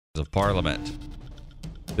of Parliament.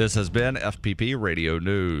 This has been FPP Radio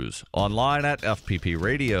News, online at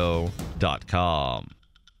fppradio.com.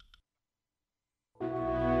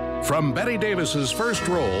 From Betty Davis's first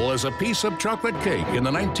role as a piece of chocolate cake in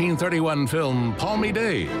the 1931 film Palmy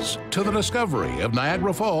Days to the discovery of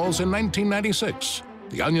Niagara Falls in 1996,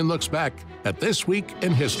 The Onion looks back at This Week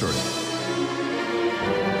in History.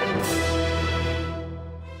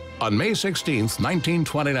 On May 16,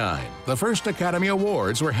 1929, the first Academy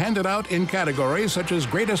Awards were handed out in categories such as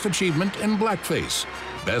Greatest Achievement in Blackface,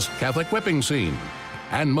 Best Catholic Whipping Scene,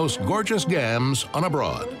 and Most Gorgeous Gams on a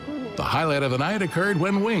Broad. The highlight of the night occurred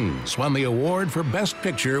when Wings won the award for Best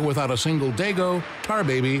Picture without a single Dago, Tar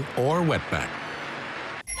Baby, or Wetback.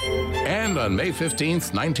 And on May 15,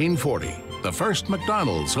 1940, the first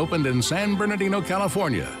McDonald's opened in San Bernardino,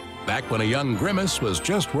 California, back when a young Grimace was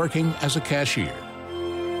just working as a cashier.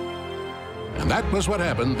 And that was what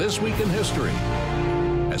happened this week in history.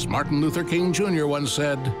 As Martin Luther King Jr. once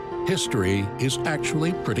said, history is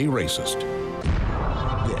actually pretty racist.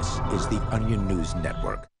 This is the Onion News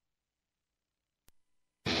Network.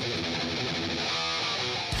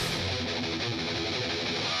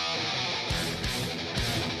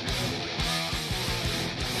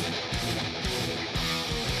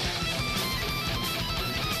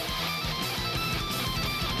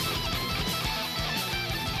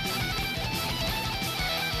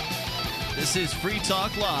 This is Free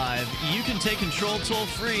Talk Live. You can take control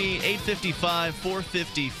toll-free,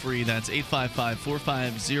 855-450-FREE. That's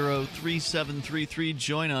 855-450-3733.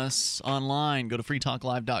 Join us online. Go to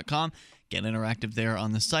freetalklive.com. Get interactive there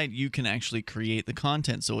on the site. You can actually create the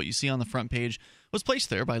content. So what you see on the front page was placed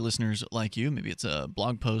there by listeners like you. Maybe it's a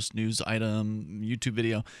blog post, news item, YouTube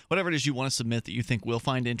video, whatever it is you want to submit that you think we'll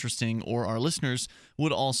find interesting or our listeners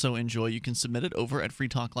would also enjoy. You can submit it over at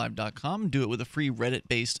freetalklive.com. Do it with a free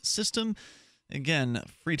Reddit-based system. Again,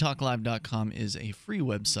 freetalklive.com is a free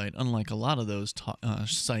website, unlike a lot of those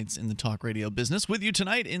sites in the talk radio business. With you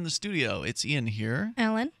tonight in the studio, it's Ian here.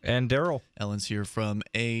 Ellen. And Daryl. Ellen's here from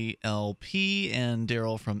ALP and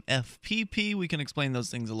Daryl from FPP. We can explain those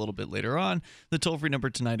things a little bit later on. The toll-free number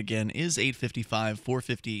tonight, again, is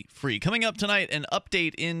 855-450-FREE. Coming up tonight, an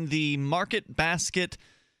update in the market basket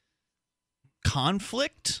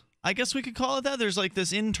conflict, I guess we could call it that. There's like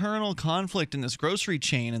this internal conflict in this grocery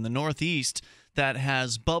chain in the Northeast that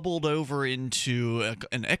has bubbled over into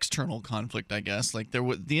an external conflict, I guess. Like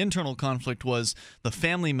the internal conflict was the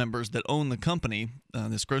family members that own the company,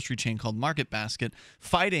 this grocery chain called Market Basket,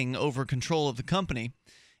 fighting over control of the company.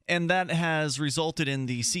 And that has resulted in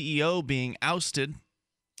the CEO being ousted,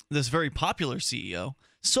 this very popular CEO.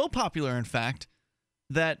 So popular, in fact,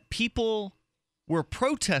 that people were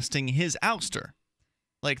protesting his ouster.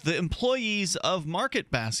 Like the employees of Market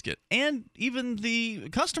Basket and even the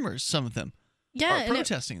customers, some of them, are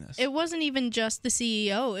protesting this. It wasn't even just the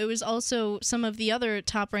CEO. It was also some of the other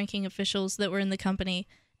top-ranking officials that were in the company.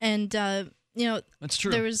 And, that's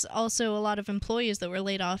true. There was also a lot of employees that were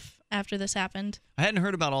laid off after this happened. I hadn't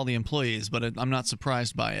heard about all the employees, but I'm not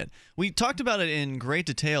surprised by it. We talked about it in great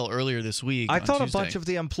detail earlier this week. I thought Tuesday. A bunch of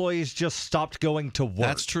the employees just stopped going to work.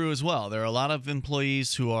 That's true as well. There are a lot of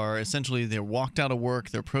employees who are essentially, they're walked out of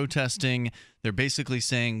work, they're protesting, they're basically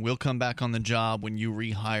saying, we'll come back on the job when you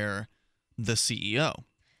rehire the CEO.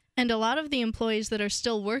 And a lot of the employees that are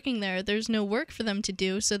still working there, there's no work for them to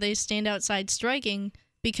do, so they stand outside striking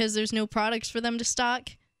because there's no products for them to stock.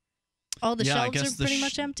 All the shelves are pretty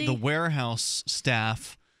much empty. The warehouse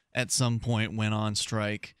staff at some point went on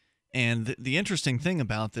strike. And the interesting thing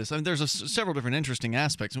about this, I mean, there's several different interesting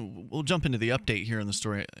aspects. We'll jump into the update here in the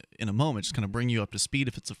story in a moment, just kind of bring you up to speed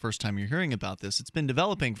if it's the first time you're hearing about this. It's been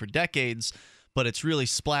developing for decades, but it's really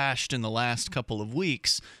splashed in the last couple of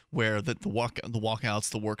weeks where the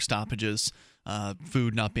walkouts, the work stoppages,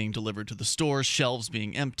 food not being delivered to the stores, shelves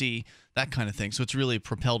being empty, that kind of thing. So it's really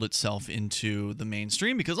propelled itself into the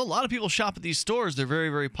mainstream because a lot of people shop at these stores. They're very,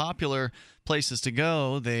 very popular places to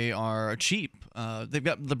go. They are cheap. They've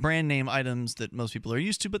got the brand name items that most people are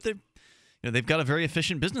used to, but they've got a very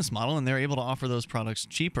efficient business model, and they're able to offer those products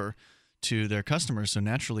cheaper to their customers. So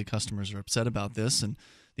naturally, customers are upset about this, and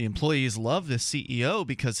the employees love this CEO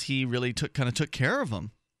because he really took care of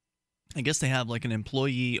them. I guess they have like an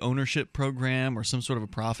employee ownership program or some sort of a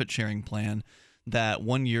profit sharing plan that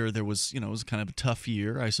one year there was, it was kind of a tough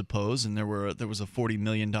year, I suppose, and there was a $40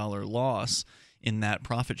 million loss in that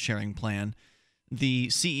profit sharing plan. The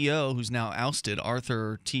CEO, who's now ousted,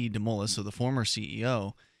 Arthur T. Demoulas, so the former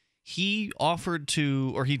CEO, he offered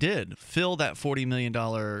to, or he did, fill that $40 million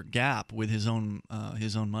gap with his own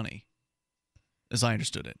money, as I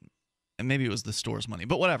understood it. maybe it was the store's money,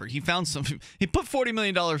 but whatever. He found he put $40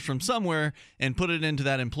 million from somewhere and put it into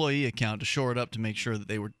that employee account to shore it up to make sure that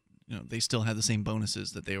they were, they still had the same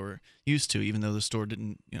bonuses that they were used to, even though the store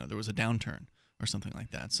didn't, there was a downturn or something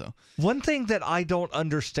like that. So one thing that I don't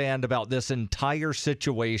understand about this entire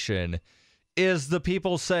situation is the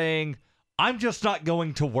people saying, I'm just not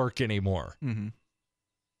going to work anymore. Mm-hmm.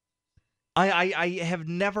 I have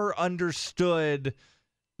never understood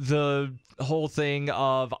the whole thing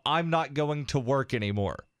of I'm not going to work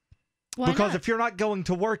anymore. Why because not? if you're not going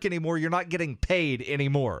to work anymore, you're not getting paid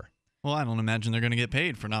anymore. Well, I don't imagine they're going to get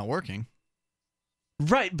paid for not working.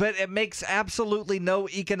 Right, but it makes absolutely no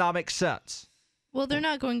economic sense. Well, they're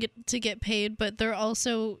not going to get paid, but they're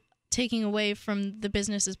also taking away from the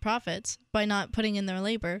business's profits by not putting in their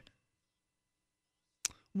labor.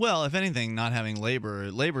 Well, if anything, not having labor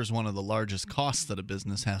is one of the largest costs that a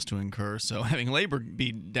business has to incur. So having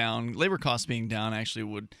labor costs being down actually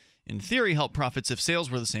would, in theory, help profits if sales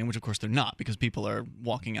were the same, which of course they're not because people are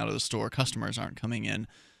walking out of the store, customers aren't coming in.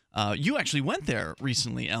 You actually went there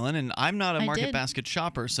recently, Ellen, and I'm not a Market Basket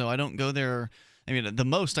shopper, so I don't go there. I mean, the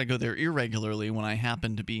most I go there irregularly when I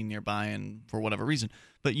happen to be nearby and for whatever reason.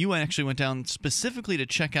 But you actually went down specifically to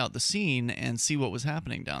check out the scene and see what was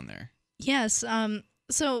happening down there. Yes.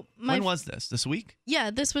 So when was this? This week?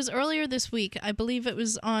 Yeah, this was earlier this week. I believe it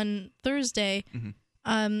was on Thursday.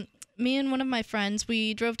 Mm-hmm. Me and one of my friends,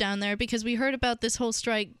 we drove down there because we heard about this whole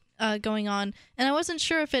strike going on, and I wasn't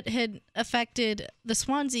sure if it had affected the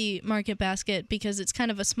Swansea Market Basket because it's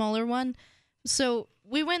kind of a smaller one. So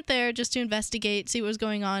we went there just to investigate, see what was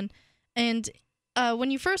going on, and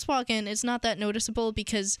when you first walk in, it's not that noticeable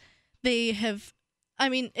because it's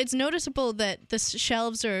noticeable that the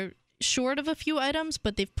shelves are short of a few items,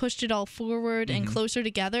 but they've pushed it all forward and closer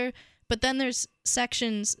together. But then there's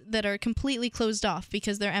sections that are completely closed off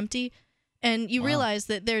because they're empty. And you realize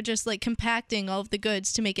that they're just like compacting all of the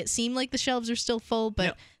goods to make it seem like the shelves are still full,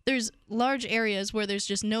 but there's large areas where there's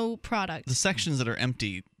just no product. The sections that are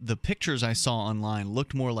empty, the pictures I saw online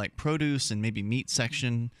looked more like produce and maybe meat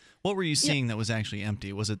section. What were you seeing that was actually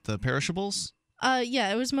empty? Was it the perishables?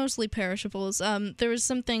 Yeah, it was mostly perishables. There was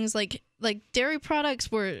some things like dairy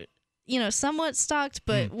products were somewhat stocked,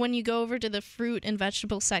 but when you go over to the fruit and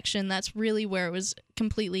vegetable section, that's really where it was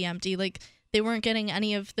completely empty. Like, they weren't getting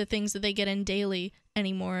any of the things that they get in daily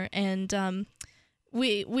anymore. And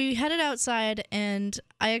we headed outside, and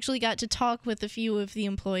I actually got to talk with a few of the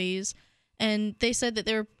employees, and they said that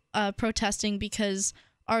they were protesting because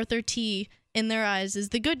Arthur T., in their eyes, is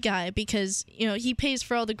the good guy because, he pays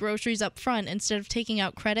for all the groceries up front instead of taking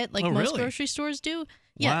out credit like most grocery stores do.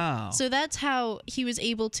 Yeah. Wow. So that's how he was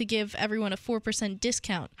able to give everyone a 4%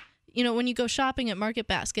 discount. When you go shopping at Market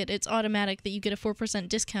Basket, it's automatic that you get a 4%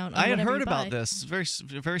 discount on I had whatever heard you buy. about this. Very,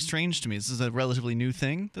 very strange to me. This is a relatively new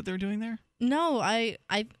thing that they're doing there? No, I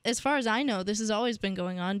as far as I know, this has always been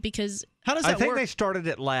going on because... How does that work? I think they started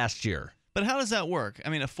it last year. But how does that work? I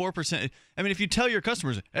mean, a 4%... I mean, if you tell your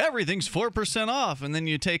customers, everything's 4% off, and then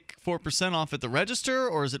you take 4% off at the register,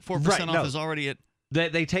 or is it 4% off is already at...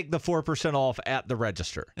 They take the 4% off at the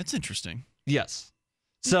register. That's interesting. Yes.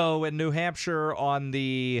 So in New Hampshire on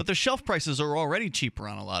the... But the shelf prices are already cheaper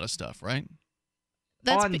on a lot of stuff, right?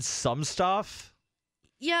 On some stuff?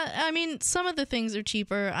 Yeah, I mean, some of the things are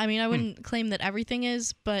cheaper. I mean, I wouldn't claim that everything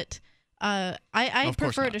is, but I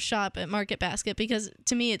prefer to shop at Market Basket because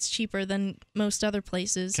to me it's cheaper than most other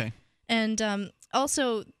places. Okay. And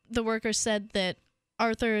also, the workers said that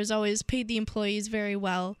Arthur has always paid the employees very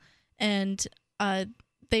well, and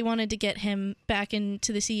they wanted to get him back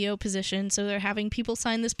into the CEO position, so they're having people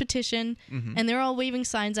sign this petition, and they're all waving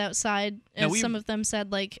signs outside, and some of them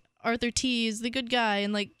said, like, Arthur T. is the good guy,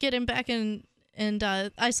 and, like, get him back in, and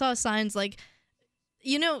I saw signs like,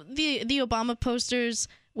 the Obama posters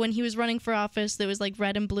when he was running for office that was, like,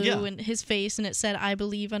 red and blue, and his face, and it said, I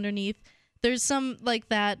believe underneath. There's some like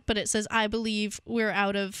that, but it says, I believe we're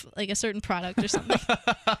out of, like, a certain product or something.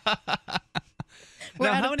 We're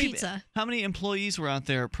out of pizza. How many employees were out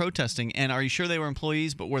there protesting? And are you sure they were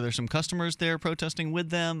employees, but were there some customers there protesting with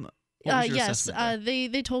them? Yes,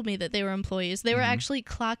 they told me that they were employees. They were actually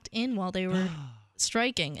clocked in while they were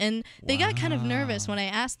striking. And they got kind of nervous when I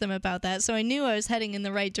asked them about that, so I knew I was heading in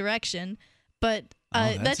the right direction. But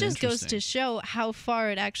that just goes to show how far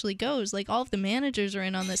it actually goes. Like, all of the managers are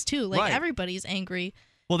in on this, too. Like, everybody's angry.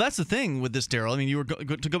 Well, that's the thing with this, Daryl. I mean, you were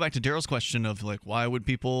to go back to Daryl's question of, like, why would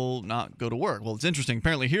people not go to work? Well, it's interesting.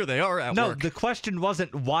 Apparently, here they are at work. No, the question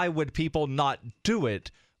wasn't why would people not do it.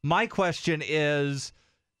 My question is,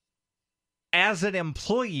 as an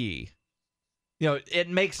employee, it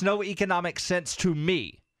makes no economic sense to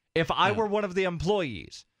me. If I were one of the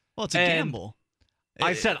employees. Well, it's a gamble.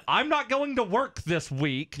 I said, I'm not going to work this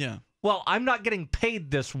week. Yeah. Well, I'm not getting paid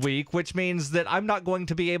this week, which means that I'm not going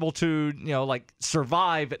to be able to,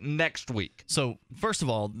 survive next week. So, first of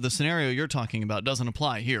all, the scenario you're talking about doesn't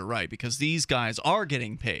apply here, right? Because these guys are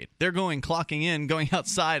getting paid. They're clocking in, going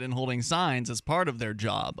outside and holding signs as part of their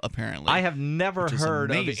job, apparently. I have never heard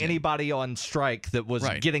of amazing. anybody on strike that was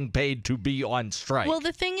getting paid to be on strike. Well,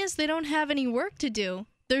 the thing is, they don't have any work to do.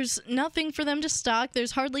 There's nothing for them to stock.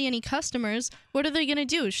 There's hardly any customers. What are they going to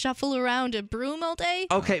do? Shuffle around a broom all day?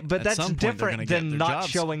 Okay, but that's different than not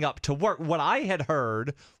jobs. showing up to work. What I had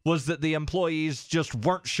heard was that the employees just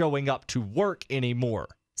weren't showing up to work anymore.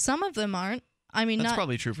 Some of them aren't. I mean, that's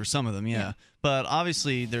probably true for some of them, yeah. But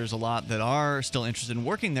obviously, there's a lot that are still interested in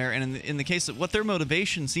working there. And in the case of what their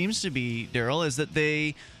motivation seems to be, Daryl, is that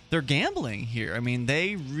they're gambling here. I mean,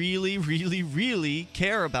 they really, really, really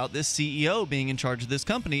care about this CEO being in charge of this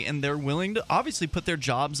company, and they're willing to obviously put their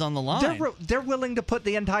jobs on the line. They're willing to put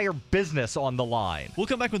the entire business on the line. We'll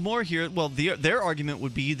come back with more here. Well, their argument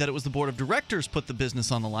would be that it was the board of directors put the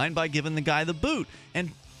business on the line by giving the guy the boot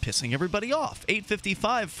and pissing everybody off.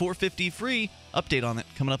 855 450 free. Update on it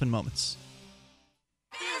coming up in moments.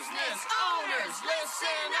 Business owners,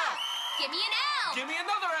 listen up. Give me an L. Give me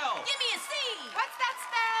another L. Give me a C. What's that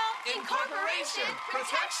spell? Incorporation,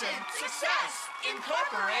 protection, success.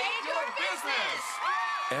 Incorporate your business.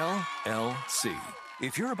 LLC.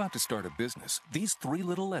 If you're about to start a business, these three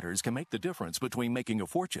little letters can make the difference between making a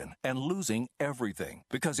fortune and losing everything.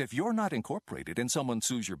 Because if you're not incorporated and someone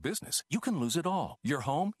sues your business, you can lose it all. Your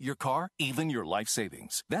home, your car, even your life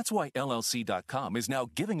savings. That's why LLC.com is now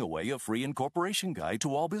giving away a free incorporation guide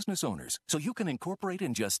to all business owners. So you can incorporate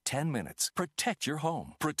in just 10 minutes. Protect your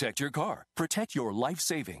home. Protect your car. Protect your life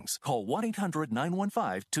savings. Call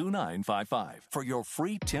 1-800-915-2955 for your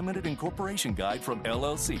free 10-minute incorporation guide from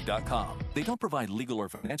LLC.com. They don't provide legal or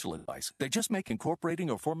financial advice. They just make incorporating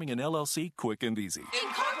or forming an LLC quick and easy.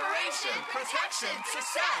 Incorporation, protection,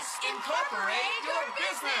 success. Incorporate your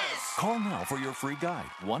business. Call now for your free guide.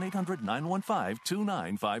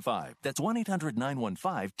 1-800-915-2955. That's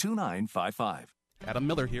 1-800-915-2955. Adam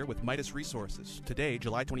Miller here with Midas Resources. Today,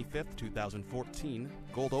 July 25th, 2014,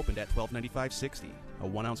 gold opened at $1295.60. A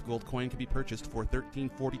 1-ounce gold coin can be purchased for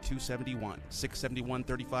 $1342.71,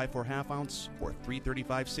 $671.35 for half ounce, or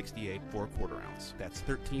 $335.68 for a quarter ounce. That's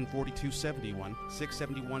 $1342.71,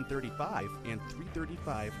 $671.35, and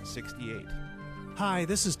 $335.68. Hi,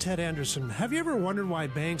 this is Ted Anderson. Have you ever wondered why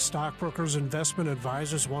banks, stockbrokers, investment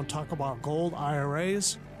advisors won't talk about gold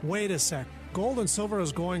IRAs? Wait a sec. Gold and silver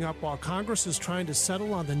is going up while Congress is trying to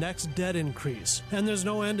settle on the next debt increase. And there's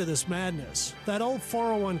no end to this madness. That old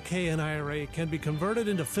 401k and IRA can be converted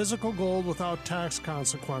into physical gold without tax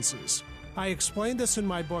consequences. I explained this in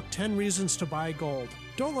my book, 10 Reasons to Buy Gold.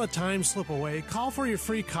 Don't let time slip away. Call for your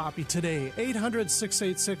free copy today,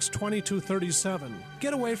 800-686-2237.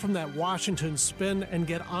 Get away from that Washington spin and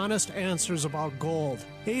get honest answers about gold.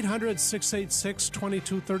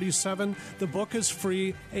 800-686-2237. The book is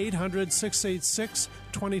free,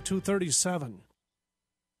 800-686-2237.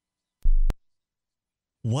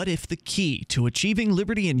 What if the key to achieving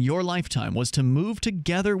liberty in your lifetime was to move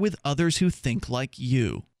together with others who think like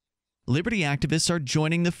you? Liberty activists are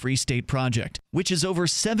joining the Free State Project, which is over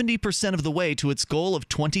 70% of the way to its goal of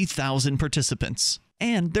 20,000 participants.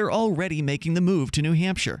 And they're already making the move to New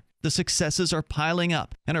Hampshire. The successes are piling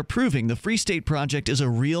up and are proving the Free State Project is a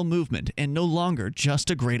real movement and no longer just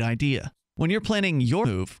a great idea. When you're planning your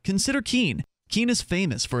move, consider Keene. Keene is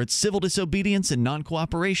famous for its civil disobedience and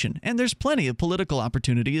non-cooperation, and there's plenty of political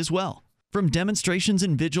opportunity as well. From demonstrations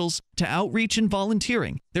and vigils to outreach and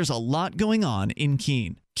volunteering, there's a lot going on in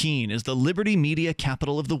Keene. Keene is the liberty media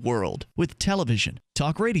capital of the world, with television,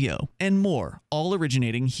 talk radio, and more, all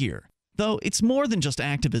originating here. Though it's more than just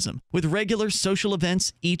activism, with regular social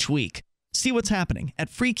events each week. See what's happening at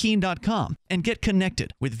freekeene.com and get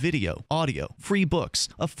connected with video, audio, free books,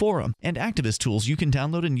 a forum, and activist tools you can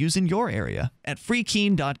download and use in your area at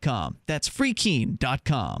freekeene.com. That's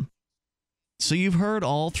freekeene.com. So you've heard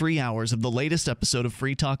all 3 hours of the latest episode of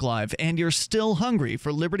Free Talk Live, and you're still hungry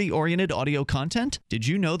for liberty-oriented audio content? Did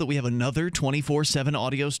you know that we have another 24/7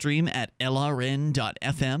 audio stream at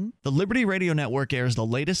LRN.FM? The Liberty Radio Network airs the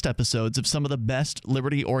latest episodes of some of the best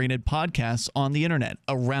liberty-oriented podcasts on the internet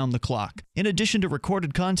around the clock. In addition to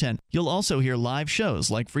recorded content, you'll also hear live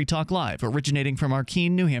shows like Free Talk Live, originating from our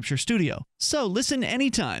Keene, New Hampshire studio. So listen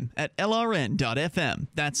anytime at LRN.FM.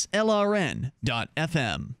 That's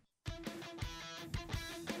LRN.FM.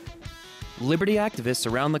 Liberty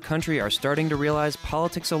activists around the country are starting to realize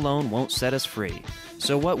politics alone won't set us free.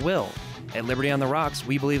 So what will? At Liberty on the Rocks,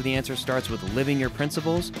 we believe the answer starts with living your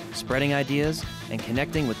principles, spreading ideas, and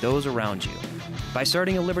connecting with those around you. By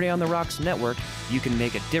starting a Liberty on the Rocks network, you can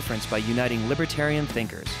make a difference by uniting libertarian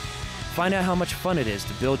thinkers. Find out how much fun it is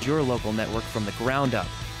to build your local network from the ground up.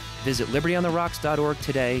 Visit libertyontherocks.org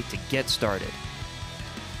today to get started.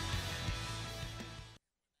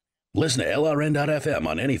 Listen to LRN.FM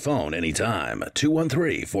on any phone, anytime.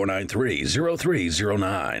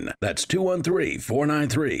 213-493-0309. That's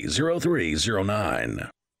 213-493-0309.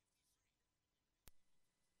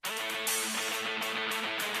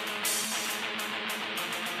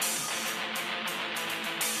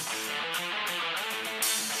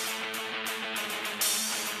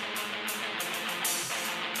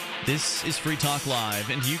 This is Free Talk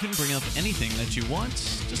Live, and you can bring up anything that you want.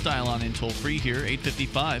 Just dial on in toll-free here,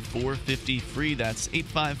 855-450-FREE. That's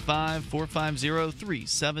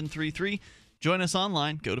 855-450-3733. Join us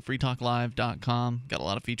online. Go to freetalklive.com. Got a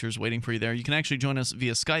lot of features waiting for you there. You can actually join us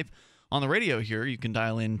via Skype. On the radio here, you can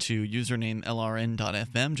dial into username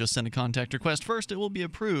LRN.FM. Just send a contact request first. It will be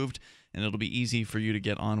approved, and it'll be easy for you to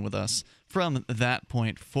get on with us from that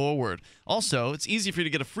point forward. Also, it's easy for you to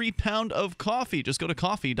get a free pound of coffee. Just go to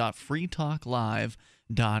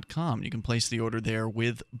coffee.freetalklive.com. You can place the order there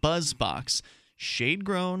with BuzzBox.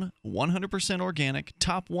 Shade-grown, 100% organic,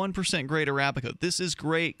 top 1% grade Arabica. This is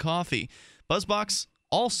great coffee. BuzzBox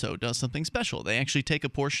also does something special. They actually take a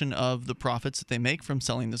portion of the profits that they make from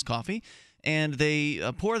selling this coffee, and they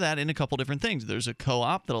pour that in a couple different things. There's a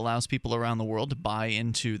co-op that allows people around the world to buy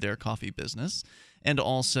into their coffee business, and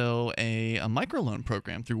also a microloan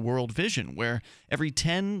program through World Vision, where every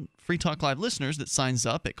 10 Free Talk Live listeners that signs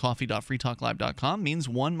up at coffee.freetalklive.com means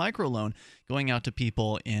one microloan going out to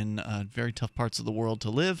people in very tough parts of the world to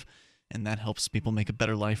live, and that helps people make a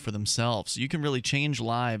better life for themselves. So you can really change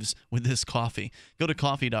lives with this coffee. Go to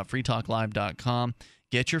coffee.freetalklive.com.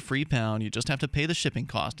 Get your free pound. You just have to pay the shipping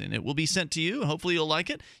cost, and it will be sent to you. Hopefully you'll like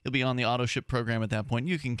it. You'll be on the auto ship program at that point.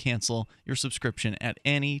 You can cancel your subscription at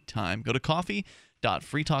any time. Go to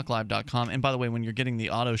coffee.freetalklive.com. And by the way, when you're getting the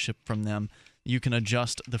auto ship from them, you can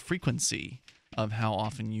adjust the frequency of how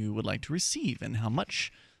often you would like to receive and how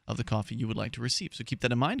much of the coffee you would like to receive. So keep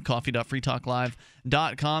that in mind,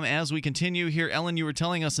 coffee.freetalklive.com. As we continue here, Ellen, you were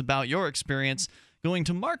telling us about your experience going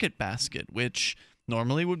to Market Basket, which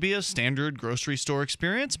normally would be a standard grocery store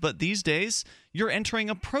experience, but these days you're entering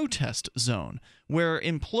a protest zone where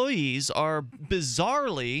employees are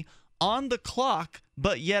bizarrely on the clock,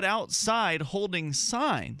 but yet outside holding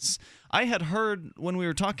signs. I had heard when we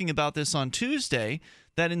were talking about this on Tuesday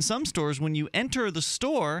that in some stores, when you enter the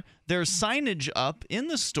store, there's signage up in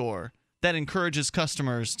the store that encourages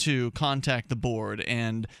customers to contact the board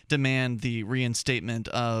and demand the reinstatement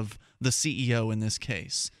of the CEO in this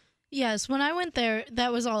case. Yes, when I went there,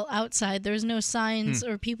 that was all outside. There was no signs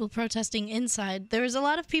or people protesting inside. There was a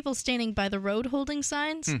lot of people standing by the road holding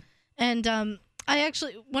signs. And I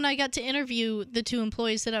actually, when I got to interview the two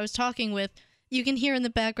employees that I was talking with, you can hear in the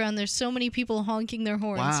background there's so many people honking their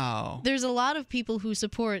horns. Wow. There's a lot of people who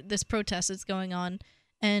support this protest that's going on.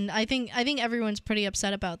 And I think everyone's pretty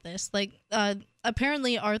upset about this. Like,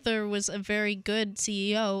 apparently Arthur was a very good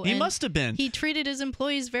CEO. He must have been. He treated his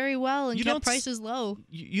employees very well and kept prices low.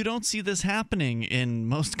 You don't see this happening in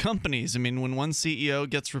most companies. I mean, when one CEO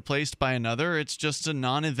gets replaced by another, it's just a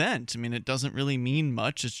non-event. I mean, it doesn't really mean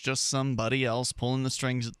much. It's just somebody else pulling the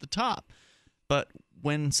strings at the top. But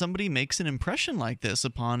when somebody makes an impression like this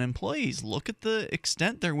upon employees, look at the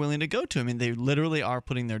extent they're willing to go to. I mean, they literally are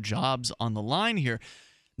putting their jobs on the line here.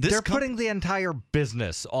 They're putting the entire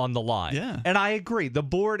business on the line. Yeah. And I agree. The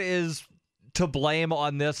board is to blame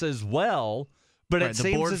on this as well. But it seems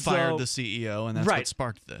the board as fired though, the CEO, and that's what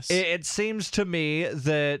sparked this. It seems to me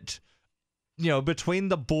that, between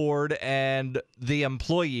the board and the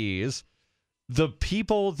employees, the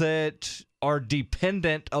people that are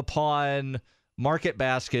dependent upon Market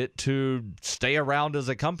Basket to stay around as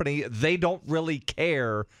a company, they don't really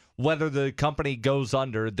care whether the company goes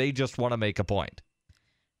under. They just want to make a point.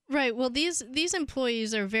 Right. Well, these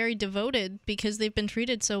employees are very devoted because they've been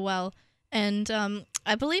treated so well. And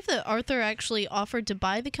I believe that Arthur actually offered to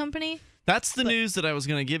buy the company. That's the news that I was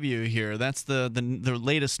going to give you here. That's the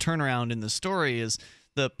latest turnaround in the story is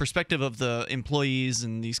the perspective of the employees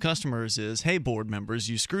and these customers is, hey, board members,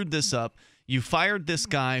 you screwed this up. You fired this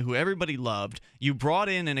guy who everybody loved. You brought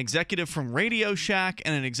in an executive from Radio Shack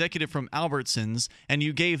and an executive from Albertsons, and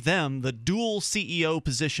you gave them the dual CEO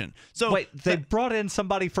position. So wait, they brought in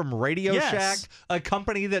somebody from Radio Shack, a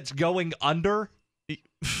company that's going under?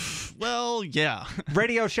 Well, yeah.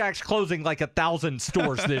 Radio Shack's closing like 1,000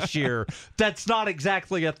 stores this year. That's not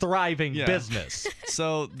exactly a thriving business.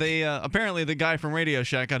 So they apparently the guy from Radio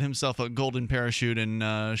Shack got himself a golden parachute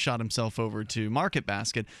and shot himself over to Market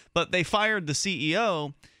Basket. But they fired the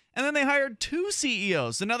CEO, And then they hired 2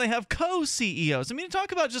 CEOs, and now they have co-CEOs. I mean,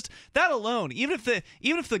 talk about just that alone. Even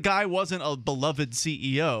if the guy wasn't a beloved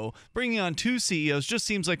CEO, bringing on 2 CEOs just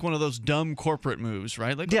seems like one of those dumb corporate moves,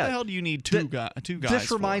 right? Like, what the hell do you need two guys?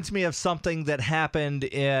 This reminds me of something that happened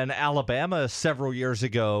in Alabama several years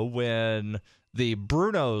ago when the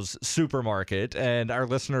Bruno's supermarket, and our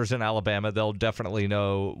listeners in Alabama, they'll definitely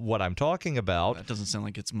know what I'm talking about. That doesn't sound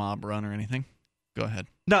like it's mob run or anything. Go ahead.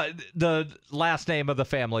 No, the last name of the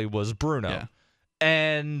family was Bruno. Yeah.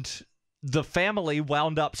 And the family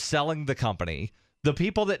wound up selling the company. The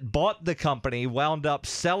people that bought the company wound up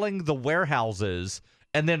selling the warehouses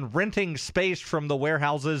and then renting space from the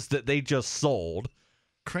warehouses that they just sold.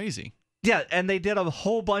 Crazy. Yeah, and they did a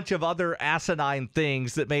whole bunch of other asinine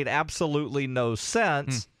things that made absolutely no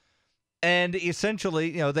sense. And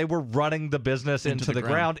essentially, they were running the business into the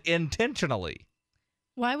ground intentionally.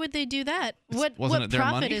 Why would they do that? What their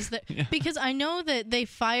profit money? is that? Yeah. Because I know that they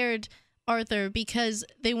fired Arthur because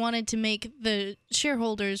they wanted to make the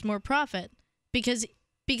shareholders more profit. Because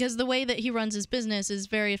the way that he runs his business is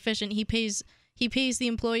very efficient. He pays the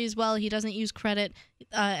employees well. He doesn't use credit.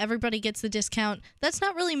 Everybody gets the discount. That's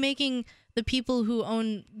not really making the people who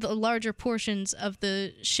own the larger portions of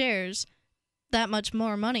the shares that much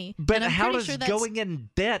more money. But how does going in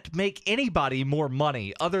debt make anybody more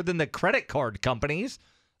money other than the credit card companies?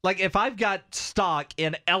 Like, if I've got stock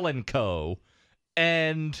in Ellen Co.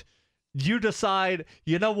 and you decide,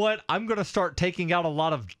 you know what, I'm going to start taking out a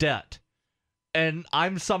lot of debt, and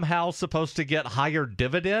I'm somehow supposed to get higher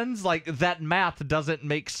dividends, like, that math doesn't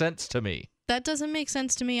make sense to me. That doesn't make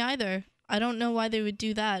sense to me either. I don't know why they would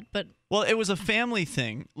do that, but... Well, it was a family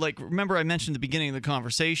thing. Like, remember I mentioned at the beginning of the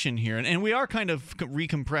conversation here, and we are kind of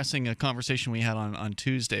recompressing a conversation we had on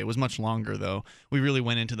Tuesday. It was much longer, though. We really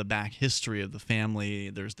went into the back history of the family.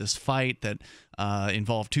 There's this fight that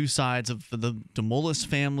involved 2 sides of the Demoulas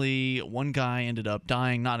family. One guy ended up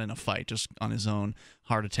dying, not in a fight, just on his own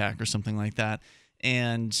heart attack or something like that.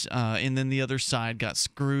 And then the other side got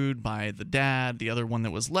screwed by the dad, the other one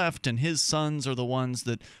that was left, and his sons are the ones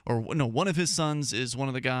that, one of his sons is one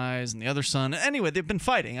of the guys, and the other son. Anyway, they've been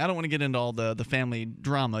fighting. I don't want to get into all the family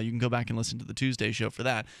drama. You can go back and listen to the Tuesday show for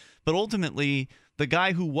that. But ultimately, the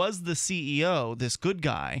guy who was the CEO, this good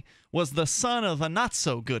guy, was the son of a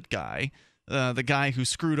not-so-good guy. The guy who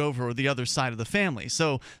screwed over the other side of the family.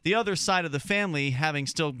 So the other side of the family, having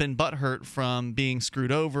still been butthurt from being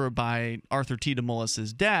screwed over by Arthur T.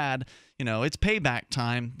 Demoulas' dad, it's payback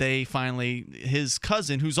time. They finally, his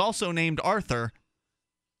cousin, who's also named Arthur,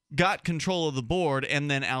 got control of the board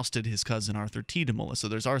and then ousted his cousin Arthur T. Demoulas. So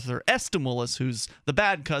there's Arthur S. Demoulas, who's the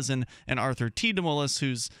bad cousin, and Arthur T. Demoulas,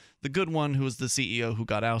 who's the good one, who was the CEO who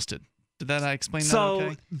got ousted. Did I explain that okay?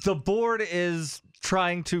 So the board is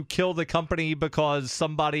trying to kill the company because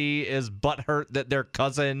somebody is butthurt that their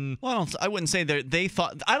cousin... Well, I wouldn't say they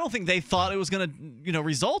thought... I don't think they thought it was going to,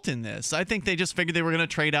 result in this. I think they just figured they were going to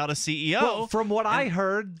trade out a CEO. Well, from what I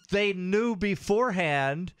heard, they knew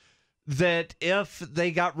beforehand that if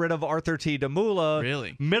they got rid of Arthur T.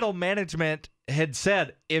 Demoulas, middle management had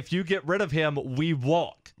said, if you get rid of him, we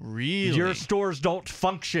walk. Really? Your stores don't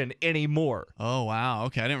function anymore. Oh, wow.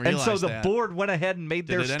 Okay, I didn't realize that. And so the board went ahead and made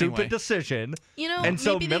their stupid decision. And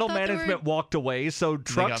so middle management walked away, so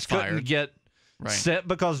trucks couldn't get sent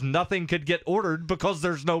because nothing could get ordered because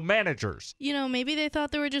there's no managers. Maybe they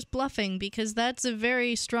thought they were just bluffing, because that's a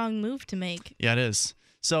very strong move to make. Yeah, it is.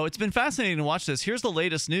 So it's been fascinating to watch this. Here's the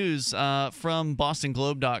latest news from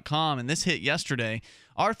BostonGlobe.com, and this hit yesterday.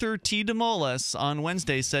 Arthur T. Demoulas on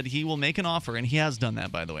Wednesday said he will make an offer, and he has done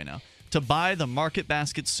that, by the way, now, to buy the Market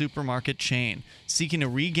Basket supermarket chain, seeking to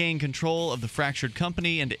regain control of the fractured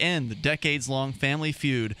company and end the decades-long family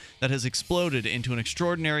feud that has exploded into an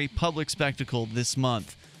extraordinary public spectacle this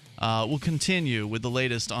month. We'll continue with the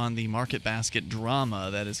latest on the Market Basket drama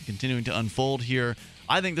that is continuing to unfold here.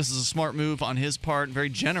 I think this is a smart move on his part, very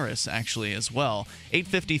generous, actually, as well.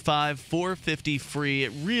 855 450 free.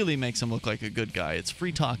 It really makes him look like a good guy. It's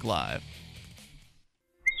Free Talk Live.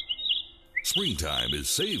 Springtime is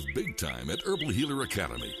save big time at Herbal Healer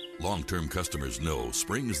Academy. Long-term customers know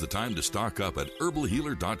spring is the time to stock up at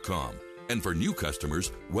herbalhealer.com. And for new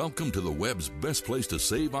customers, welcome to the web's best place to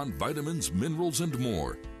save on vitamins, minerals, and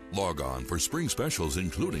more. Log on for spring specials,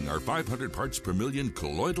 including our 500 parts per million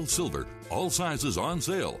colloidal silver, all sizes on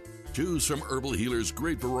sale. Choose from Herbal Healer's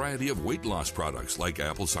great variety of weight loss products like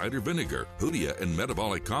apple cider vinegar, Hoodia and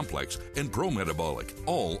Metabolic Complex, and Pro Metabolic,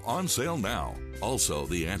 all on sale now. Also,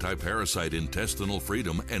 the Anti-Parasite Intestinal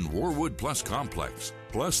Freedom and Warwood Plus Complex,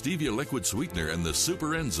 plus Stevia Liquid Sweetener and the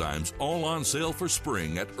Super Enzymes, all on sale for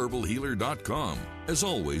spring at herbalhealer.com. As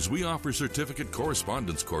always, we offer certificate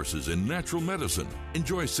correspondence courses in natural medicine.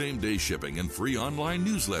 Enjoy same-day shipping and free online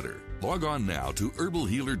newsletter. Log on now to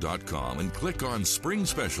herbalhealer.com and click on Spring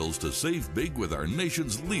Specials to save big with our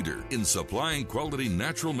nation's leader in supplying quality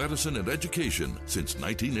natural medicine and education since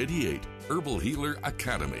 1988, Herbal Healer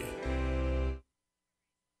Academy.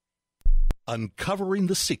 Uncovering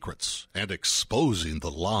the secrets and exposing the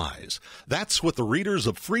lies. That's what the readers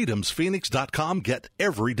of freedomsphoenix.com get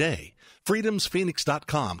every day.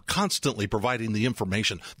 freedomsphoenix.com, constantly providing the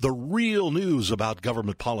information, the real news about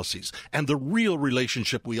government policies, and the real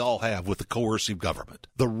relationship we all have with the coercive government,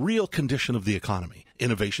 the real condition of the economy,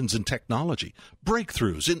 innovations in technology,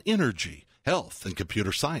 breakthroughs in energy, health, and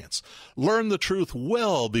computer science. Learn the truth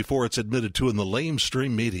well before it's admitted to in the lamestream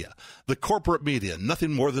media. The corporate media,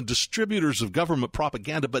 nothing more than distributors of government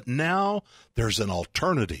propaganda, but now there's an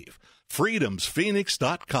alternative.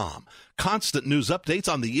 freedomsphoenix.com. Constant news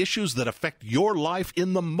updates on the issues that affect your life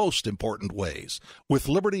in the most important ways. With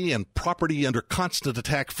liberty and property under constant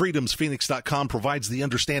attack, freedomsphoenix.com provides the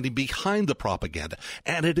understanding behind the propaganda,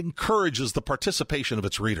 and it encourages the participation of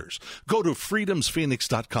its readers. Go to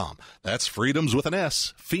freedomsphoenix.com. That's freedoms with an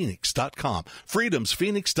S, phoenix.com.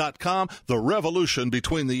 freedomsphoenix.com. The revolution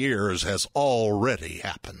between the ears has already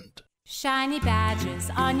happened. Shiny badges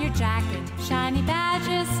on your jacket, shiny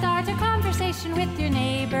badges start a conversation with your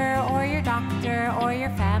neighbor or your doctor or your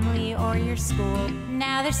family or your school.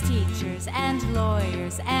 Now there's teachers and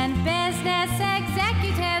lawyers and business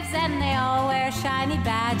executives, and they all wear shiny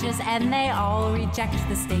badges and they all reject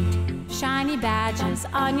the state. Shiny badges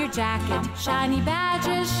on your jacket, shiny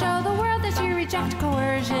badges show the world that you reject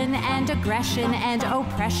coercion and aggression and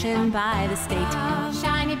oppression by the state.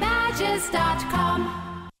 ShinyBadges.com.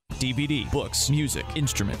 DVD, books, music,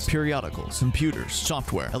 instruments, periodicals, computers,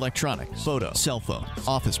 software, electronics, photo, cell phone,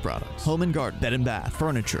 office products, home and garden, bed and bath,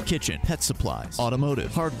 furniture, kitchen, pet supplies,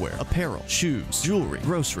 automotive, hardware, apparel, shoes, jewelry,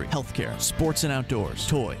 grocery, healthcare, sports and outdoors,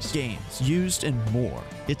 toys, games, used, and more.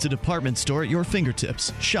 It's a department store at your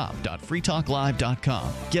fingertips.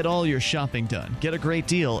 Shop.freetalklive.com. Get all your shopping done, get a great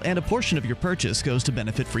deal, and a portion of your purchase goes to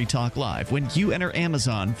benefit Free Talk Live when you enter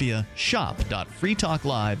Amazon via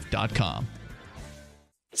shop.freetalklive.com.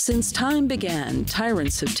 Since time began,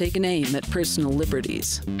 tyrants have taken aim at personal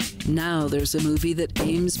liberties. Now there's a movie that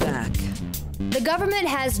aims back. The government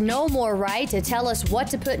has no more right to tell us what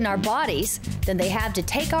to put in our bodies than they have to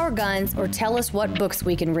take our guns or tell us what books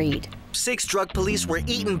we can read. 6 drug police were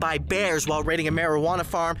eaten by bears while raiding a marijuana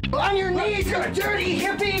farm. On your knees, you dirty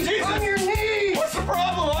hippies! Jesus. On your knees! What's the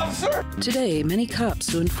problem, officer? Today, many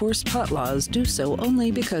cops who enforce pot laws do so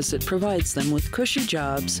only because it provides them with cushy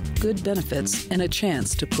jobs, good benefits, and a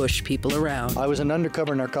chance to push people around. I was an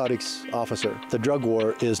undercover narcotics officer. The drug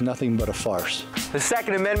war is nothing but a farce. The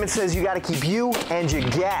Second Amendment says you got to keep you and your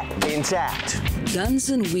gat intact. Guns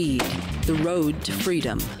and Weed, The Road to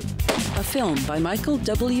Freedom. A film by Michael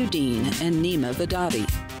W. Dean and Nima Vadadi.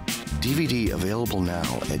 DVD available now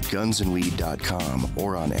at gunsandweed.com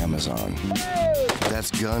or on Amazon.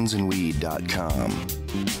 That's gunsandweed.com.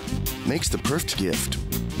 Makes the perfect gift.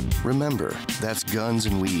 Remember, that's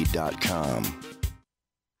gunsandweed.com.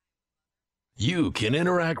 You can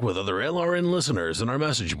interact with other LRN listeners in our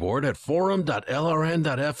message board at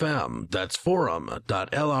forum.lrn.fm. That's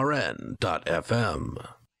forum.lrn.fm.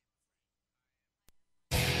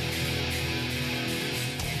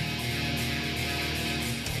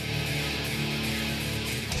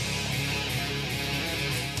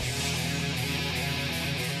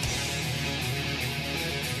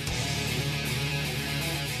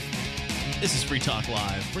 This is Free Talk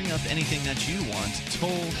Live. Bring up anything that you want. Toll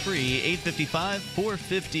free,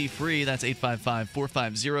 855-450-FREE. That's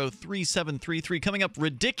 855-450-3733. Coming up,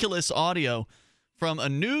 ridiculous audio from a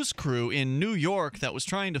news crew in New York that was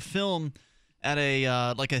trying to film at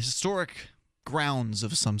a like a historic grounds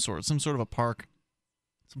of some sort of a park,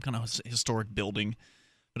 some kind of historic building.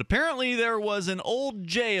 But apparently there was an old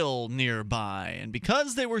jail nearby, and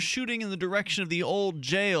because they were shooting in the direction of the old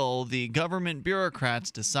jail, the government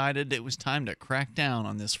bureaucrats decided it was time to crack down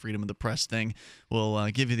on this freedom of the press thing. We'll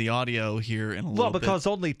give you the audio here in a little bit. Well, because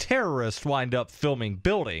only terrorists wind up filming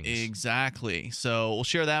buildings. Exactly. So we'll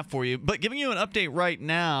share that for you. But giving you an update right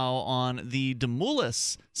now on the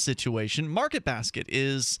Demoulas situation, Market Basket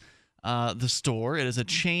is the store. It is a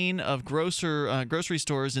chain of grocery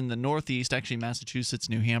stores in the Northeast, actually Massachusetts,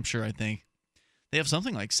 New Hampshire, I think. They have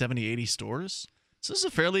something like 70, 80 stores. So this is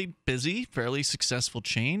a fairly busy, fairly successful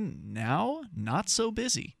chain. Now, not so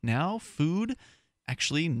busy. Now, food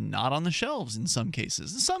actually not on the shelves in some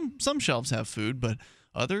cases. Some shelves have food, but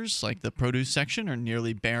others, like the produce section, are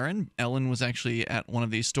nearly barren. Ellen was actually at one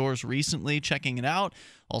of these stores recently checking it out,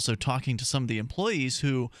 also talking to some of the employees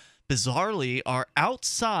who, bizarrely, are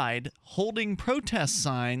outside holding protest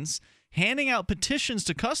signs, handing out petitions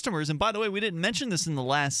to customers. And by the way, we didn't mention this in the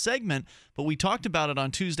last segment, but we talked about it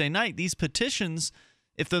on Tuesday night. These petitions,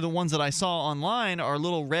 if they're the ones that I saw online, are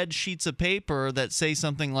little red sheets of paper that say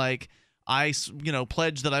something like, I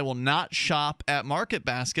pledge that I will not shop at Market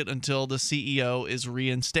Basket until the CEO is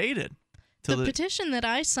reinstated. The petition that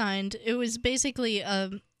I signed, it was basically,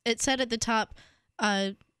 it said at the top,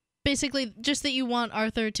 basically just that you want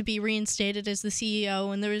Arthur to be reinstated as the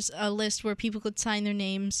CEO, and there was a list where people could sign their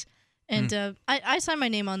names. And I signed my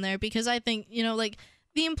name on there because I think, like,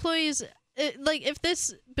 the employees, if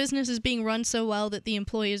this business is being run so well that the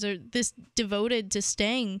employees are this devoted to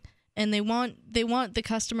staying and they want the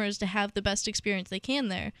customers to have the best experience they can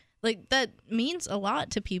there, like, that means a lot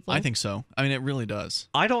to people. I think so. I mean, it really does.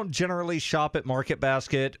 I don't generally shop at Market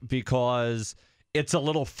Basket because it's a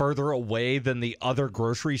little further away than the other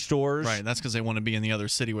grocery stores. Right, that's because they want to be in the other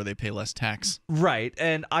city where they pay less tax. Right,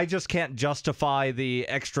 and I just can't justify the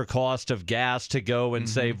extra cost of gas to go and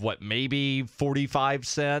save, maybe 45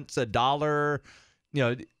 cents, $1?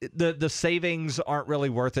 The savings aren't really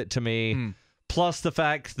worth it to me. Plus the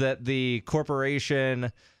fact that the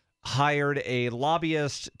corporation hired a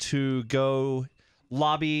lobbyist to go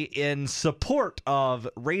lobby in support of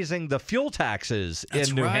raising the fuel taxes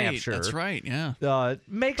in New Hampshire. That's right, yeah.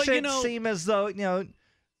 Makes it seem as though,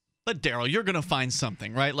 But Daryl, you're going to find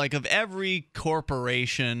something, right? Like, of every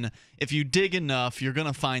corporation, if you dig enough, you're going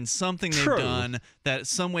to find something they've done that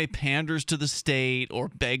some way panders to the state or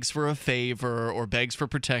begs for a favor or begs for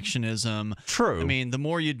protectionism. True. I mean, the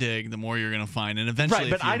more you dig, the more you're going to find. And eventually,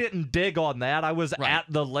 right, but I didn't dig on that. I was at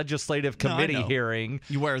the legislative committee hearing.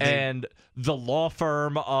 You were and the law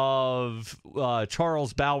firm of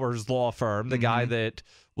Charles Bauer's law firm, the guy that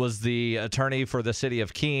was the attorney for the city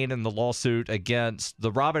of Keene in the lawsuit against the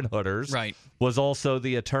Robin Hooders, was also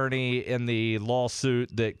the attorney in the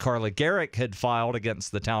lawsuit that Carla Garrick had filed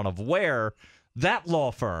against the town of Ware. That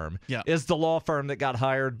law firm is the law firm that got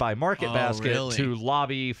hired by Market Basket to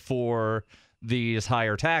lobby for these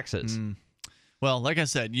higher taxes. Well, like I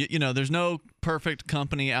said, there's no perfect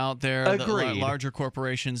company out there. Agreed. Larger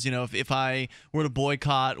corporations, if I were to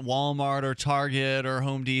boycott Walmart or Target or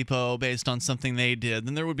Home Depot based on something they did,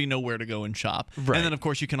 then there would be nowhere to go and shop. Right. And then, of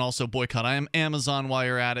course, you can also boycott Amazon while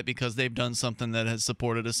you're at it because they've done something that has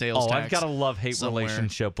supported a sales tax. I've got a love-hate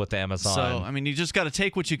relationship with Amazon. So, I mean, you just got to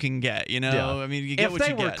take what you can get, Yeah. I mean, you get what you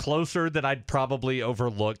get. If they were closer, then I'd probably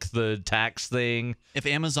overlook the tax thing. If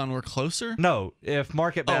Amazon were closer? No, if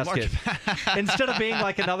Market Basket. Instead of being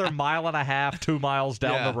like another 1.5 miles, 2 miles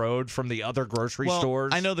down the road from the other grocery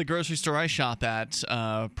stores. I know the grocery store I shop at,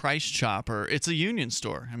 Price Chopper, it's a union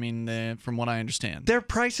store. I mean, from what I understand. Their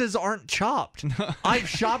prices aren't chopped. I've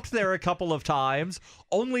shopped there a couple of times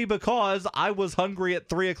only because I was hungry at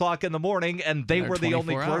 3 o'clock in the morning and they were the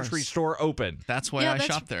only grocery store open. That's why I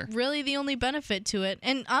shop there. Really the only benefit to it.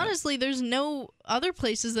 And honestly, there's no other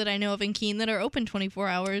places that I know of in Keene that are open 24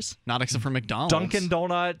 hours. Not except for McDonald's. Dunkin'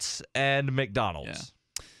 Donuts and McDonald's.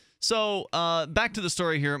 Yeah. So back to the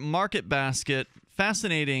story here. Market Basket,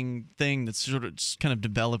 fascinating thing that's sort of just kind of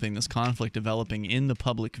developing, this conflict developing in the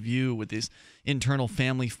public view with this internal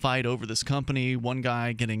family fight over this company. One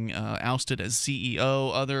guy getting ousted as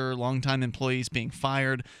CEO, other longtime employees being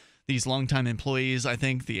fired. These longtime employees, I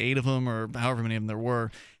think the 8 of them or however many of them there were,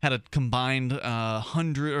 had a combined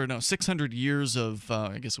 600 years of,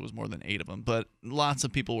 I guess it was more than 8 of them, but lots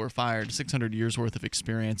of people were fired. 600 years worth of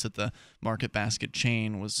experience at the Market Basket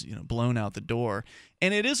chain was blown out the door.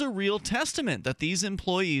 And it is a real testament that these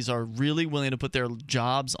employees are really willing to put their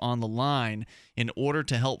jobs on the line in order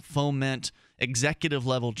to help foment executive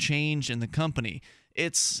level change in the company.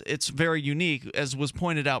 It's very unique. As was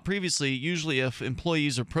pointed out previously, usually if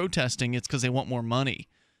employees are protesting, it's because they want more money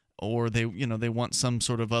or they want some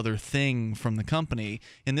sort of other thing from the company.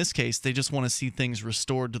 In this case, they just want to see things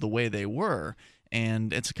restored to the way they were.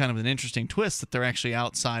 And it's kind of an interesting twist that they're actually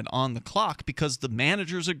outside on the clock because the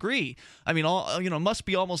managers agree. I mean, must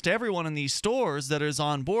be almost everyone in these stores that is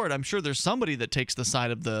on board. I'm sure there's somebody that takes the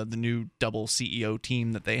side of the new double CEO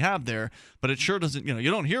team that they have there, but it sure doesn't,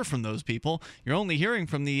 you don't hear from those people. You're only hearing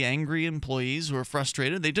from the angry employees who are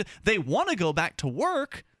frustrated. They want to go back to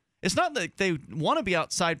work. It's not that they want to be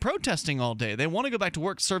outside protesting all day. They want to go back to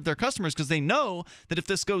work, serve their customers, because they know that if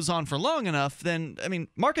this goes on for long enough, then, I mean,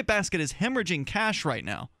 MarketBasket is hemorrhaging cash right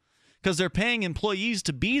now because they're paying employees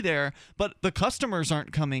to be there, but the customers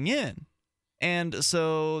aren't coming in. And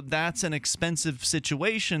so that's an expensive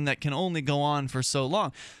situation that can only go on for so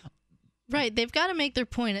long. Right. They've got to make their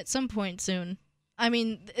point at some point soon. I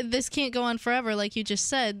mean, this can't go on forever, like you just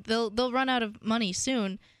said. They'll run out of money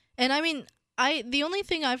soon. And I mean, the only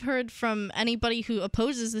thing I've heard from anybody who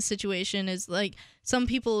opposes the situation is like some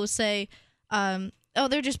people will say, oh,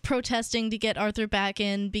 they're just protesting to get Arthur back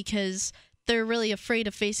in because they're really afraid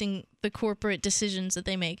of facing the corporate decisions that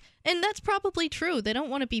they make. And that's probably true. They don't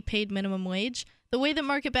want to be paid minimum wage. The way that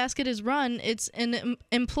MarketBasket is run, it's an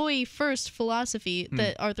employee-first philosophy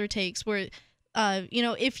that Arthur takes where,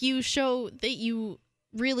 if you show that you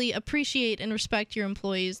really appreciate and respect your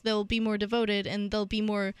employees, they'll be more devoted and they'll be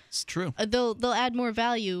more. It's true. They'll add more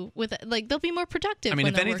value with it. Like they'll be more productive. I mean,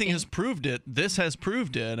 when if they're anything working. has proved it, this has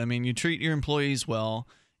proved it. I mean, you treat your employees well,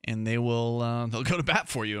 and they will they'll go to bat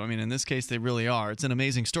for you. I mean, in this case, they really are. It's an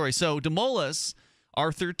amazing story. So Demoulas,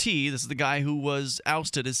 Arthur T., this is the guy who was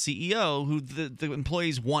ousted as CEO, who the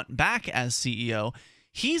employees want back as CEO.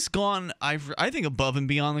 He's gone, I think, above and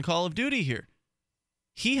beyond the call of duty here.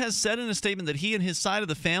 He has said in a statement that he and his side of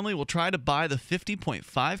the family will try to buy the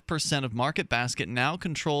 50.5% of MarketBasket now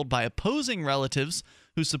controlled by opposing relatives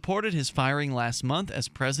who supported his firing last month as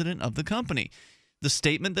president of the company. The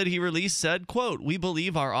statement that he released said, quote, "We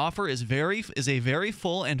believe our offer is a very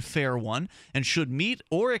full and fair one and should meet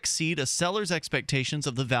or exceed a seller's expectations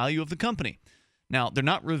of the value of the company." Now, they're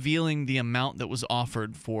not revealing the amount that was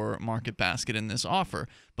offered for MarketBasket in this offer,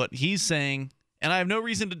 but he's saying, and I have no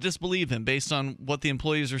reason to disbelieve him based on what the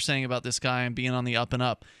employees are saying about this guy and being on the up and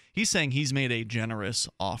up. He's saying he's made a generous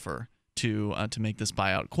offer to make this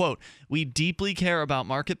buyout. Quote, "We deeply care about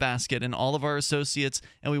MarketBasket and all of our associates,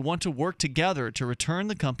 and we want to work together to return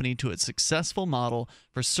the company to its successful model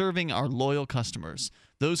for serving our loyal customers.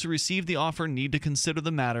 Those who receive the offer need to consider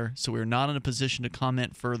the matter, so we are not in a position to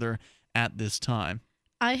comment further at this time."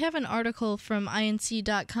 I have an article from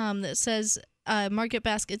INC.com that says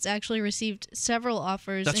MarketBasket's actually received several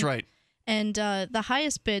offers. That's right. And the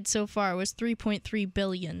highest bid so far was $3.3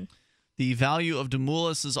 billion. The value of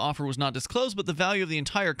Demoulas' offer was not disclosed, but the value of the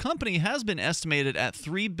entire company has been estimated at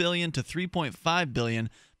 $3 billion to $3.5 billion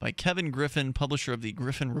by Kevin Griffin, publisher of the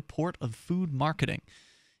Griffin Report of Food Marketing.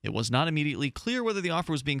 It was not immediately clear whether the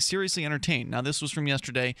offer was being seriously entertained. Now, this was from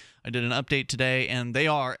yesterday. I did an update today, and they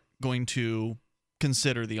are going to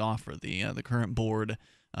consider the offer. The current board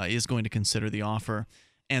is going to consider the offer.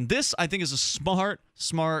 And this, I think, is a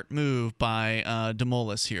smart move by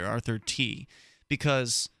Demoulas here, Arthur T.,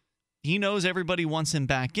 because he knows everybody wants him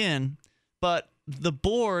back in, but the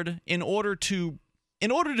board, in order to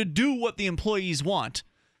do what the employees want,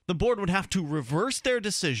 the board would have to reverse their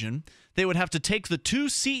decision. They would have to take the two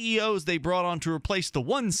CEOs they brought on to replace the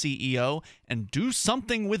one CEO and do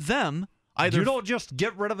something with them. You don't just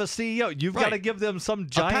get rid of a CEO. You've got to give them some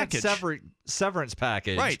giant severance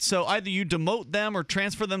package. Right. So either you demote them or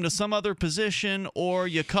transfer them to some other position, or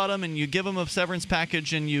you cut them and you give them a severance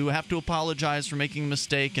package and you have to apologize for making a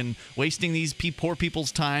mistake and wasting these poor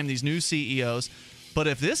people's time, these new CEOs. But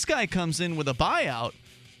if this guy comes in with a buyout,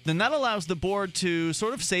 then that allows the board to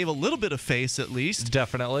sort of save a little bit of face, at least.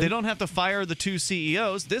 Definitely. They don't have to fire the two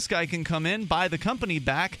CEOs. This guy can come in, buy the company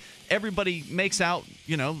back. Everybody makes out,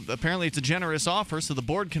 apparently it's a generous offer, so the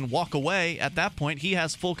board can walk away. At that point, he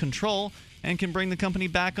has full control and can bring the company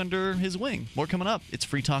back under his wing. More coming up. It's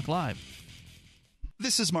Free Talk Live.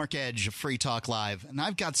 This is Mark Edge of Free Talk Live, and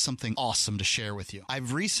I've got something awesome to share with you.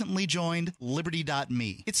 I've recently joined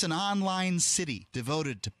Liberty.me. It's an online city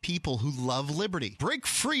devoted to people who love liberty. Break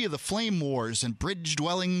free of the flame wars and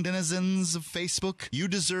bridge-dwelling denizens of Facebook. You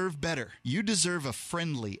deserve better. You deserve a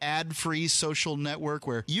friendly, ad-free social network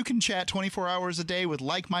where you can chat 24 hours a day with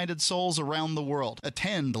like-minded souls around the world.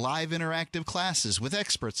 Attend live interactive classes with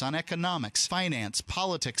experts on economics, finance,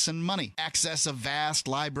 politics, and money. Access a vast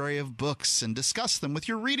library of books and discuss them with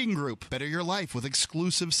your reading group. Better your life with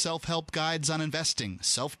exclusive self-help guides on investing,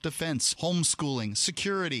 self-defense, homeschooling,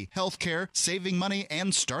 security, healthcare, saving money,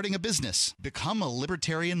 and starting a business. Become a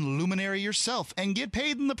libertarian luminary yourself and get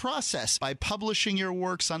paid in the process by publishing your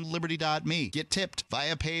works on Liberty.me. Get tipped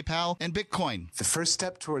via PayPal and Bitcoin. The first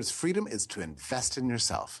step towards freedom is to invest in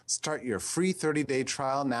yourself. Start your free 30-day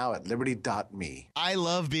trial now at Liberty.me. I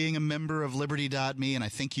love being a member of Liberty.me, and I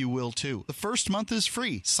think you will too. The first month is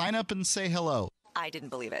free. Sign up and say hello. I didn't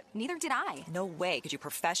believe it. Neither did I. No way could you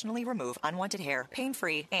professionally remove unwanted hair,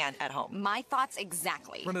 pain-free, and at home. My thoughts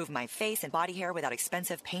exactly. Remove my face and body hair without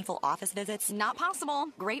expensive, painful office visits? Not possible.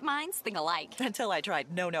 Great minds think alike. Until I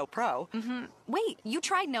tried No Pro. Mm-hmm. Wait, you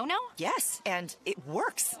tried No? Yes, and it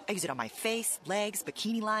works. I use it on my face, legs,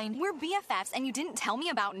 bikini line. We're BFFs, and you didn't tell me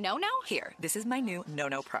about No? Here, this is my new No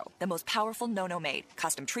Pro. The most powerful No made.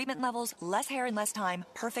 Custom treatment levels, less hair in less time.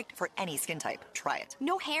 Perfect for any skin type. Try it.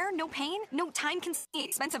 No hair, no pain, no time-consuming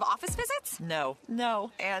expensive office visits? No,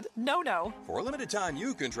 and no. For a limited time,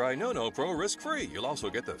 you can try No Pro risk-free. You'll also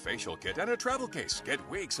get the facial kit and a travel case. Get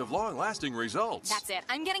weeks of long-lasting results. That's it.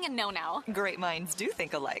 I'm getting a No. Great minds do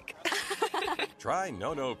think alike. Try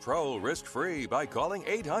No Pro risk-free by calling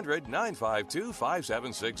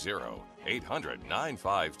 800-952-5760.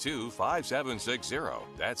 800-952-5760.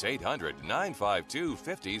 That's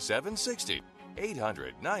 800-952-5760.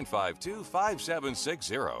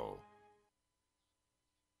 800-952-5760.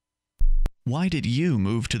 Why did you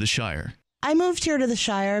move to the Shire? I moved here to the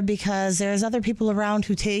Shire because there's other people around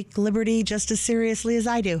who take liberty just as seriously as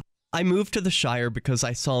I do. I moved to the Shire because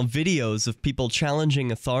I saw videos of people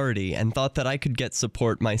challenging authority and thought that I could get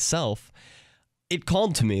support myself. It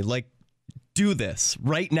called to me, like, do this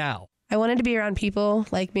right now. I wanted to be around people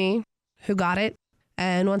like me who got it,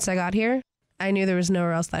 and once I got here, I knew there was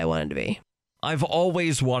nowhere else that I wanted to be. I've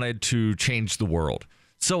always wanted to change the world,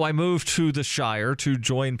 so I moved to the Shire to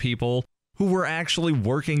join people who were actually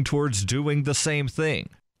working towards doing the same thing.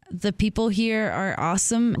 The people here are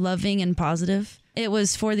awesome, loving, and positive. It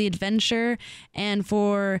was for the adventure and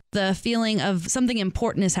for the feeling of something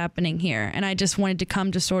important is happening here, and I just wanted to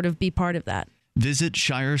come to sort of be part of that. Visit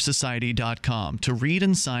ShireSociety.com to read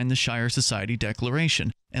and sign the Shire Society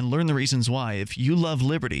Declaration and learn the reasons why, if you love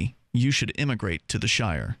liberty, you should immigrate to the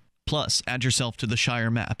Shire. Plus, add yourself to the Shire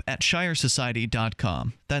map at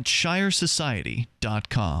ShireSociety.com. That's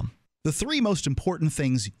ShireSociety.com. The three most important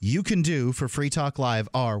things you can do for Free Talk Live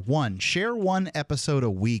are: 1, share one episode a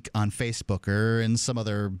week on Facebook or in some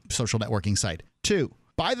other social networking site. 2,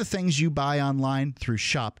 buy the things you buy online through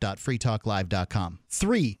shop.freetalklive.com.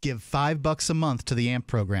 3, give $5 a month to the AMP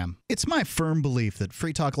program. It's my firm belief that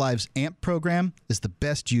Free Talk Live's AMP program is the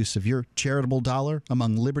best use of your charitable dollar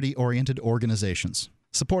among liberty-oriented organizations.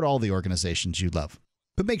 Support all the organizations you love,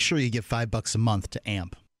 but make sure you give $5 a month to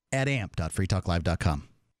AMP at amp.freetalklive.com.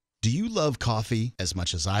 Do you love coffee as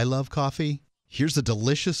much as I love coffee? Here's a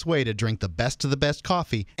delicious way to drink the best of the best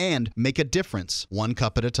coffee and make a difference, one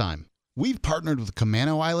cup at a time. We've partnered with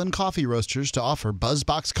Camano Island Coffee Roasters to offer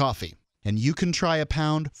BuzzBox coffee, and you can try a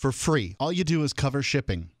pound for free. All you do is cover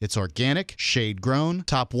shipping. It's organic, shade-grown,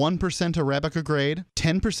 top 1% Arabica grade.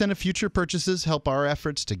 10% of future purchases help our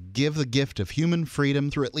efforts to give the gift of human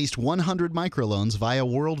freedom through at least 100 microloans via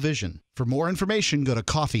World Vision. For more information, go to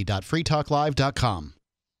coffee.freetalklive.com.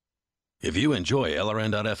 If you enjoy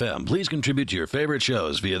LRN.FM, please contribute to your favorite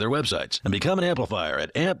shows via their websites and become an amplifier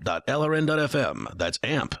at amp.lrn.fm. That's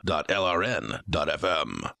amp.lrn.fm.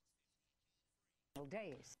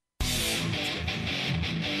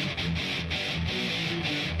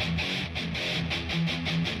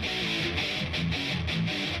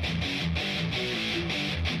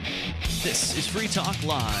 This is Free Talk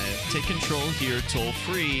Live. Take control here, toll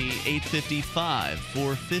free,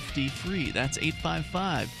 855-450-FREE. That's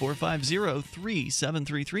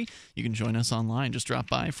 855-450-3733. You can join us online. Just drop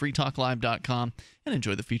by freetalklive.com and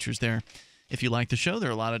enjoy the features there. If you like the show, there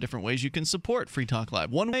are a lot of different ways you can support Free Talk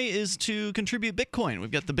Live. One way is to contribute Bitcoin.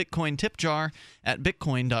 We've got the Bitcoin tip jar at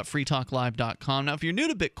bitcoin.freetalklive.com. Now, if you're new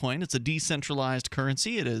to Bitcoin, it's a decentralized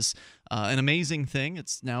currency. It is an amazing thing.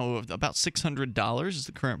 It's now about $600 is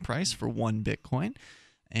the current price for one Bitcoin,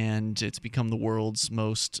 and it's become the world's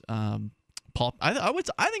most I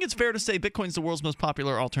think it's fair to say Bitcoin's the world's most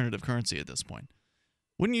popular alternative currency at this point.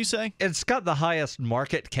 Wouldn't you say? It's got the highest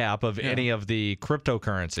market cap of any of the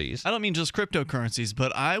cryptocurrencies. I don't mean just cryptocurrencies,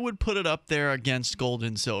 but I would put it up there against gold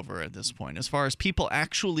and silver at this point, as far as people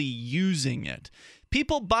actually using it.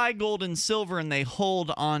 People buy gold and silver and they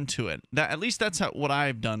hold on to it. At least that's what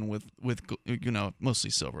I've done with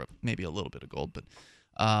mostly silver, maybe a little bit of gold, but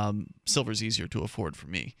silver's easier to afford for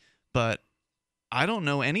me. But I don't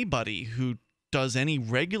know anybody who does any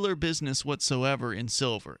regular business whatsoever in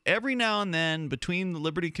silver. Every now and then, between the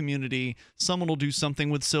Liberty community, someone will do something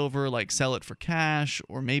with silver, like sell it for cash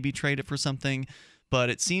or maybe trade it for something. But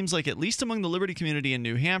it seems like, at least among the Liberty community in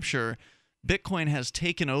New Hampshire, Bitcoin has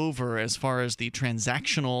taken over as far as the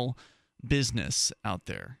transactional business out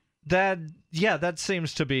there. That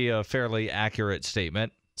seems to be a fairly accurate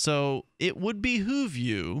statement. So it would behoove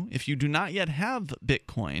you, if you do not yet have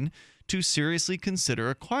Bitcoin, to seriously consider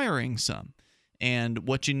acquiring some. And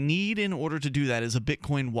what you need in order to do that is a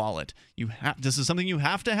Bitcoin wallet. This is something you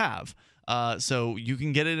have to have. So you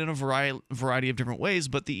can get it in a variety of different ways,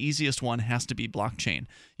 but the easiest one has to be blockchain.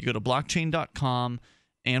 You go to blockchain.com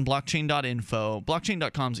and blockchain.info.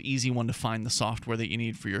 Blockchain.com is an easy one to find the software that you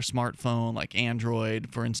need for your smartphone, like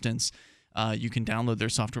Android, for instance. You can download their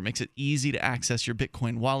software. It makes it easy to access your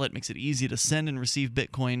Bitcoin wallet, makes it easy to send and receive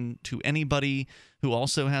Bitcoin to anybody who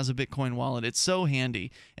also has a Bitcoin wallet. It's so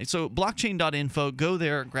handy. And so blockchain.info, go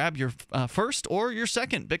there, grab your first or your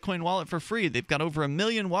second Bitcoin wallet for free. They've got over 1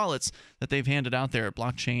 million wallets that they've handed out there at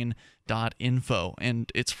blockchain.info,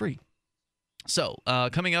 and it's free. So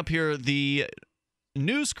coming up here, the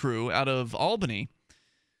news crew out of Albany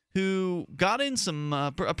who got in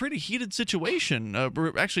a pretty heated situation,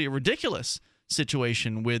 actually a ridiculous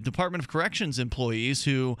situation with Department of Corrections employees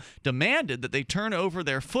who demanded that they turn over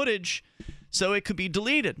their footage so it could be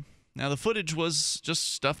deleted. Now, the footage was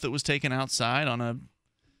just stuff that was taken outside on a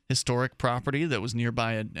historic property that was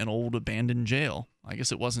nearby an old abandoned jail. I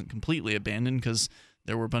guess it wasn't completely abandoned because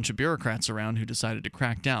there were a bunch of bureaucrats around who decided to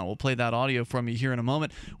crack down. We'll play that audio from you here in a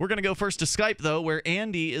moment. We're going to go first to Skype, though, where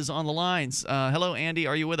Andy is on the lines. Hello, Andy.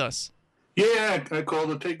 Are you with us? Yeah, I called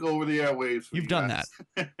to take over the airwaves. You've done that.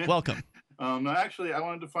 Welcome. No, actually, I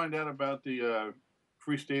wanted to find out about the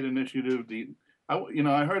Free State Initiative.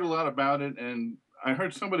 I heard a lot about it, and I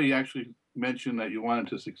heard somebody actually mention that you wanted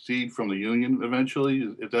to succeed from the union eventually.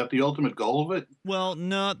 Is that the ultimate goal of it? Well,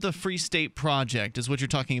 not the Free State Project is what you're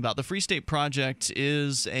talking about. The Free State Project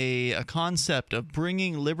is a concept of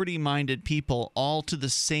bringing liberty-minded people all to the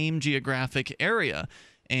same geographic area.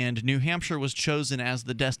 And New Hampshire was chosen as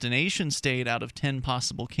the destination state out of 10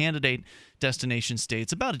 possible candidate destination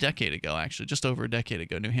states about a decade ago, actually, just over a decade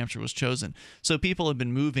ago. New Hampshire was chosen. So people have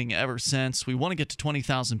been moving ever since. We want to get to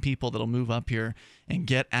 20,000 people that'll move up here and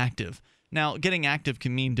get active. Now, getting active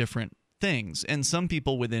can mean different things, and some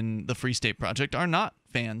people within the Free State Project are not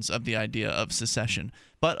fans of the idea of secession,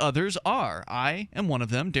 but others are. I am one of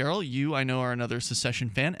them. Daryl, you, I know, are another secession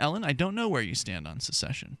fan. Ellen, I don't know where you stand on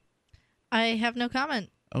secession. I have no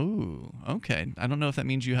comment. Oh, okay. I don't know if that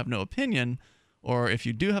means you have no opinion, or if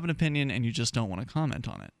you do have an opinion and you just don't want to comment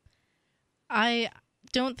on it. I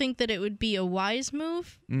don't think that it would be a wise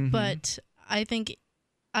move, but I think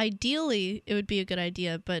ideally it would be a good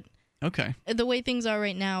idea, but okay. The way things are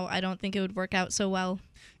right now, I don't think it would work out so well.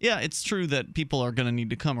 Yeah, it's true that people are going to need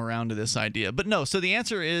to come around to this idea. But no, so the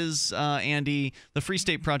answer is, Andy, the Free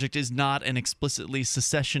State Project is not an explicitly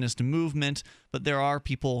secessionist movement, but there are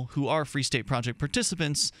people who are Free State Project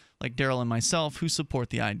participants, like Daryl and myself, who support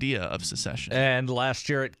the idea of secession. And last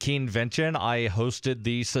year at Keenvention, I hosted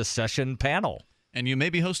the secession panel. And you may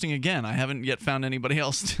be hosting again. I haven't yet found anybody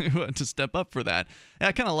else to step up for that.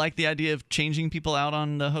 I kind of like the idea of changing people out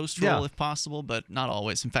on the host role if possible, but not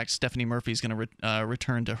always. In fact, Stephanie Murphy is going to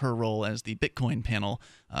return to her role as the Bitcoin panel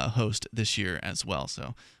host this year as well.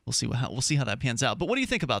 So we'll see how that pans out. But what do you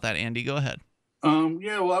think about that, Andy? Go ahead.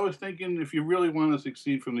 Yeah, well, I was thinking if you really want to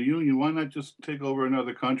succeed from the union, why not just take over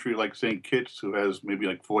another country like St. Kitts, who has maybe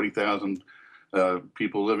like 40,000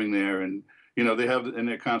 people living there, and they have in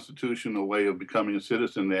their constitution a way of becoming a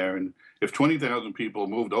citizen there. And if 20,000 people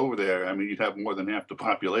moved over there, I mean, you'd have more than half the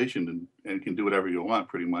population and can do whatever you want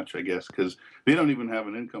pretty much, I guess, because they don't even have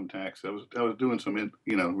an income tax. I was doing some,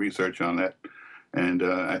 research on that. And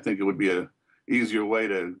I think it would be a easier way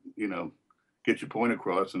to, get your point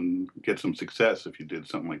across and get some success if you did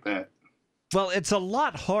something like that. Well, it's a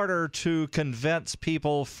lot harder to convince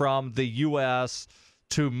people from the U.S.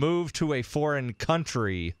 to move to a foreign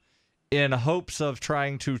country in hopes of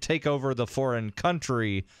trying to take over the foreign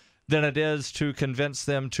country than it is to convince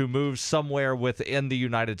them to move somewhere within the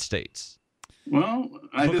United States. Well,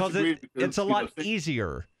 I disagree. Because it's a lot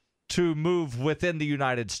easier to move within the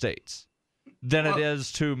United States than it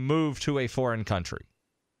is to move to a foreign country.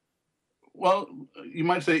 Well, you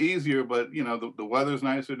might say easier, but, the weather's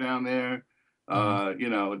nicer down there.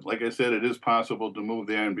 Like I said, it is possible to move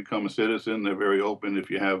there and become a citizen. They're very open if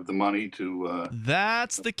you have the money to.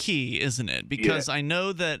 That's the key, isn't it? Because I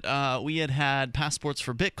know that we had passports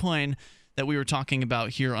for Bitcoin that we were talking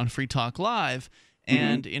about here on Free Talk Live,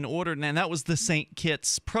 and and that was the St.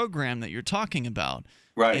 Kitts program that you're talking about.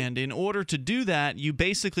 Right. And in order to do that, you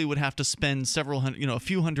basically would have to spend a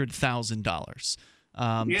few $100,000.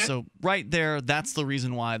 So right there, that's the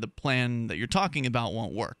reason why the plan that you're talking about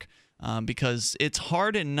won't work. Because it's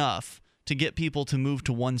hard enough to get people to move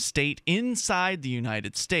to one state inside the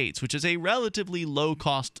United States, which is a relatively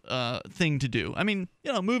low-cost thing to do. I mean,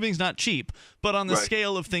 moving's not cheap, but on the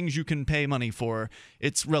scale of things you can pay money for,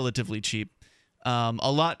 it's relatively cheap.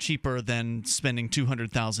 A lot cheaper than spending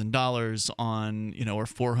 $200,000 on, or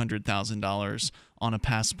 $400,000 on a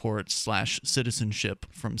passport/citizenship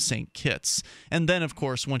from St. Kitts. And then, of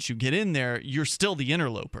course, once you get in there, you're still the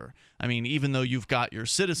interloper. I mean, even though you've got your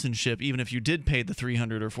citizenship, even if you did pay the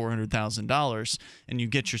 $300,000 or $400,000 and you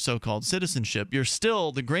get your so-called citizenship, you're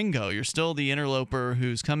still the gringo. You're still the interloper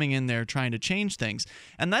who's coming in there trying to change things.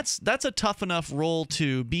 And that's a tough enough role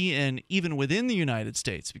to be in even within the United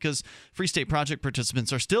States, because Free State Project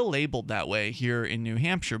participants are still labeled that way here in New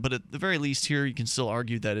Hampshire. But at the very least here, you can still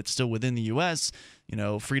argue that it's still within the U.S.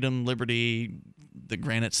 Freedom, liberty, the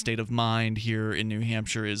granite state of mind here in New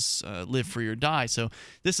Hampshire is live free or die. So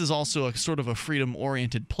this is also a sort of a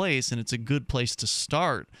freedom-oriented place, and it's a good place to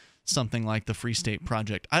start something like the Free State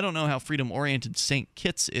Project. I don't know how freedom-oriented St.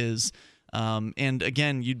 Kitts is. And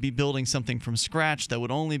again, you'd be building something from scratch that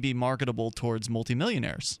would only be marketable towards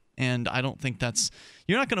multimillionaires. And I don't think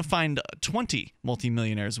you're not going to find 20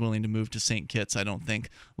 multimillionaires willing to move to St. Kitts, I don't think,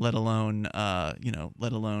 let alone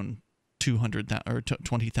 200 or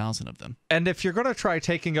 20,000 of them. And if you're going to try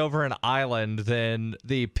taking over an island, then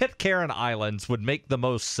the Pitcairn Islands would make the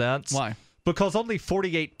most sense. Why? Because only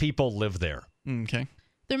 48 people live there. Okay.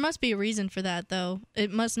 There must be a reason for that, though.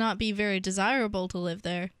 It must not be very desirable to live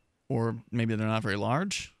there. Or maybe they're not very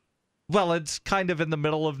large? Well, it's kind of in the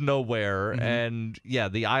middle of nowhere, and yeah,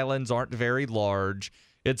 the islands aren't very large.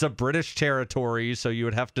 It's a British territory, so you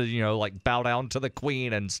would have to, bow down to the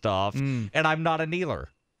Queen and stuff, and I'm not a kneeler.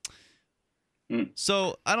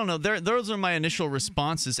 So, I don't know. Those are my initial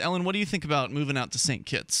responses. Ellen, what do you think about moving out to St.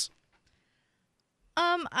 Kitts?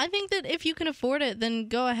 I think that if you can afford it, then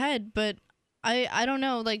go ahead, but I don't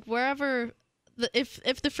know, wherever...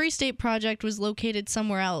 If the Free State Project was located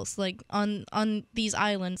somewhere else, like on these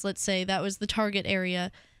islands, let's say that was the target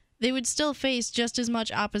area, they would still face just as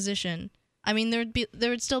much opposition. I mean, there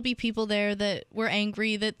would still be people there that were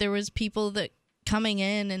angry that there was people that coming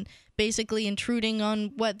in and basically intruding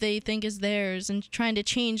on what they think is theirs and trying to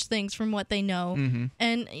change things from what they know.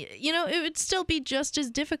 And it would still be just as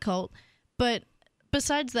difficult. But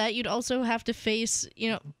besides that, you'd also have to face,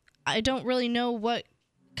 I don't really know what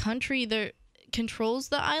country there controls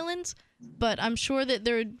the islands, but I'm sure that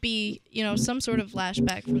there would be, some sort of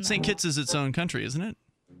flashback from that. St. Kitts is its own country, isn't it?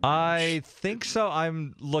 I think so.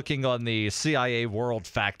 I'm looking on the CIA World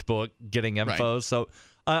Fact Book, getting info. Right. So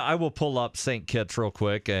I will pull up St. Kitts real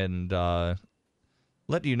quick and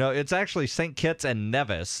let you know. It's actually St. Kitts and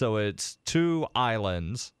Nevis, so it's two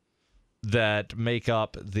islands that make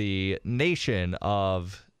up the nation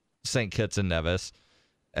of St. Kitts and Nevis.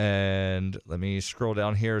 And let me scroll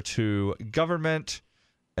down here to government.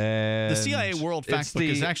 And the CIA World Fact Book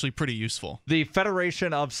is actually pretty useful. The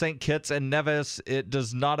Federation of St. Kitts and Nevis, it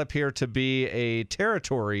does not appear to be a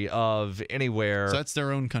territory of anywhere. So that's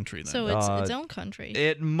their own country then. So it's its own country.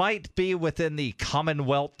 It might be within the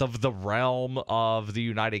Commonwealth of the Realm of the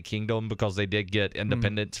United Kingdom, because they did get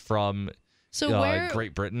independence from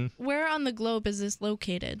Great Britain. Where on the globe is this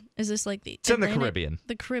located? Is this It's in the Caribbean.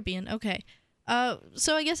 The Caribbean, okay.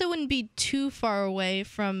 So I guess it wouldn't be too far away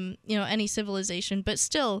from, any civilization, but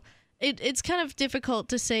still, it's kind of difficult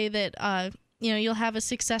to say that, you'll have a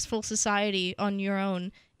successful society on your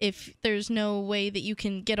own if there's no way that you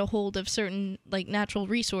can get a hold of certain, natural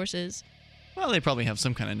resources. Well, they probably have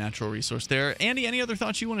some kind of natural resource there. Andy, any other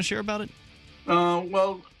thoughts you want to share about it?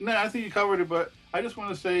 Well, no, I think you covered it, but I just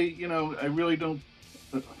want to say, I really don't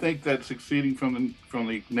think that succeeding from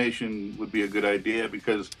the nation would be a good idea,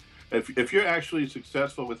 because if you're actually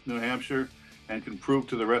successful with New Hampshire and can prove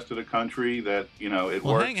to the rest of the country that, it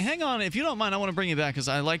works. Hang on. If you don't mind, I want to bring you back, because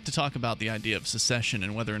I like to talk about the idea of secession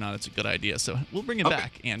and whether or not it's a good idea. So we'll bring it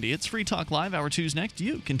back, Andy. It's Free Talk Live. Hour 2's next.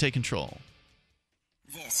 You can take control.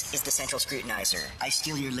 This is the Central Scrutinizer. I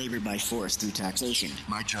steal your labor by force through taxation.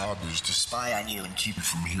 My job is to spy on you and keep you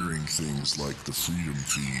from hearing things like the Freedom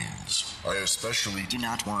Fiends. I especially do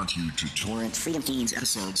not want you to torrent Freedom Fiends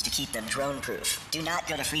episodes to keep them drone-proof. Do not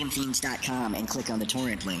go to freedomfiends.com and click on the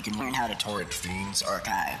torrent link and learn how to torrent Fiends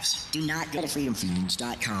archives. Do not go to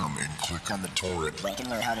freedomfiends.com and click on the torrent link and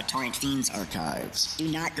learn how to torrent Fiends archives. Do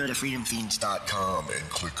not go to freedomfiends.com and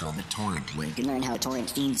click on the torrent link and learn how to torrent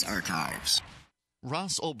Fiends archives.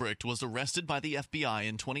 Ross Ulbricht was arrested by the FBI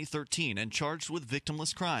in 2013 and charged with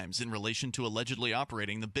victimless crimes in relation to allegedly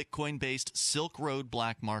operating the Bitcoin-based Silk Road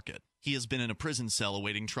black market. He has been in a prison cell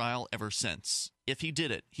awaiting trial ever since. If he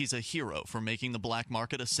did it, he's a hero for making the black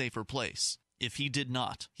market a safer place. If he did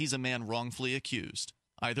not, he's a man wrongfully accused.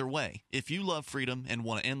 Either way, if you love freedom and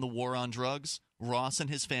want to end the war on drugs, Ross and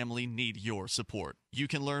his family need your support. You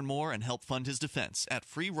can learn more and help fund his defense at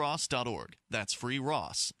freeross.org. That's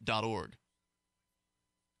freeross.org.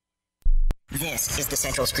 This is the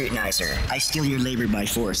Central Scrutinizer. I steal your labor by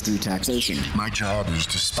force through taxation. My job is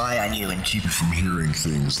to Spy on you and keep keep you from hearing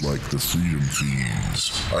things like the Freedom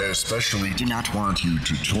Fiends. I especially do not want you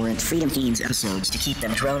to torrent Freedom Fiends episodes to keep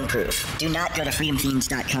them drone-proof. Do not go to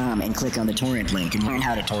freedomfiends.com and click on the torrent link and learn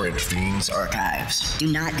how to torrent Fiends archives.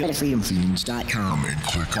 Do not go to freedomfiends.com and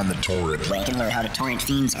click on the torrent link and learn how to torrent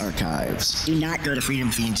Fiends archives. Do not go to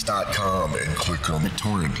freedomfiends.com and click on the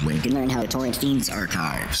torrent link and learn how to torrent Fiends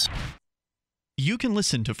archives. You can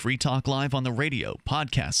listen to Free Talk Live on the radio,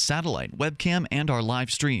 podcast, satellite, webcam, and our live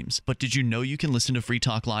streams. But did you know you can listen to Free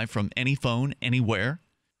Talk Live from any phone, anywhere?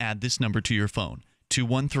 Add this number to your phone,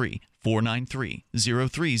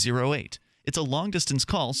 213-493-0308. It's a long-distance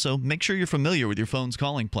call, so make sure you're familiar with your phone's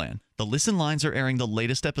calling plan. The Listen lines are airing the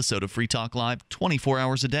latest episode of Free Talk Live 24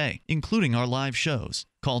 hours a day, including our live shows.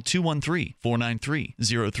 Call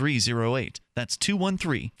 213-493-0308. That's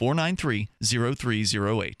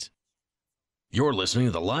 213-493-0308. You're listening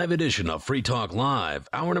to the live edition of Free Talk Live.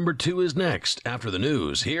 Hour number 2 is next after the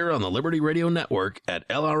news here on the Liberty Radio Network at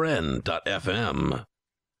LRN.FM.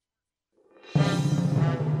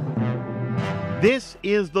 This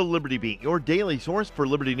is the Liberty Beat, your daily source for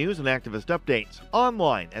Liberty news and activist updates,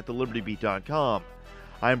 online at thelibertybeat.com.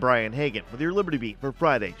 I'm Brian Hagan with your Liberty Beat for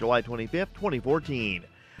Friday, July 25th, 2014.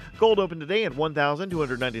 Gold opened today at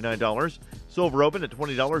 $1,299, silver opened at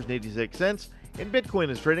 $20.86, and Bitcoin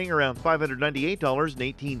is trading around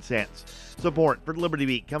 $598.18. Support for Liberty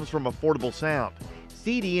Beat comes from Affordable Sound,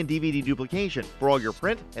 CD and DVD duplication for all your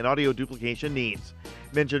print and audio duplication needs.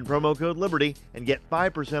 Mention promo code Liberty and get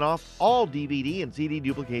 5% off all DVD and CD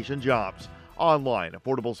duplication jobs. Online,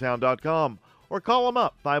 affordablesound.com, or call them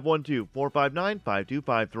up,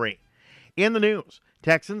 512-459-5253. In the news,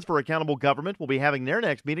 Texans for Accountable Government will be having their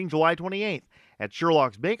next meeting July 28th at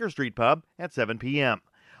Sherlock's Baker Street Pub at 7 p.m.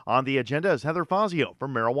 On the agenda is Heather Fazio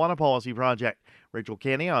from Marijuana Policy Project, Rachel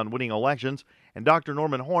Canny on winning elections, and Dr.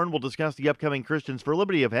 Norman Horn will discuss the upcoming Christians for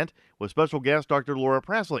Liberty event with special guest Dr. Laura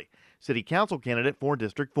Presley, City Council candidate for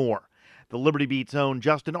District 4. The Liberty Beat's own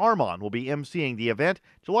Justin Armand will be emceeing the event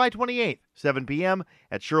July 28th, 7 p.m.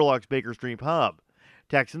 at Sherlock's Baker Street Pub.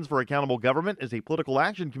 Texans for Accountable Government is a political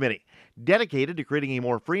action committee dedicated to creating a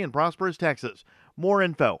more free and prosperous Texas. More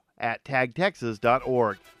info at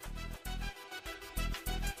tagtexas.org.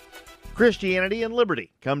 Christianity and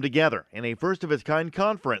liberty come together in a first-of-its-kind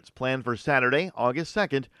conference planned for Saturday, August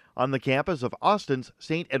 2nd, on the campus of Austin's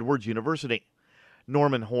St. Edward's University.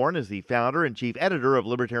 Norman Horn is the founder and chief editor of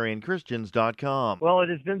LibertarianChristians.com. Well, it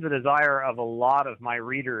has been the desire of a lot of my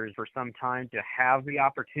readers for some time to have the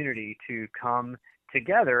opportunity to come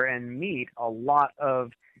together and meet a lot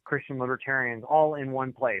of Christian libertarians all in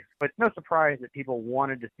one place. But it's no surprise that people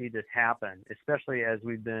wanted to see this happen, especially as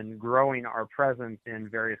we've been growing our presence in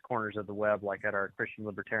various corners of the web, like at our Christian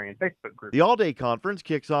Libertarian Facebook group. The all-day conference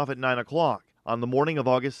kicks off at 9 o'clock on the morning of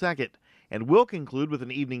August 2nd and will conclude with an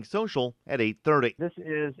evening social at 8:30. This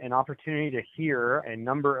is an opportunity to hear a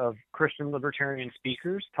number of Christian libertarian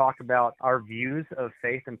speakers talk about our views of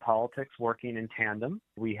faith and politics working in tandem.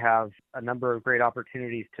 We have a number of great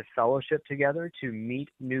opportunities to fellowship together, to meet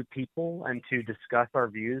new people, and to discuss our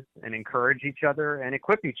views and encourage each other and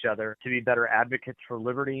equip each other to be better advocates for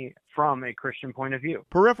liberty from a Christian point of view.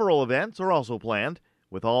 Peripheral events are also planned,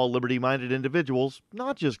 with all liberty-minded individuals,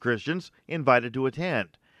 not just Christians, invited to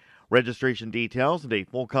attend. Registration details and a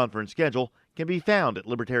full conference schedule can be found at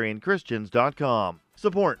LibertarianChristians.com.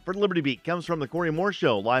 Support for Liberty Beat comes from The Corey Moore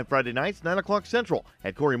Show, live Friday nights, 9 o'clock Central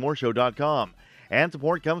at CoreyMooreShow.com. And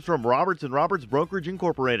support comes from Roberts & Roberts Brokerage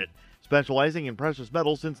Incorporated, specializing in precious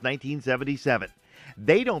metals since 1977.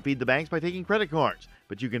 They don't feed the banks by taking credit cards,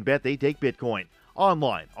 but you can bet they take Bitcoin.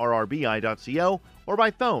 Online, rrbi.co, or by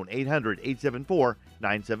phone,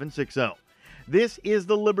 800-874-9760. This is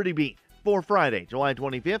the Liberty Beat for Friday, July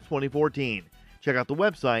 25th, 2014. Check out the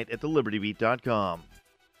website at thelibertybeat.com.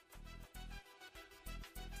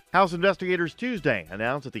 House investigators Tuesday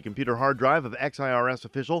announced that the computer hard drive of ex-IRS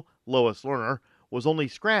official Lois Lerner was only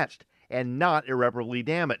scratched and not irreparably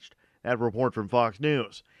damaged. That report from Fox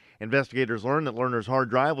News. Investigators learned that Lerner's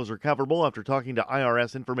hard drive was recoverable after talking to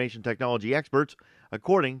IRS information technology experts,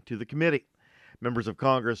 according to the committee. Members of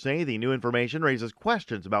Congress say the new information raises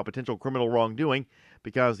questions about potential criminal wrongdoing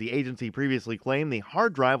because the agency previously claimed the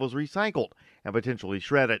hard drive was recycled and potentially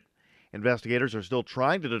shredded. Investigators are still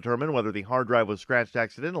trying to determine whether the hard drive was scratched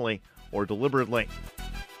accidentally or deliberately.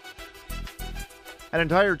 An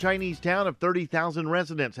entire Chinese town of 30,000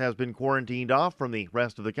 residents has been quarantined off from the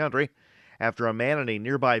rest of the country after a man in a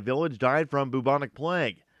nearby village died from bubonic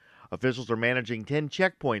plague. Officials are managing 10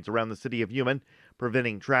 checkpoints around the city of Yumen,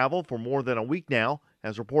 preventing travel for more than a week now,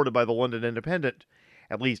 as reported by the London Independent.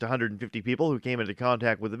 At least 150 people who came into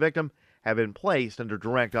contact with the victim have been placed under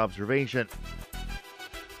direct observation.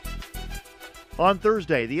 On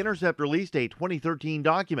Thursday, The Intercept released a 2013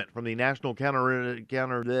 document from the National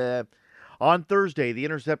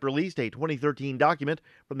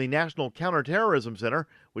Counterterrorism Center,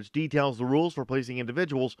 which details the rules for placing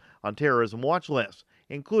individuals on terrorism watch lists,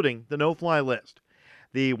 including the no-fly list.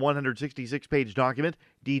 The 166-page document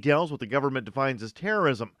details what the government defines as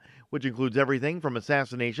terrorism, which includes everything from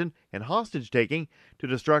assassination and hostage-taking to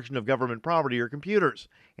destruction of government property or computers,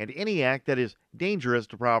 and any act that is dangerous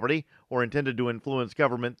to property or intended to influence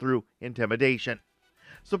government through intimidation.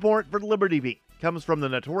 Support for Liberty Beat comes from the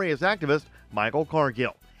notorious activist Michael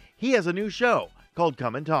Cargill. He has a new show called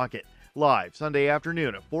Come and Talk It, live Sunday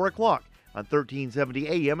afternoon at 4 o'clock on 1370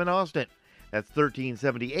 AM in Austin. That's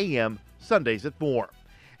 1370 AM, Sundays at 4.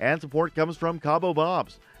 And support comes from Cabo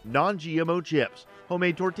Bob's, non-GMO chips,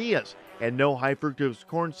 homemade tortillas, and no high-fructose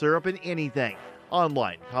corn syrup in anything.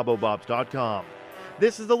 Online, CaboBobs.com.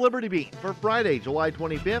 This is the Liberty Beat for Friday, July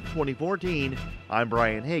 25th, 2014. I'm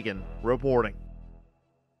Brian Hagan, reporting.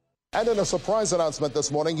 And in a surprise announcement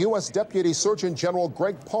this morning, U.S. Deputy Surgeon General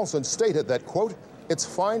Greg Paulson stated that, quote, "It's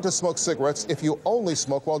fine to smoke cigarettes if you only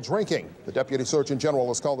smoke while drinking." The Deputy Surgeon General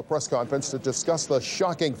has called a press conference to discuss the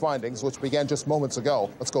shocking findings, which began just moments ago.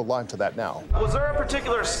 Let's go live to that now. Was there a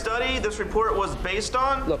particular study this report was based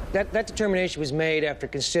on? Look, that determination was made after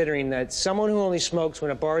considering that someone who only smokes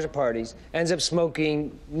when at bars or parties ends up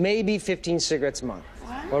smoking maybe 15 cigarettes a month,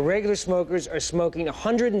 while regular smokers are smoking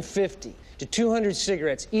 150 to 200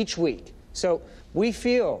 cigarettes each week. So we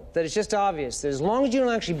feel that it's just obvious that as long as you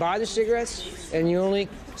don't actually buy the cigarettes and you only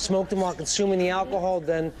smoke them while consuming the alcohol,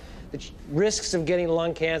 then the risks of getting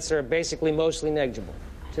lung cancer are basically mostly negligible.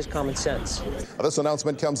 Just common sense. This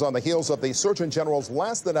announcement comes on the heels of the Surgeon General's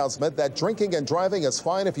last announcement that drinking and driving is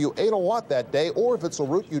fine if you ate a lot that day or if it's a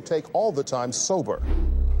route you take all the time sober.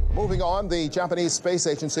 Moving on, the Japanese Space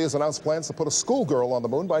Agency has announced plans to put a schoolgirl on the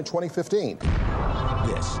moon by 2015.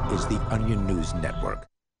 This is the Onion News Network.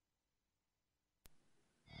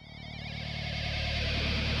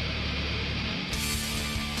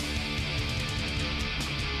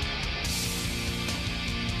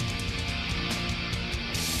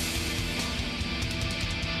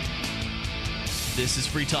 This is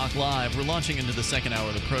Free Talk Live. We're launching into the second hour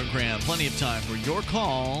of the program. Plenty of time for your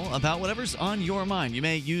call about whatever's on your mind. You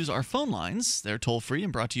may use our phone lines. They're toll-free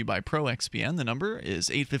and brought to you by ProXPN. The number is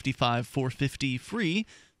 855-450-FREE.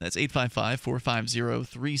 That's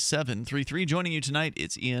 855-450-3733. Joining you tonight,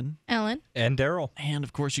 it's Ian. Ellen. And Daryl. And,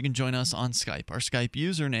 of course, you can join us on Skype. Our Skype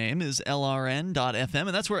username is lrn.fm,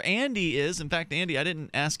 and that's where Andy is. In fact, Andy, I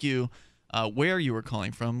didn't ask you where you were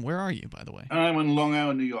calling from. Where are you, by the way? I'm in Long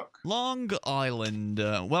Island, New York. Long Island.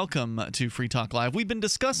 Welcome to Free Talk Live. We've been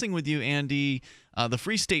discussing with you, Andy, the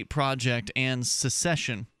Free State Project and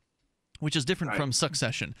secession, which is different from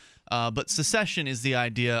succession. But secession is the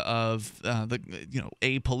idea of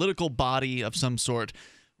a political body of some sort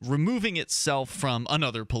removing itself from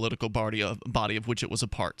another political body of which it was a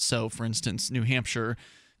part. So, for instance, New Hampshire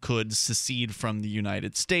could secede from the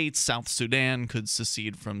United States. South Sudan could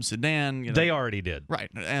secede from Sudan. They already did. Right.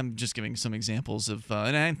 I'm just giving some examples of...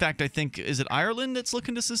 and in fact, I think, is it Ireland that's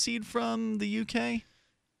looking to secede from the UK?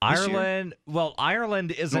 Ireland, well,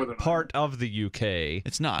 Ireland isn't Northern part of the UK.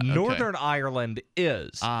 It's not. Northern Ireland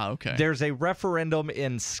is. Ah, okay. There's a referendum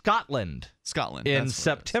in Scotland. In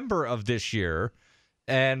September of this year,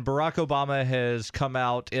 and Barack Obama has come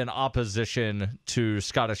out in opposition to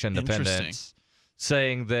Scottish independence,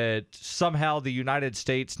 saying that somehow the United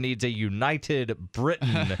States needs a united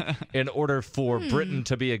Britain in order for Britain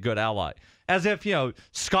to be a good ally. As if,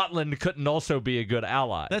 Scotland couldn't also be a good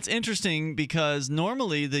ally. That's interesting because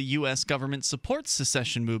normally the U.S. government supports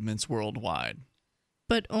secession movements worldwide.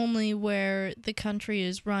 But only where the country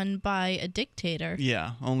is run by a dictator.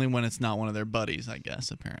 Yeah, only when it's not one of their buddies, I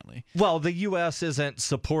guess, apparently. Well, the U.S. isn't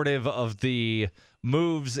supportive of the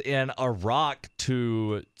moves in Iraq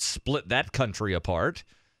to split that country apart.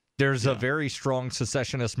 There's a very strong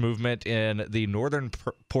secessionist movement in the northern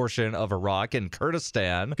portion of Iraq and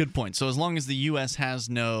Kurdistan. Good point. So as long as the U.S.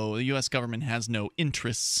 government has no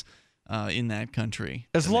interests in that country.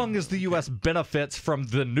 As long as the U.S. benefits from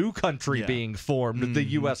the new country being formed, the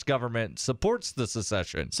U.S. government supports the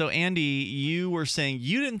secession. So, Andy, you were saying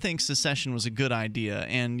you didn't think secession was a good idea,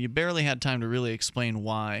 and you barely had time to really explain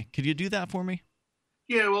why. Could you do that for me?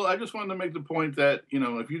 Yeah, well, I just wanted to make the point that,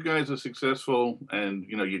 if you guys are successful and,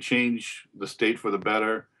 you change the state for the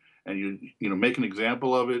better and you make an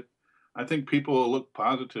example of it, I think people will look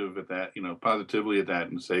positively at that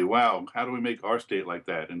and say, wow, how do we make our state like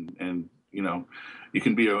that? And you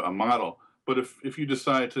can be a model. But if you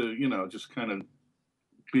decide to, just kind of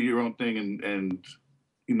be your own thing and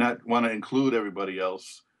you not want to include everybody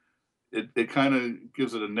else, it kind of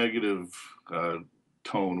gives it a negative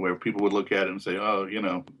tone where people would look at it and say, oh,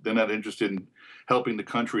 they're not interested in helping the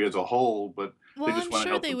country as a whole, but they just want to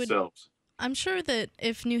help themselves. I'm sure that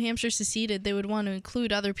if New Hampshire seceded, they would want to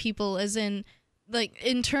include other people, as in, like,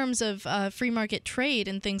 in terms of free market trade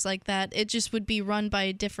and things like that. It just would be run by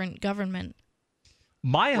a different government.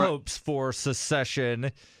 My hopes for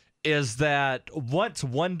secession is that once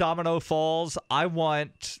one domino falls, I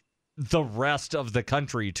want the rest of the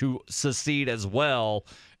country to secede as well.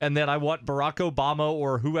 And then I want Barack Obama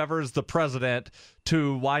or whoever's the president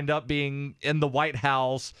to wind up being in the White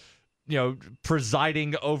House,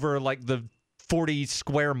 presiding over like the 40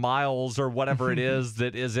 square miles or whatever it is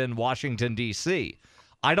that is in Washington, D.C.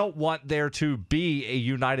 I don't want there to be a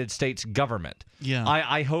United States government. Yeah.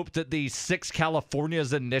 I hope that the Six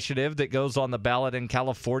Californias initiative that goes on the ballot in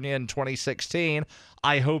California in 2016,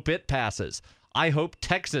 I hope it passes. I hope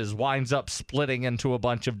Texas winds up splitting into a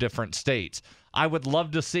bunch of different states. I would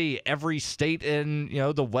love to see every state in,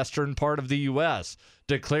 the western part of the U.S.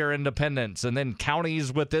 declare independence, and then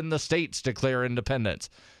counties within the states declare independence.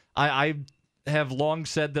 I have long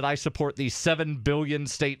said that I support the 7 billion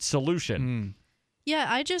state solution. Yeah,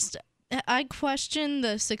 I question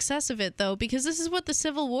the success of it, though, because this is what the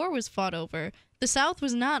Civil War was fought over. The South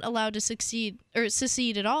was not allowed to secede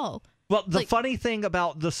at all. Well, the funny thing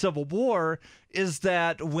about the Civil War is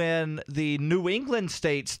that when the New England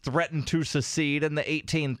states threatened to secede in the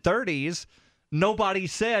 1830s, nobody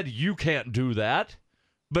said, you can't do that.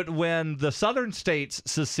 But when the Southern states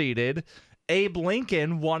seceded, Abe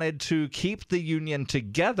Lincoln wanted to keep the Union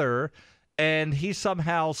together, and he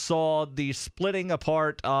somehow saw the splitting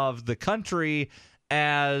apart of the country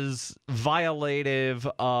as violative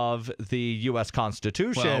of the U.S.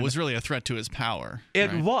 Constitution. Well, it was really a threat to his power.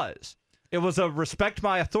 It was. It was a respect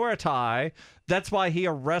my authority. That's why he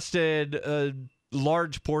arrested a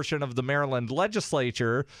large portion of the Maryland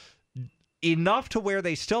legislature, enough to where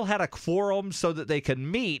they still had a quorum so that they could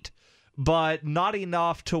meet, but not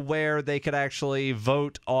enough to where they could actually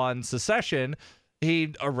vote on secession.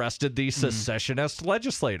 He arrested the secessionist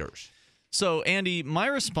legislators. So, Andy, my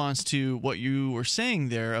response to what you were saying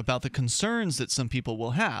there about the concerns that some people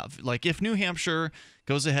will have, like if New Hampshire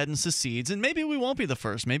goes ahead and secedes, and maybe we won't be the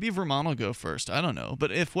first, maybe Vermont will go first, I don't know,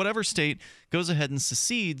 but if whatever state goes ahead and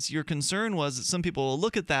secedes, your concern was that some people will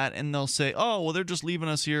look at that and they'll say, oh, well, they're just leaving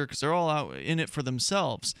us here because they're all out in it for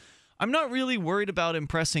themselves. I'm not really worried about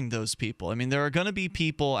impressing those people. I mean, there are going to be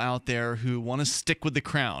people out there who want to stick with the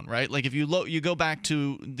crown, right? Like if you go back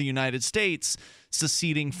to the United States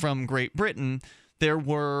seceding from Great Britain, there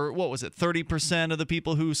were, 30% of the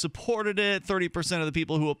people who supported it, 30% of the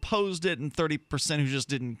people who opposed it, and 30% who just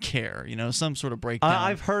didn't care, some sort of breakdown.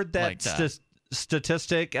 I've heard that,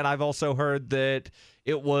 statistic, and I've also heard that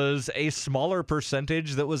it was a smaller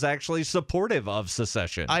percentage that was actually supportive of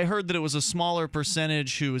secession. I heard that it was a smaller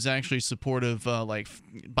percentage who was actually supportive,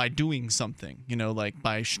 by doing something, like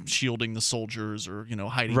by shielding the soldiers or,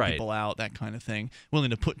 hiding people out, that kind of thing, willing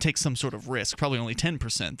to take some sort of risk. Probably only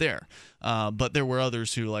 10% there, but there were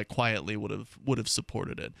others who quietly would have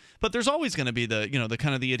supported it. But there's always going to be the the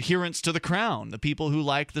kind of the adherents to the crown, the people who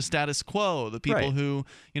like the status quo, the people who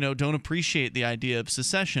don't appreciate the idea of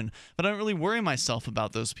secession. But I don't really worry myself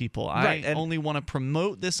about those people. I only want to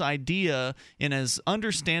promote this idea in as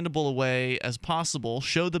understandable a way as possible,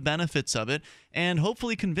 show the benefits of it, and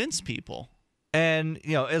hopefully convince people. And,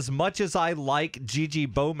 as much as I like Gigi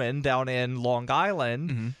Bowman down in Long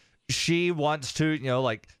Island, she wants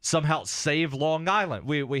to, somehow save Long Island.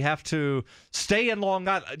 We have to stay in Long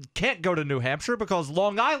Island. Can't go to New Hampshire because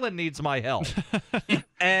Long Island needs my help.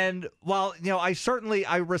 And while,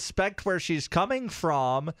 I respect where she's coming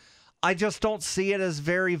from, I just don't see it as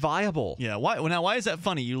very viable. Yeah. Why is that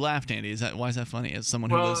funny? You laughed, Andy. Why is that funny? As someone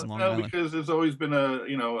who lives in Long Island. Because there's always been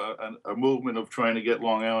a movement of trying to get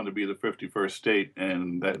Long Island to be the 51st state,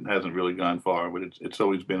 and that hasn't really gone far. But it's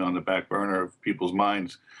always been on the back burner of people's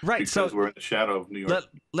minds. Right. Because we're in the shadow of New York.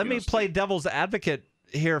 Let me play devil's advocate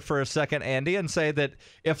here for a second, Andy, and say that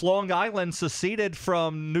if Long Island seceded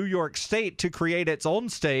from New York State to create its own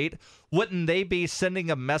state, wouldn't they be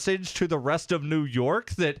sending a message to the rest of New York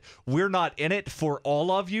that we're not in it for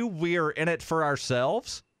all of you, we're in it for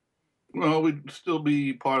ourselves? Well, we'd still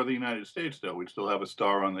be part of the United States, though. We'd still have a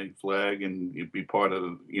star on the flag, and you'd be part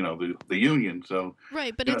of, the Union. So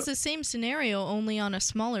right, but it's the same scenario, only on a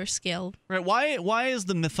smaller scale. Right? Why is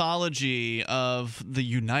the mythology of the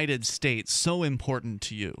United States so important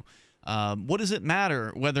to you? What does it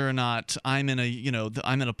matter whether or not I'm in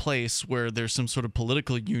a place where there's some sort of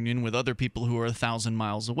political union with other people who are 1,000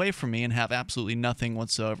 miles away from me and have absolutely nothing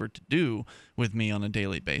whatsoever to do with me on a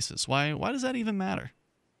daily basis? Why does that even matter?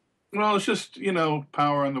 Well, it's just,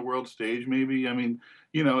 power on the world stage, maybe. I mean,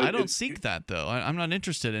 I don't seek that, though. I'm not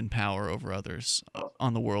interested in power over others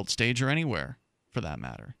on the world stage or anywhere, for that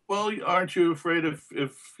matter. Well, aren't you afraid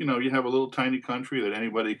if you have a little tiny country that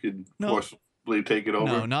anybody could forcibly take it over?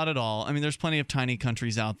 No, not at all. I mean, there's plenty of tiny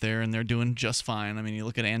countries out there, and they're doing just fine. I mean, you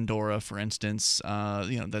look at Andorra, for instance.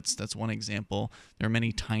 That's one example. There are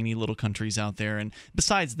many tiny little countries out there, and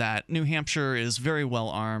besides that, New Hampshire is very well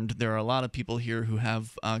armed. There are a lot of people here who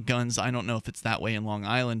have guns. I don't know if it's that way in Long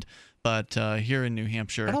Island, but here in New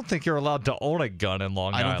Hampshire, I don't think you're allowed to own a gun in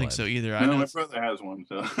Long Island. I don't think so either. No, my brother has one.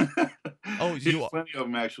 So. Oh, he has plenty of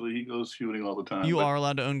them, actually. He goes shooting all the time. You are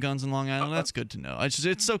allowed to own guns in Long Island? That's good to know.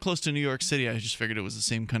 It's so close to New York City, I just figured it was the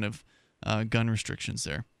same kind of gun restrictions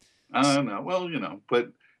there. I don't know. Well,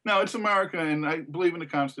 but no, it's America, and I believe in the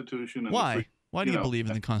Constitution. And Why? Why do you believe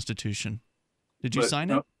in the Constitution? Did you sign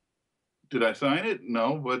it? Did I sign it?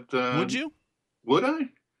 No, but... would you? Would I?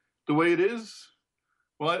 The way it is?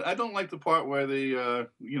 Well, I don't like the part where they,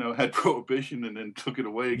 had prohibition and then took it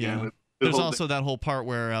away again. Yeah. There's also that whole part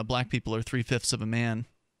where black people are 3/5 of a man.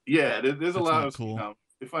 Yeah, there's a lot of cool.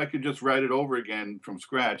 If I could just write it over again from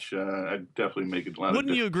scratch, I'd definitely make it a lot.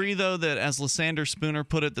 Wouldn't you agree, though, that as Lysander Spooner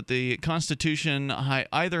put it, that the Constitution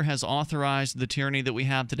either has authorized the tyranny that we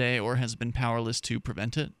have today or has been powerless to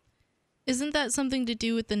prevent it? Isn't that something to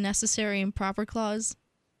do with the necessary and proper clause?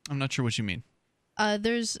 I'm not sure what you mean.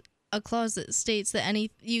 There's a clause that states that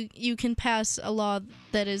you can pass a law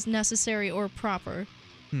that is necessary or proper.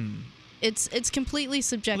 It's completely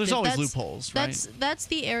subjective. Well, there's always loopholes, right? That's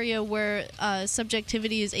the area where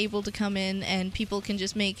subjectivity is able to come in, and people can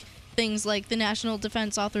just make things like the National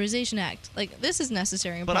Defense Authorization Act. Like, this is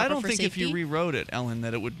necessary and proper for safety. But I don't think if you rewrote it, Ellen,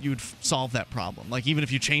 that you'd solve that problem. Like, even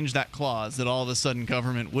if you changed that clause, that all of a sudden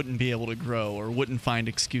government wouldn't be able to grow or wouldn't find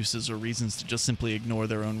excuses or reasons to just simply ignore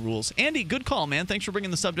their own rules. Andy, good call, man. Thanks for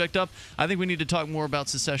bringing the subject up. I think we need to talk more about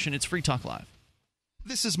secession. It's Free Talk Live.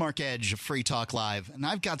 This is Mark Edge of Free Talk Live, and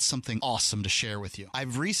I've got something awesome to share with you.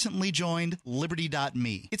 I've recently joined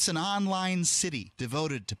Liberty.me. It's an online city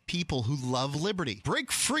devoted to people who love liberty.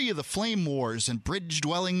 Break free of the flame wars and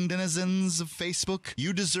bridge-dwelling denizens of Facebook.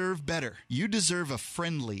 You deserve better. You deserve a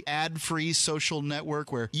friendly, ad-free social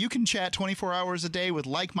network where you can chat 24 hours a day with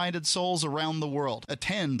like-minded souls around the world.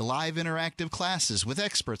 Attend live interactive classes with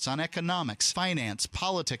experts on economics, finance,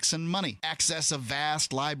 politics, and money. Access a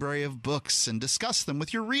vast library of books and discuss them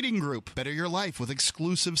with your reading group. Better your life with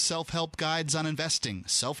exclusive self-help guides on investing,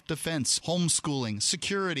 self-defense, homeschooling,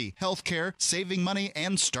 security, healthcare, saving money,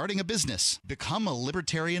 and starting a business. Become a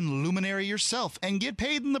libertarian luminary yourself and get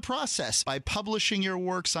paid in the process by publishing your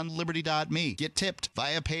works on Liberty.me. Get tipped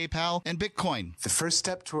via PayPal and Bitcoin. The first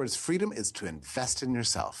step towards freedom is to invest in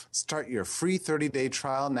yourself. Start your free 30-day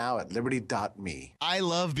trial now at Liberty.me. I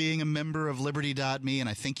love being a member of Liberty.me, and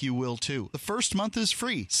I think you will too. The first month is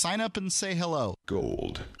free. Sign up and say hello. Gold.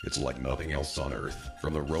 It's like nothing else on Earth.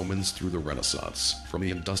 From the Romans through the Renaissance, from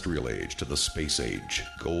the Industrial Age to the Space Age,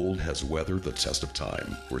 gold has weathered the test of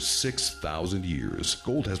time. For 6,000 years,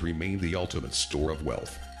 gold has remained the ultimate store of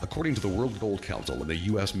wealth. According to the World Gold Council and the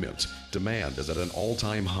U.S. Mint, demand is at an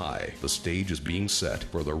all-time high. The stage is being set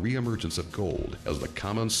for the reemergence of gold as the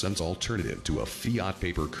common-sense alternative to a fiat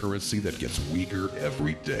paper currency that gets weaker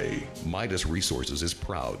every day. Midas Resources is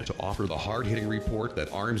proud to offer the hard-hitting report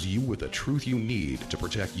that arms you with the truth you need to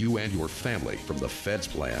protect you and your family from the Fed's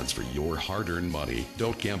plans for your hard-earned money.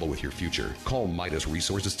 Don't gamble with your future. Call Midas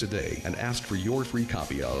Resources today and ask for your free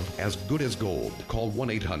copy of As Good as Gold. Call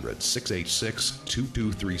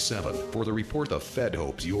 1-800-686-2237 for the report the Fed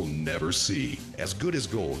hopes you'll never see. As Good as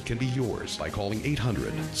Gold can be yours by calling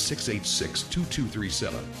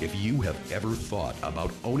 800-686-2237. If you have ever thought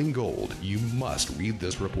about owning gold, you must read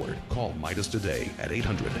this report. Call Midas today at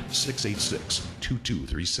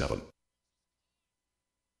 800-686-2237.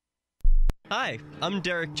 Hi, I'm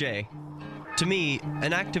Derek J. To me,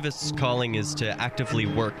 an activist's calling is to actively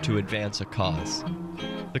work to advance a cause.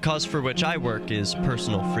 The cause for which I work is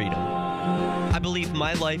personal freedom. I believe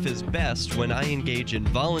my life is best when I engage in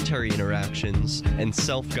voluntary interactions and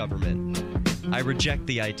self-government. I reject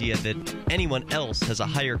the idea that anyone else has a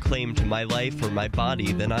higher claim to my life or my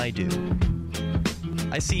body than I do.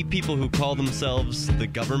 I see people who call themselves the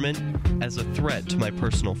government as a threat to my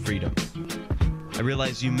personal freedom. I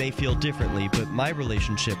realize you may feel differently, but my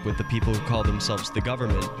relationship with the people who call themselves the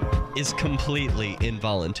government is completely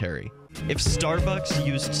involuntary. If Starbucks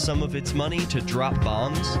used some of its money to drop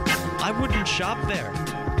bombs, I wouldn't shop there.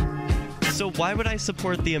 So why would I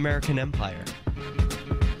support the American empire?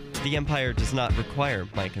 The empire does not require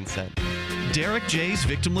my consent. Derek J's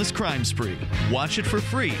Victimless Crime Spree. Watch it for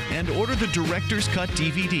free and order the Director's Cut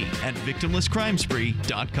DVD at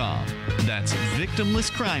victimlesscrimespree.com. That's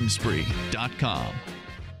victimlesscrimespree.com.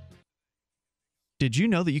 Did you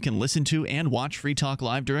know that you can listen to and watch Free Talk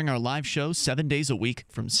Live during our live show 7 days a week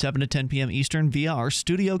from 7 to 10 p.m. Eastern via our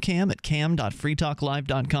studio cam at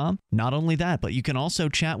cam.freetalklive.com? Not only that, but you can also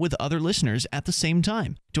chat with other listeners at the same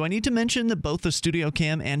time. Do I need to mention that both the studio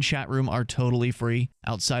cam and chat room are totally free?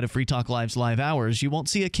 Outside of Free Talk Live's live hours, you won't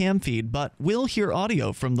see a cam feed, but will hear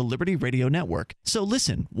audio from the Liberty Radio Network. So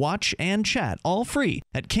listen, watch, and chat all free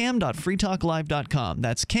at cam.freetalklive.com.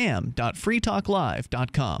 That's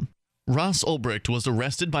cam.freetalklive.com. Ross Ulbricht was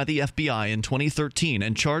arrested by the FBI in 2013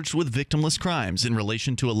 and charged with victimless crimes in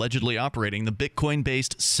relation to allegedly operating the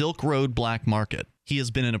Bitcoin-based Silk Road black market. He has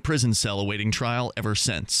been in a prison cell awaiting trial ever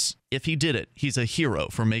since. If he did it, he's a hero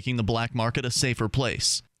for making the black market a safer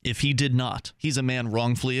place. If he did not, he's a man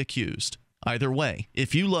wrongfully accused. Either way,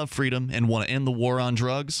 if you love freedom and want to end the war on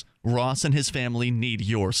drugs, Ross and his family need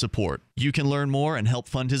your support. You can learn more and help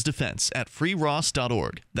fund his defense at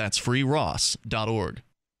freeross.org. That's freeross.org.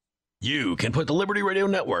 You can put the Liberty Radio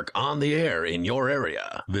Network on the air in your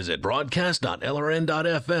area. Visit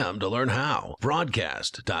broadcast.lrn.fm to learn how.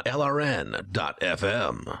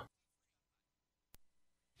 Broadcast.lrn.fm.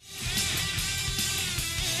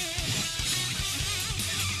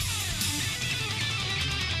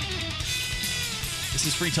 This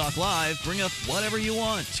is Free Talk Live. Bring up whatever you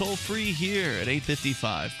want. Toll free here at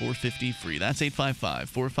 855-450-FREE. That's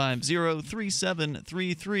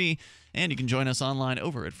 855-450-3733. And you can join us online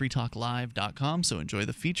over at freetalklive.com. So enjoy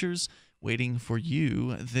the features waiting for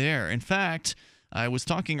you there. In fact, I was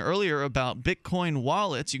talking earlier about Bitcoin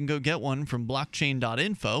wallets. You can go get one from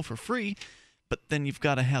blockchain.info for free. But then you've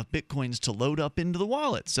got to have Bitcoins to load up into the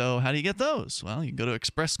wallet. So how do you get those? Well, you can go to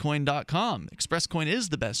expresscoin.com. ExpressCoin is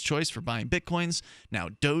the best choice for buying Bitcoins. Now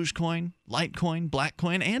Dogecoin, Litecoin,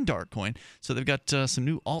 Blackcoin, and Darkcoin. So they've got some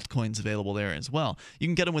new altcoins available there as well. You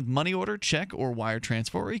can get them with money order, check, or wire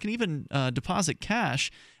transfer, or you can even deposit cash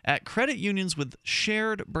at credit unions with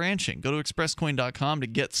shared branching. Go to expresscoin.com to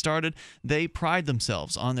get started. They pride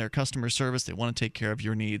themselves on their customer service. They want to take care of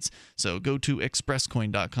your needs. So go to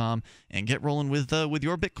expresscoin.com and get rolling with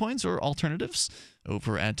your Bitcoins or alternatives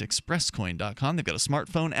over at expresscoin.com. They've got a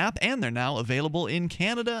smartphone app, and they're now available in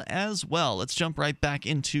Canada as well. Let's jump right back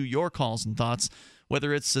into your calls and thoughts.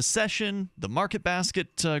 Whether it's secession, the market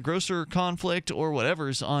basket, grocer conflict, or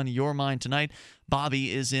whatever's on your mind tonight,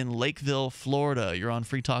 Bobby is in Lakeville, Florida. You're on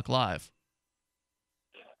Free Talk Live.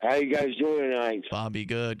 How you guys doing tonight? Bobby,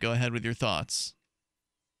 good. Go ahead with your thoughts.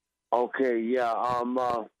 Okay, yeah.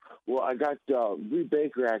 Well, I got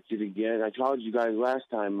re-Baker acted again. I told you guys last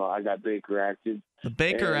time I got Baker acted. The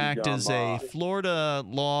Baker Act is a Florida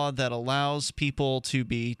law that allows people to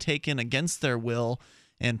be taken against their will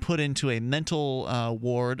and put into a mental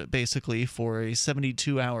ward, basically, for a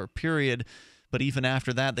 72-hour period. But even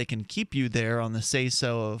after that, they can keep you there on the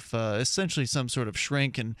say-so of essentially some sort of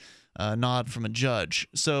shrink and nod from a judge.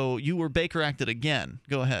 So you were Baker acted again.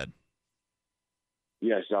 Go ahead.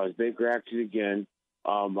 Yes, I was Baker acted again.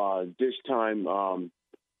 This time,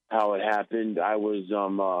 how it happened, I was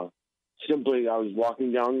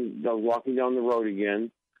walking down the road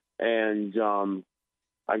again, and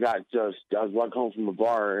I was walking home from a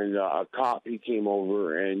bar, and a cop, he came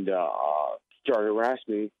over and started harassing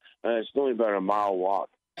me. It's only about a mile walk,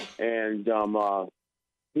 and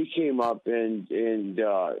he came up and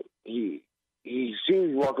he sees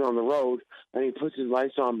me walking on the road, and he puts his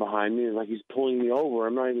lights on behind me, like he's pulling me over.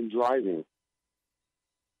 I'm not even driving.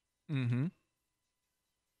 Mm-hmm.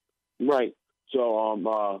 Right.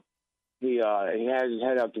 So he had his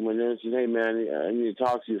head out the window and said, "Hey man, I need to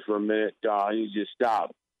talk to you for a minute. You just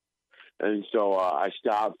stop." And so I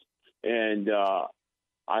stopped, and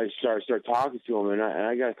I started talking to him, and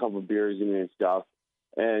I got a couple of beers in me and stuff.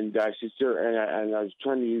 And I said, "Sir," and I was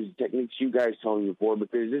trying to use techniques you guys told me before,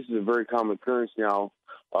 because this is a very common occurrence now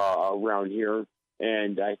around here.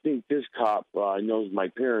 And I think this cop knows my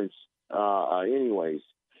parents anyways.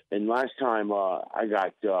 And last time I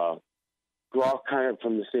got we're all kind of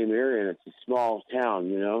from the same area, and it's a small town,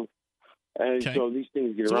 you know. And so these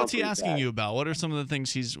things get around. So what's he asking bad. you about? What are some of the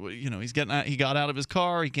things he got out of his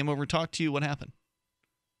car? He came over and talked to you. What happened?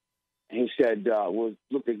 He said, "Well,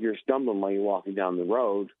 look like you're stumbling while you're walking down the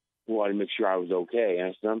road. I wanted to make sure I was okay." And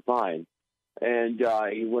I said, "I'm fine." And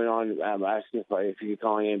he went on asking if he could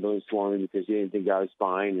call an ambulance for me because he didn't think I was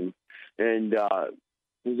fine. And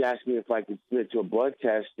he asked me if I could submit to a blood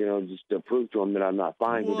test, just to prove to him that I'm not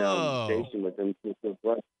fine. Go down to the station with him to the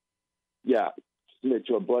blood. submit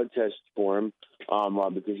to a blood test for him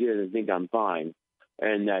because he doesn't think I'm fine.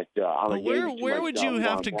 And that I'm a danger to where would you myself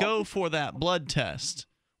have while to I'm go walking. for that blood test?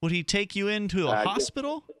 Would he take you into a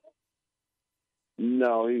hospital?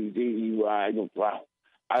 No, I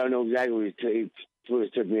don't know exactly what he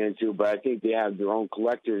took me into, but I think they have their own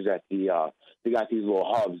collectors at the. They got these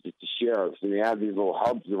little hubs at the sheriffs, and they have these little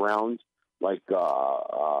hubs around, like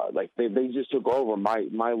they just took over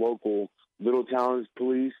my local little town's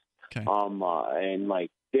police, and like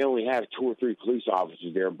they only have 2 or 3 police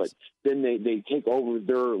officers there, but then they take over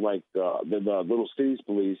their the little city's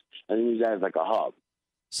police and they use that as like a hub.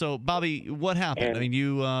 So, Bobby, what happened? I mean,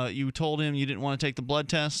 you told him you didn't want to take the blood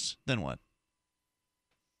test. Then what?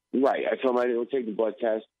 Right. I told him I didn't take the blood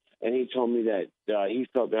test, and he told me that he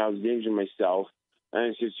felt that I was endangering myself. And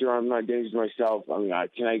I said, sure, I'm not endangering myself. I mean,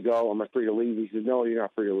 can I go? Am I free to leave? He said, no, you're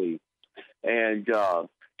not free to leave. And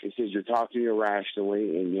he says, you're talking to me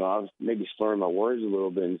irrationally, and, I was maybe slurring my words a little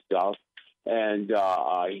bit and stuff. And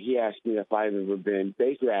he asked me if I've ever been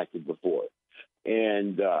Baker acted before.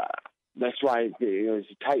 And that's why it's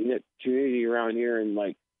a tight-knit community around here, and,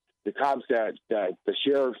 like, the cops that the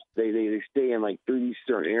sheriffs, they stay in, like, 3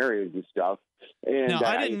 certain areas and stuff. And now,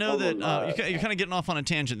 I didn't know that you're kind of getting off on a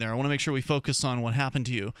tangent there. I want to make sure we focus on what happened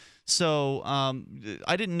to you. So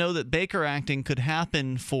I didn't know that Baker acting could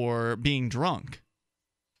happen for being drunk.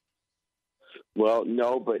 Well,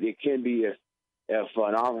 no, but it can be if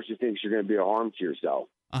an officer thinks you're going to be a harm to yourself.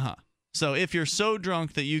 Uh-huh. So if you're so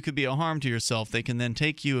drunk that you could be a harm to yourself, they can then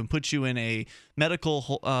take you and put you in a medical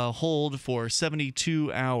hold for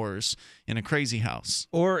 72 hours in a crazy house.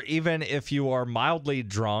 Or even if you are mildly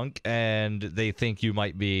drunk and they think you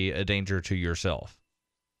might be a danger to yourself.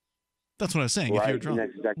 That's what I was saying. Right, if you're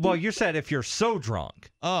drunk. exactly. Well, you said if you're so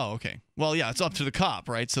drunk. Oh, okay. Well, yeah, it's up to the cop,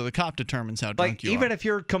 right? So the cop determines how drunk you are. Even if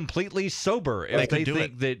you're completely sober, if they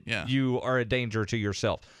think that you are a danger to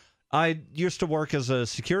yourself. I used to work as a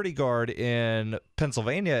security guard in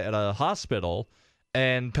Pennsylvania at a hospital,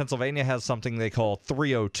 and Pennsylvania has something they call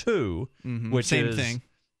 302, which Same is thing.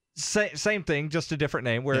 Same thing, just a different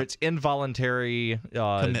name, where it's involuntary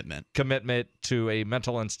commitment to a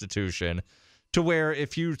mental institution, to where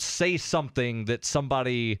if you say something that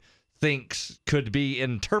somebody thinks could be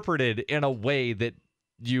interpreted in a way that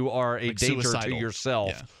you are a danger suicidal. to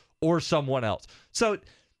yourself or someone else. So,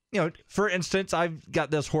 for instance, I've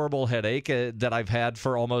got this horrible headache that I've had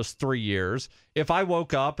for almost 3 years. If I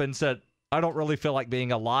woke up and said, I don't really feel like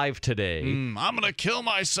being alive today. I'm going to kill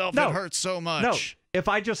myself. It hurts so much. No, if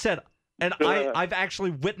I just said, and I've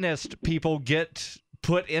actually witnessed people get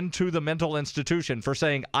put into the mental institution for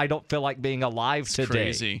saying, I don't feel like being alive today.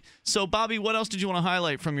 Crazy. So, Bobby, what else did you want to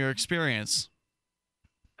highlight from your experience?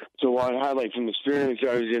 So I highlight from the experience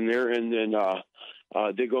I was in there, and then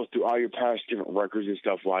they go through all your past different records and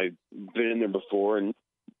stuff. Well, I've been in there before, and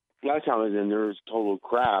last time I was in there, it was total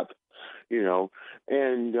crap, and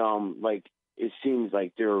it seems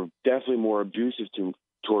like they're definitely more abusive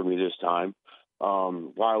toward me this time.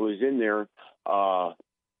 While I was in there,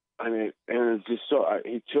 and it's just so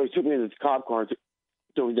he took me in his cop car,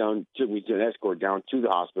 took me to an escort down to the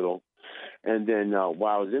hospital, and then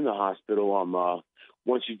while I was in the hospital,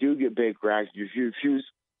 once you do get Baker Act, if you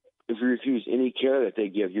refuse any care that they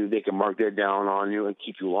give you, they can mark that down on you and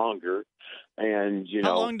keep you longer. And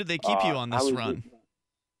how long did they keep you on this run?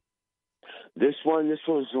 This one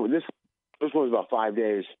was about 5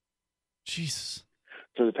 days. Jesus.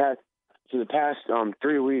 So the past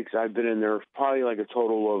 3 weeks, I've been in there probably like a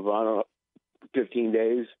total of 15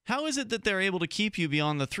 days. How is it that they're able to keep you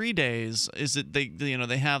beyond the 3 days? Is it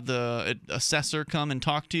they have the assessor come and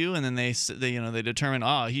talk to you, and then they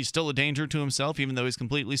determine he's still a danger to himself even though he's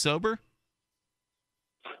completely sober?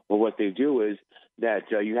 Well, what they do is that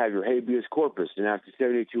you have your habeas corpus, and after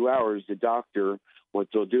 72 hours, the doctor, what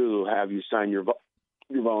they'll do, they'll have you sign your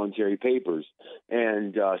voluntary papers,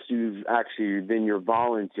 and so you're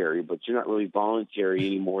voluntary, but you're not really voluntary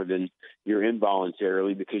any more than you're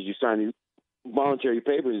involuntarily, because you sign these voluntary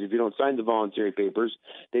papers. If you don't sign the voluntary papers,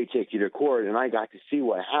 they take you to court, and I got to see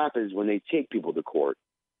what happens when they take people to court.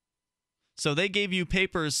 So they gave you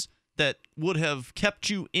papers that would have kept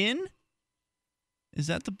you in? Is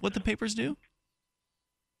that what the papers do?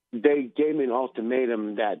 They gave me an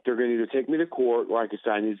ultimatum that they're going to either take me to court or I could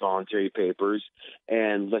sign these voluntary papers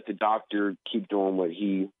and let the doctor keep doing what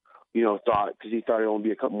he, thought, because he thought it would only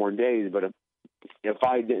be a couple more days. But if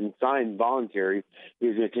I didn't sign voluntary, he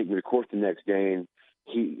was going to take me to court the next day, and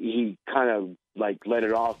he kind of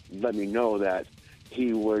let me know that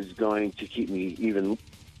he was going to keep me even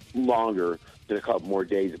longer than a couple more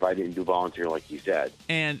days if I didn't do voluntary, like he said.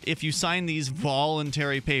 And if you sign these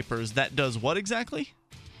voluntary papers, that does what exactly?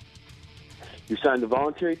 You sign the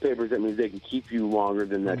voluntary papers. That means they can keep you longer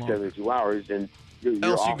than that 72 hours. And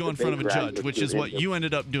Else you go in front of a judge, which is what you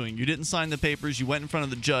ended up doing. You didn't sign the papers. You went in front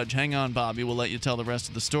of the judge. Hang on, Bobby. We'll let you tell the rest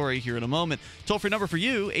of the story here in a moment. Toll-free number for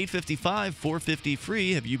you,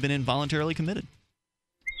 855-450-FREE. Have you been involuntarily committed?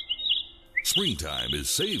 Springtime is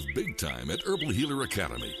save big time at Herbal Healer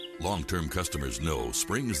Academy. Long-term customers know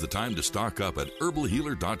spring is the time to stock up at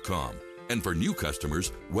herbalhealer.com. And for new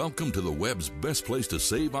customers, welcome to the web's best place to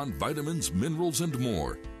save on vitamins, minerals, and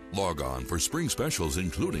more. Log on for spring specials,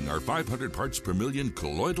 including our 500 parts per million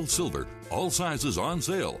colloidal silver, all sizes on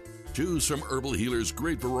sale. Choose from Herbal Healer's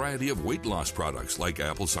great variety of weight loss products like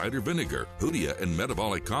apple cider vinegar, Hoodia and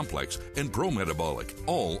Metabolic Complex, and Pro Metabolic,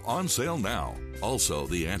 all on sale now. Also,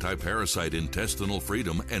 the anti-parasite Intestinal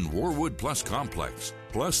Freedom and Warwood Plus Complex,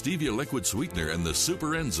 plus Stevia Liquid Sweetener and the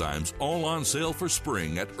Super Enzymes, all on sale for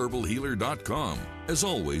spring at herbalhealer.com. As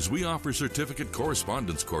always, we offer certificate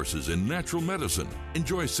correspondence courses in natural medicine.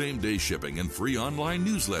 Enjoy same-day shipping and free online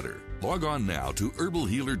newsletter. Log on now to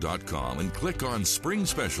herbalhealer.com and click on Spring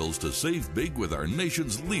Specials to save big with our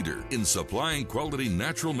nation's leader in supplying quality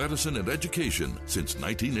natural medicine and education since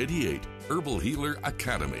 1988, Herbal Healer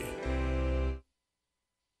Academy.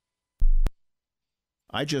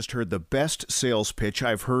 I just heard the best sales pitch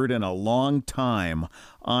I've heard in a long time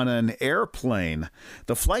on an airplane.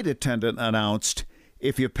 The flight attendant announced,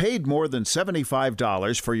 "If you paid more than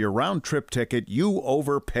 $75 for your round-trip ticket, you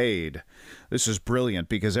overpaid." This is brilliant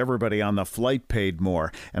because everybody on the flight paid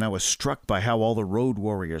more, and I was struck by how all the road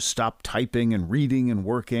warriors stopped typing and reading and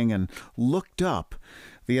working and looked up.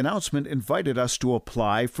 The announcement invited us to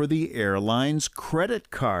apply for the airline's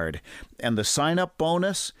credit card, and the sign-up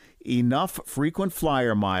bonus, enough frequent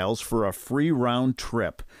flyer miles for a free round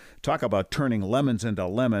trip. Talk about turning lemons into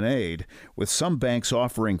lemonade. With some banks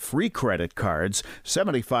offering free credit cards,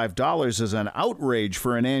 $75 is an outrage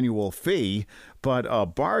for an annual fee, but a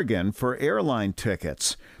bargain for airline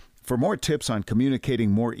tickets. For more tips on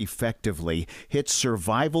communicating more effectively, hit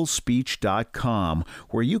survivalspeech.com,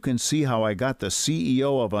 where you can see how I got the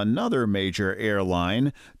CEO of another major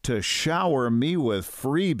airline to shower me with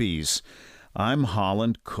freebies. I'm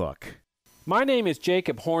Holland Cook. My name is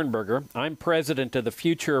Jacob Hornberger. I'm president of the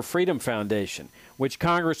Future of Freedom Foundation, which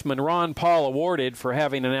Congressman Ron Paul awarded for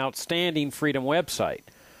having an outstanding freedom website.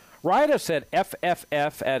 Write us at fff@fff.org,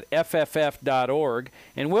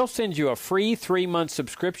 and we'll send you a free 3-month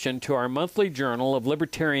subscription to our monthly journal of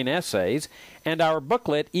libertarian essays and our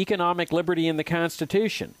booklet, Economic Liberty in the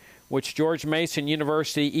Constitution, which George Mason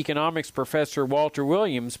University economics professor Walter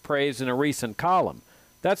Williams praised in a recent column.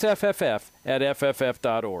 That's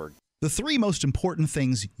fff@fff.org. The 3 most important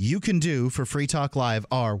things you can do for Free Talk Live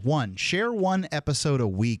are: 1, share 1 episode a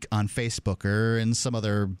week on Facebook or in some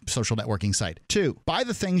other social networking site. 2, buy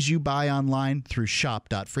the things you buy online through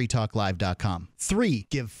shop.freetalklive.com. 3,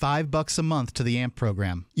 give $5 a month to the AMP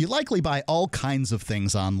program. You likely buy all kinds of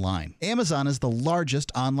things online. Amazon is the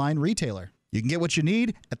largest online retailer. You can get what you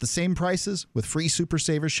need at the same prices with free Super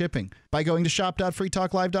Saver shipping by going to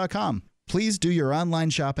shop.freetalklive.com. Please do your online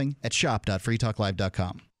shopping at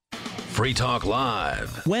shop.freetalklive.com. Free Talk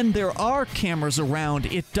Live. When there are cameras around,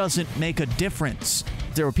 it doesn't make a difference.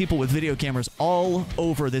 There were people with video cameras all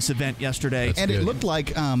over this event yesterday. And it looked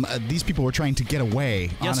like these people were trying to get away,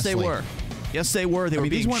 Yes, honestly. they were. Yes, they were. They were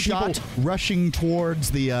being shot. People rushing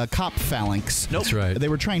towards the cop phalanx. Nope. That's right. They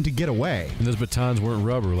were trying to get away. And those batons weren't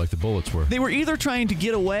rubber like the bullets were. They were either trying to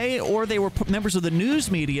get away or they were members of the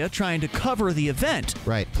news media trying to cover the event.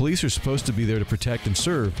 Right. Police are supposed to be there to protect and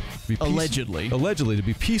serve. Allegedly. Allegedly, to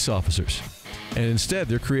be peace officers. And instead,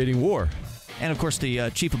 they're creating war. And, of course,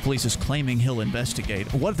 the chief of police is claiming he'll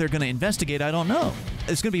investigate. What they're going to investigate, I don't know.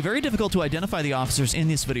 It's going to be very difficult to identify the officers in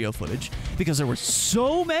this video footage because there were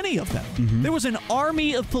so many of them. Mm-hmm. There was an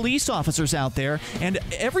army of police officers out there, and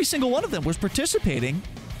every single one of them was participating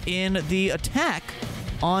in the attack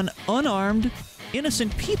on unarmed,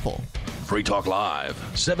 innocent people. Free Talk Live,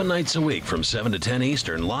 7 nights a week from 7 to 10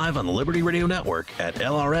 Eastern, live on the Liberty Radio Network at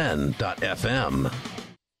LRN.FM.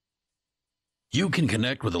 You can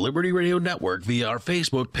connect with the Liberty Radio Network via our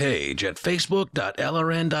Facebook page at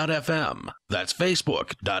facebook.lrn.fm. That's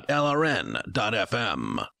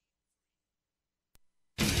facebook.lrn.fm.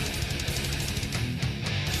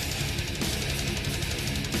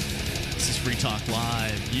 This is Free Talk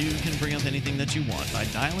Live. You can bring up anything that you want by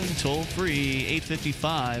dialing toll-free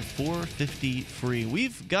 855-450-FREE.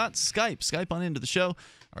 We've got Skype. Skype on into the show.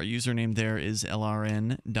 Our username there is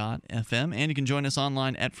lrn.fm, and you can join us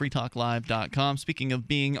online at freetalklive.com. Speaking of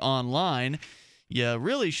being online, you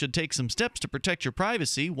really should take some steps to protect your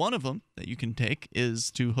privacy. One of them that you can take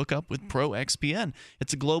is to hook up with ProXPN.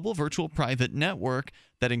 It's a global virtual private network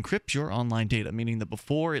that encrypts your online data, meaning that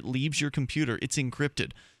before it leaves your computer, it's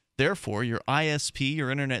encrypted. Therefore, your ISP,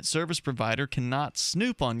 your internet service provider, cannot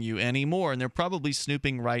snoop on you anymore, and they're probably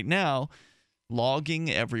snooping right now,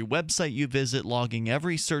 logging every website you visit, logging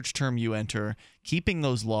every search term you enter, keeping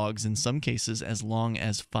those logs in some cases as long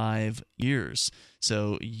as 5 years.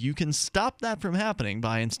 So you can stop that from happening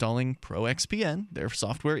by installing ProXPN. Their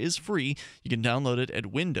software is free. You can download it at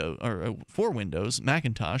for Windows,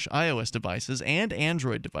 Macintosh, iOS devices, and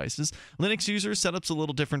Android devices. Linux users, setup's a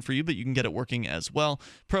little different for you, but you can get it working as well.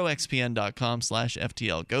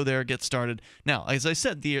 ProXPN.com/FTL. Go there, get started. Now, as I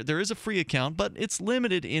said, there is a free account, but it's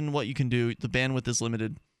limited in what you can do. The bandwidth is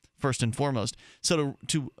limited first and foremost. So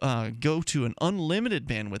to go to an unlimited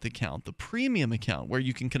bandwidth account, the premium account, where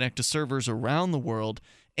you can connect to servers around the world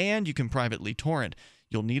and you can privately torrent,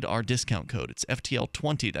 you'll need our discount code. It's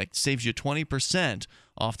FTL20. That saves you 20%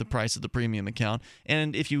 off the price of the premium account.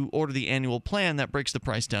 And if you order the annual plan, that breaks the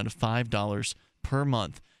price down to $5 per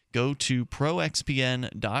month. Go to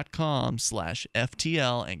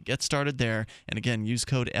proxpn.com/FTL and get started there. And again, use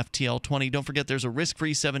code FTL20. Don't forget there's a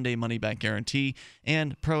risk-free 7-day money-back guarantee,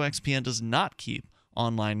 and ProXPN does not keep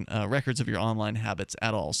online records of your online habits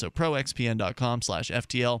at all. So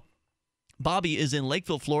proxpn.com/FTL. Bobby is in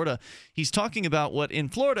Lakeville, Florida. He's talking about what in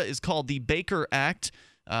Florida is called the Baker Act.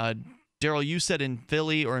 Daryl, you said in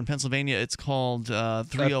Philly or in Pennsylvania it's called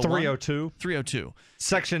 301? 302. 302.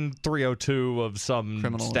 Section 302 of some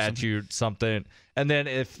Criminal statute, something. And then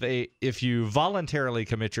if you voluntarily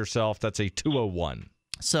commit yourself, that's a 201.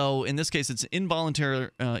 So in this case, it's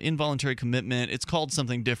involuntary commitment. It's called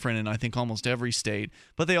something different in I think almost every state,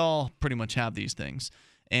 but they all pretty much have these things.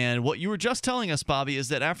 And what you were just telling us, Bobby, is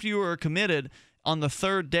that after you are committed, on the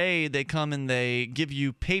third day they come and they give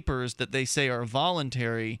you papers that they say are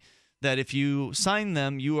voluntary, that if you sign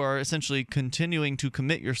them, you are essentially continuing to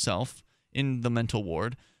commit yourself in the mental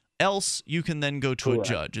ward. Else, you can then go to a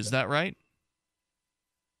judge. Is that right?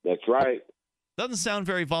 That's right. Doesn't sound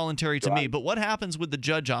very voluntary to me, but what happens with the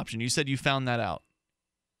judge option? You said you found that out.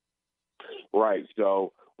 Right.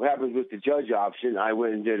 So what happens with the judge option, I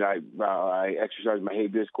went and did, I exercised my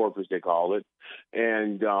habeas corpus, they call it,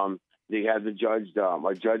 and they had the judge,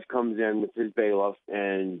 a judge comes in with his bailiff,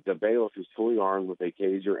 and the bailiff is fully armed with a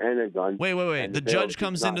taser and a gun. Wait. The judge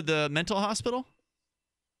comes into the mental hospital?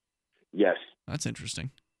 Yes. That's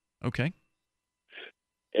interesting. Okay.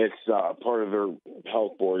 It's part of their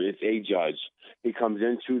health board. It's a judge. He comes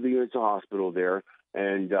into the mental hospital there,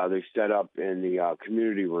 and they set up in the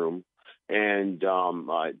community room, and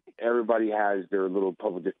everybody has their little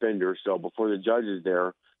public defender. So before the judge is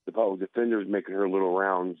there, the public defender is making her little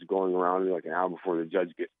rounds, going around like an hour before the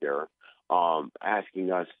judge gets there,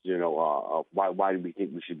 asking us, why do we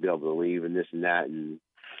think we should be able to leave and this and that. And,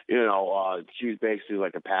 she's basically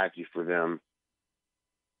like a patsy for them.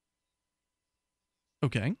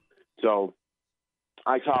 Okay. So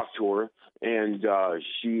I talked to her, and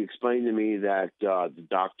she explained to me that the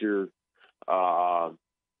doctor was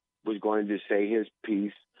going to say his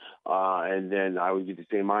piece, and then I would get to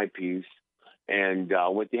say my piece. And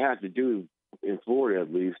what they have to do, in Florida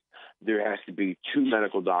at least, there has to be two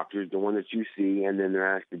medical doctors, the one that you see, and then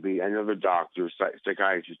there has to be another doctor,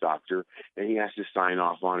 psychiatrist doctor, and he has to sign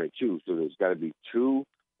off on it too. So there's got to be two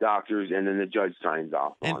doctors, and then the judge signs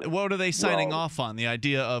off on it. And what are they signing off on? The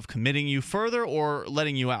idea of committing you further or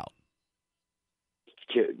letting you out?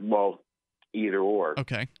 Well, either or.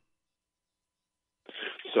 Okay.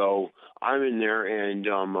 So I'm in there, and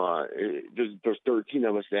there's 13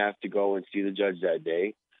 of us that have to go and see the judge that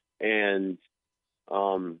day, and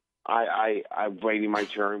I'm waiting my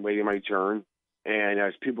turn, and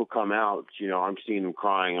as people come out, I'm seeing them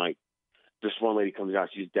crying. Like this one lady comes out,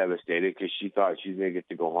 she's devastated because she thought she was gonna get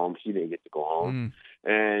to go home. She didn't get to go home,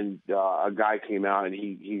 and a guy came out and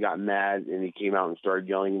he got mad and he came out and started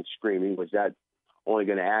yelling and screaming, which that only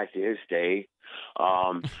going to add to his stay.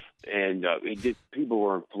 And people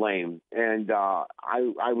were inflamed. And I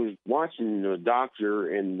was watching the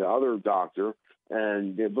doctor and the other doctor,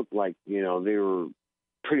 and it looked like, they were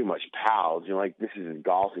pretty much pals. Like this is his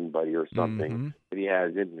golfing buddy or something that he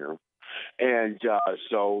has in here. And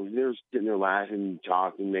so they're sitting there laughing,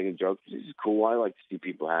 talking, making jokes. This is cool. I like to see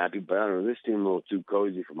people happy, but I don't know, this seemed a little too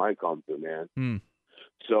cozy for my comfort, man.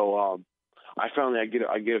 So I finally I get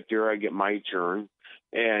up there, I get my turn,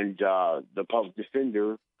 and the public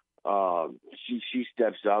defender, she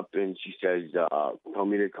steps up and she says, tell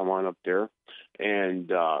me to come on up there.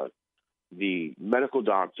 And the medical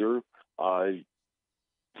doctor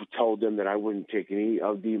told them that I wouldn't take any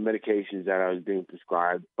of the medications that I was being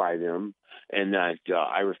prescribed by them, and that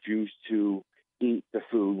I refused to eat the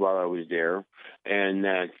food while I was there, and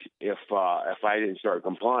that if I didn't start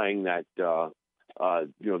complying, that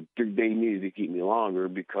they needed to keep me longer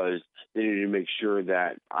because they needed to make sure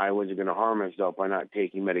that I wasn't going to harm myself by not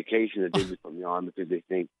taking medication that they just put me on because they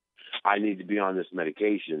think I need to be on this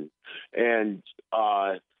medication. And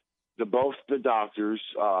both the doctors,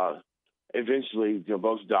 eventually,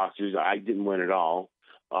 both doctors, I didn't win at all.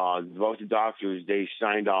 Both the doctors, they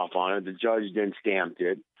signed off on it. The judge then stamped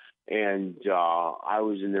it. And I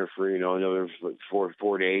was in there for, another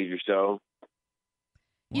 4 days or so.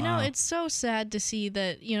 You know, it's so sad to see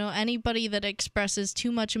that, anybody that expresses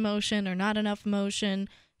too much emotion or not enough emotion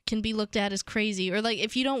can be looked at as crazy. Or, like,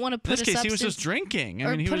 if you don't want to put in this case, he was just drinking.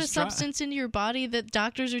 Put a substance into your body that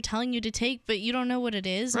doctors are telling you to take, but you don't know what it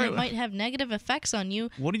is, and it might have negative effects on you.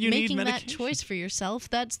 What do you making need that choice for yourself,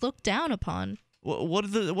 that's looked down upon.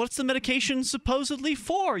 What's the medication supposedly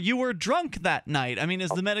for? You were drunk that night. I mean, is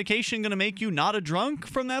the medication going to make you not a drunk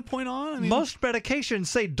from that point on? I mean, most medications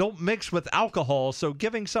say don't mix with alcohol, so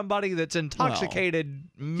giving somebody that's intoxicated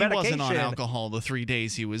medication... He wasn't on alcohol the 3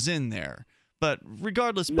 days he was in there. But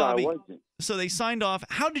regardless, Bobby, so they signed off.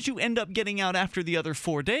 How did you end up getting out after the other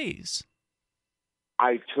 4 days?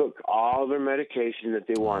 I took all their medication that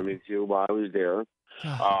they wanted me to while I was there.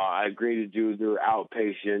 I agreed to do their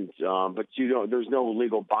outpatient, but there's no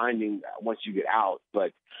legal binding once you get out.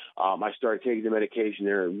 But I started taking the medication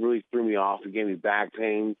there. It really threw me off. It gave me back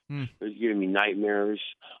pain. It was giving me nightmares.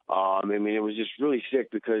 I mean, it was just really sick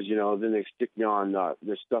because, then they stick me on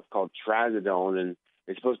this stuff called trazodone, and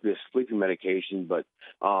it's supposed to be a sleeping medication, but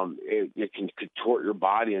it can contort your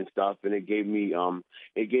body and stuff. And it gave me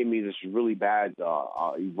this really bad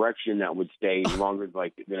erection that would stay longer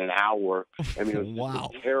than an hour. I mean, it was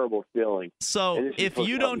just a terrible feeling. So if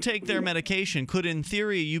you don't take their medication, could in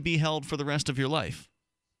theory you be held for the rest of your life?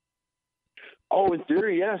 Oh, in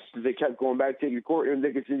theory, yes. They kept going back to your court, and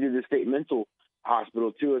they could send you to the state mental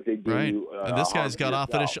hospital too if they do. Right. And this guy's got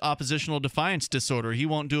oppositional defiance disorder. He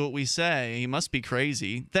won't do what we say. He must be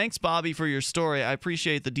crazy. Thanks, Bobby, for your story. I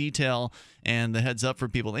appreciate the detail and the heads up for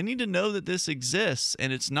people. They need to know that this exists,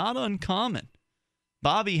 and it's not uncommon.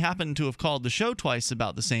 Bobby happened to have called the show twice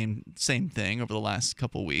about the same thing over the last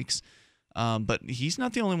couple weeks, but he's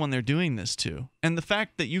not the only one they're doing this to. And the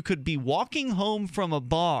fact that you could be walking home from a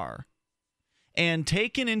bar and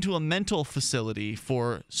taken into a mental facility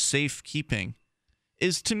for safekeeping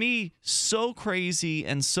is, to me, so crazy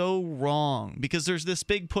and so wrong, because there's this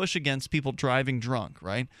big push against people driving drunk,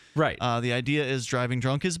 right? Right. The idea is driving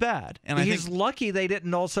drunk is bad. And he's lucky they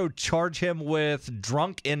didn't also charge him with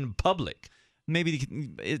drunk in public. Maybe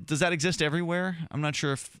does that exist everywhere? I'm not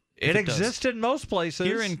sure if it exists in most places.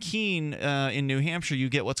 Here in Keene, in New Hampshire, you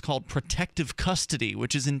get what's called protective custody,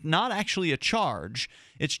 which is not actually a charge.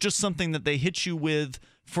 It's just something that they hit you with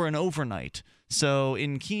for an overnight. So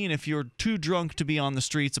in Keene, if you're too drunk to be on the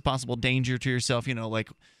streets, a possible danger to yourself, like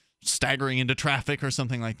staggering into traffic or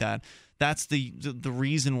something like that, that's the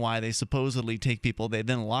reason why they supposedly take people. They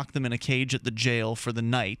then lock them in a cage at the jail for the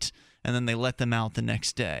night, and then they let them out the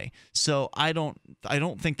next day. So I don't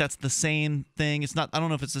think that's the same thing. It's not. I don't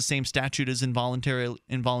know if it's the same statute as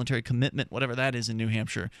involuntary commitment, whatever that is in New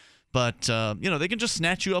Hampshire. But they can just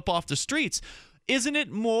snatch you up off the streets. Isn't it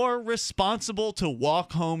more responsible to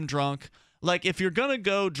walk home drunk? Like, if you're going to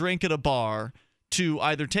go drink at a bar, to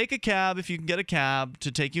either take a cab, if you can get a cab,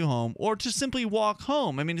 to take you home, or to simply walk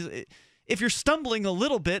home. I mean, if you're stumbling a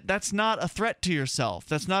little bit, that's not a threat to yourself.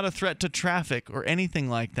 That's not a threat to traffic or anything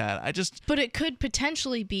like that. But it could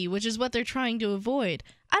potentially be, which is what they're trying to avoid.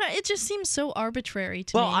 It just seems so arbitrary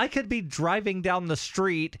to me. Well, I could be driving down the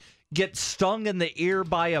street, get stung in the ear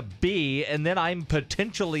by a bee, and then I'm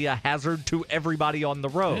potentially a hazard to everybody on the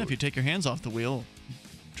road. Yeah, if you take your hands off the wheel,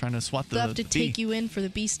 trying to swat the They'll have to bee. take you in for the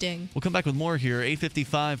bee sting. We'll come back with more here.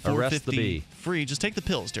 855-450 free. Just take the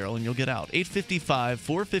pills, Daryl, and you'll get out.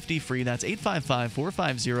 855-450 free. That's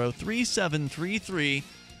 855-450-3733.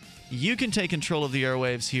 You can take control of the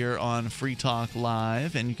airwaves here on Free Talk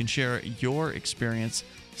Live, and you can share your experience.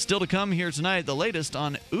 Still to come here tonight, the latest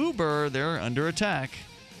on Uber. They're under attack.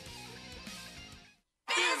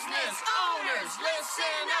 Business owners,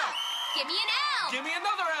 listen up. Give me an L. Give me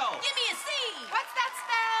another L. Give me a C. What's that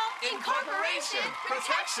spell? Incorporation,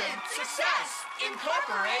 protection, success.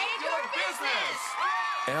 Incorporate your business.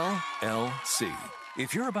 LLC.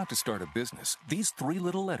 If you're about to start a business, these 3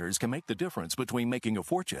 little letters can make the difference between making a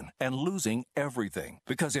fortune and losing everything.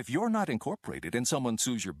 Because if you're not incorporated and someone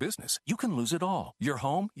sues your business, you can lose it all. Your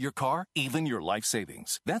home, your car, even your life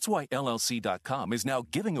savings. That's why LLC.com is now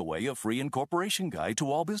giving away a free incorporation guide to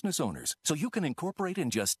all business owners. So you can incorporate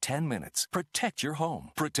in just 10 minutes. Protect your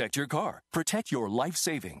home. Protect your car. Protect your life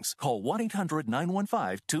savings. Call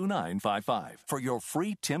 1-800-915-2955 for your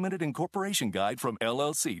free 10-minute incorporation guide from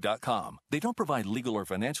LLC.com. They don't provide legal or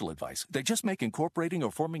financial advice. They just make incorporating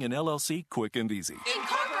or forming an LLC quick and easy.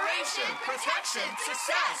 Incorporation, protection,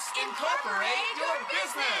 success. Incorporate your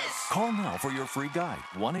business. Call now for your free guide.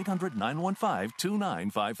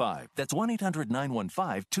 1-800-915-2955. That's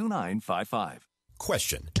 1-800-915-2955.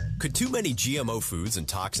 Question: could too many GMO foods and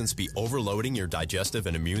toxins be overloading your digestive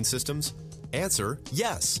and immune systems? Answer: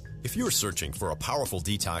 yes. If you're searching for a powerful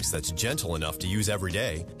detox that's gentle enough to use every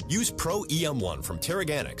day, use Pro EM1 from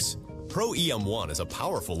Terraganics. Pro EM1 is a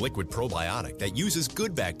powerful liquid probiotic that uses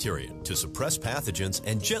good bacteria to suppress pathogens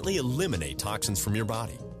and gently eliminate toxins from your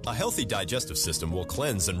body. A healthy digestive system will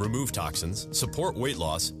cleanse and remove toxins, support weight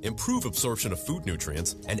loss, improve absorption of food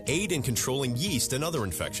nutrients, and aid in controlling yeast and other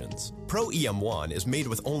infections. Pro EM1 is made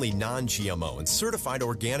with only non-GMO and certified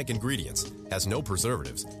organic ingredients, has no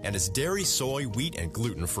preservatives, and is dairy, soy, wheat, and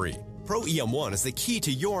gluten-free. Pro EM1 is the key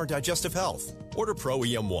to your digestive health. Order Pro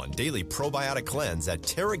EM1 Daily Probiotic Cleanse at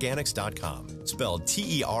Terraganics.com, spelled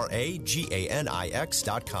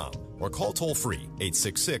Terraganix.com, or call toll-free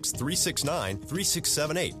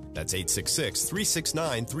 866-369-3678. That's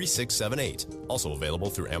 866-369-3678. Also available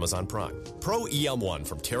through Amazon Prime. Pro EM1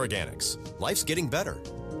 from Terraganics. Life's getting better.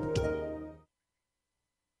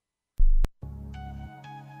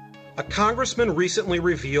 A congressman recently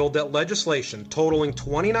revealed that legislation totaling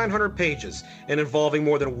 2,900 pages and involving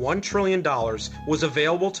more than $1 trillion was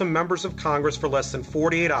available to members of Congress for less than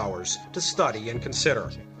 48 hours to study and consider.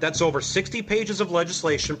 That's over 60 pages of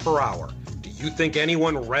legislation per hour. Do you think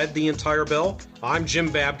anyone read the entire bill? I'm Jim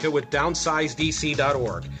Babka with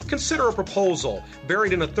DownsizeDC.org. Consider a proposal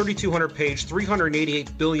buried in a 3,200-page,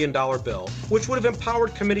 $388 billion bill, which would have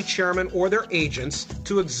empowered committee chairmen or their agents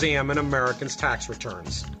to examine Americans' tax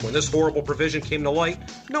returns. When this horrible provision came to light,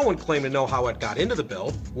 no one claimed to know how it got into the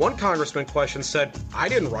bill. One congressman questioned said, "I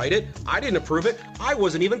didn't write it, I didn't approve it, I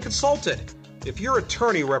wasn't even consulted." If your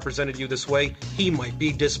attorney represented you this way, he might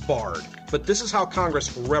be disbarred. But this is how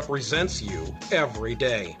Congress represents you every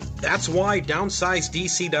day. That's why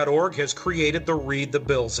DownsizeDC.org has created the Read the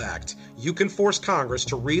Bills Act. You can force Congress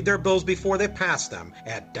to read their bills before they pass them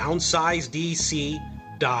at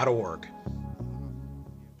DownsizeDC.org.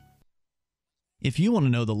 If you want to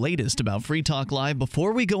know the latest about Free Talk Live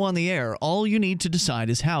before we go on the air, all you need to decide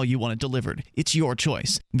is how you want it delivered. It's your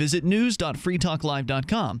choice. Visit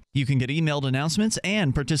news.freetalklive.com. You can get emailed announcements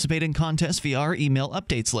and participate in contests via our email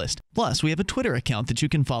updates list. Plus, we have a Twitter account that you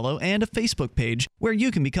can follow and a Facebook page where you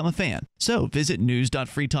can become a fan. So visit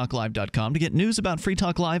news.freetalklive.com to get news about Free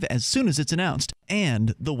Talk Live as soon as it's announced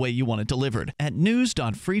and the way you want it delivered at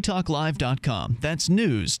news.freetalklive.com. That's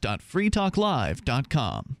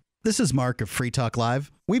news.freetalklive.com. This is Mark of Free Talk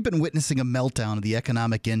Live. We've been witnessing a meltdown of the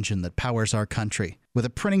economic engine that powers our country. With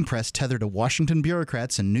a printing press tethered to Washington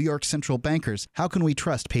bureaucrats and New York central bankers, how can we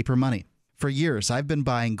trust paper money? For years, I've been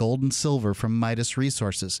buying gold and silver from Midas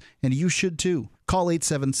Resources, and you should too. Call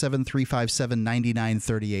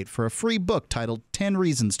 877-357-9938 for a free book titled 10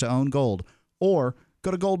 Reasons to Own Gold, or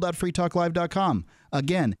go to gold.freetalklive.com.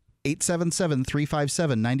 Again,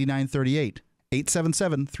 877-357-9938.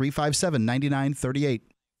 877-357-9938.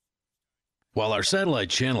 While our satellite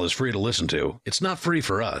channel is free to listen to, it's not free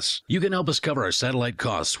for us. You can help us cover our satellite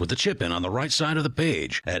costs with the chip-in on the right side of the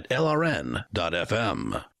page at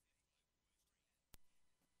lrn.fm.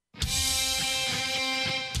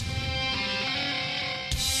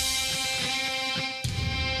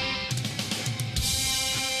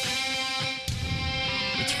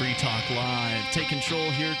 It's Free Talk Live. Take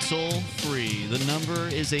control here, toll free. The number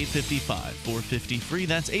is 855-450-FREE.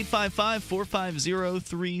 That's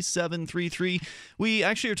 855-450-3733. We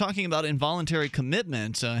actually are talking about involuntary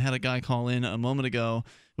commitment. I had a guy call in a moment ago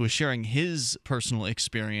who was sharing his personal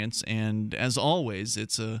experience, and as always,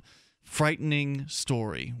 it's a frightening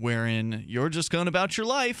story wherein you're just going about your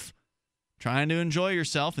life, trying to enjoy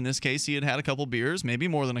yourself. In this case, he had had a couple beers, maybe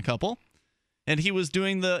more than a couple. And he was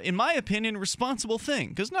doing the, in my opinion, responsible thing,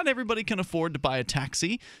 because not everybody can afford to buy a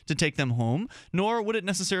taxi to take them home, nor would it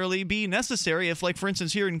necessarily be necessary if, like, for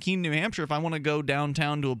instance, here in Keene, New Hampshire, if I want to go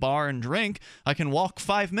downtown to a bar and drink, I can walk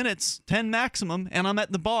 5 minutes, 10 maximum, and I'm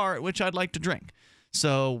at the bar at which I'd like to drink.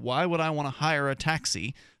 So why would I want to hire a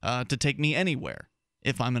taxi to take me anywhere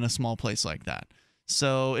if I'm in a small place like that?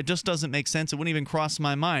 So it just doesn't make sense. It wouldn't even cross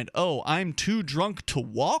my mind. Oh, I'm too drunk to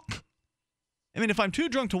walk? I mean, if I'm too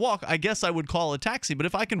drunk to walk, I guess I would call a taxi. But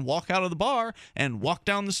if I can walk out of the bar and walk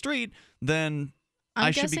down the street, then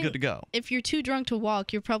I should be good to go. If you're too drunk to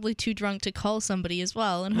walk, you're probably too drunk to call somebody as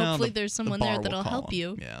well. And hopefully there's someone there that'll help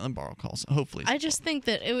you. Yeah, the bar will call. Hopefully. I just think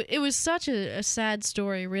that it was such a sad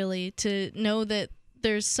story, really, to know that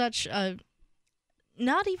there's such a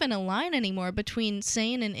not even a line anymore between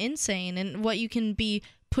sane and insane and what you can be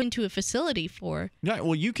put into a facility for. Yeah,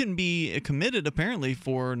 well, you can be committed apparently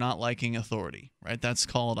for not liking authority, right? That's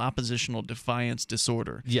called oppositional defiance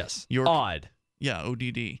disorder. Yes. You're ODD. Yeah,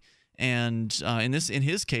 ODD. And in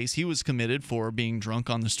his case, he was committed for being drunk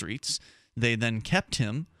on the streets. They then kept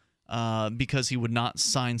him because he would not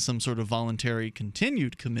sign some sort of voluntary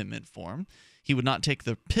continued commitment form. He would not take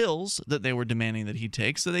the pills that they were demanding that he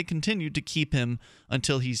take, so they continued to keep him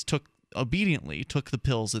until he obediently took the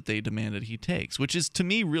pills that they demanded he takes, which is, to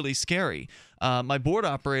me, really scary. My board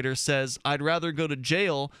operator says, I'd rather go to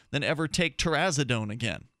jail than ever take Trazodone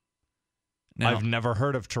again. Now, I've never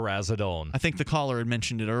heard of Trazodone. I think the caller had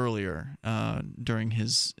mentioned it earlier during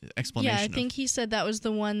his explanation. Yeah, I think he said that was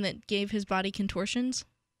the one that gave his body contortions.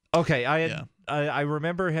 Okay, I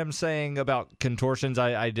remember him saying about contortions.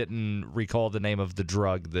 I didn't recall the name of the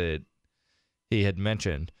drug that he had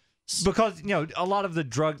mentioned. Because, a lot of the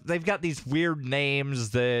drugs, they've got these weird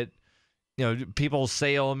names that, people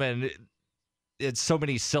say them, and it's so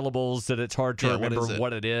many syllables that it's hard to remember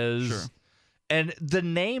what it is. Sure. And the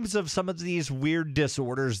names of some of these weird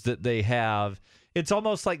disorders that they have, it's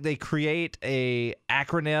almost like they create a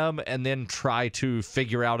acronym and then try to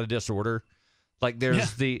figure out a disorder. Like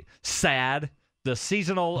there's the SAD, the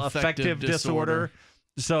seasonal affective disorder.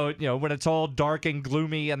 So, when it's all dark and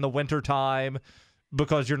gloomy in the wintertime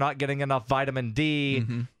because you're not getting enough vitamin D,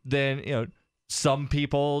 then, some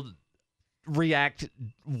people react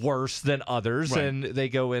worse than others, and they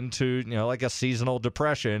go into, like a seasonal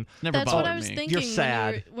depression. That's what I was thinking. You're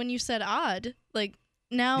sad. When you said odd, like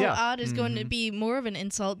now odd is going to be more of an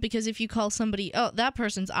insult because if you call somebody, oh, that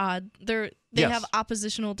person's odd, they have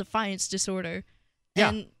oppositional defiance disorder. Yeah.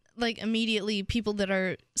 And like immediately people that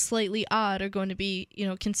are slightly odd are going to be,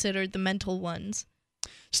 considered the mental ones.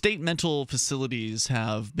 State mental facilities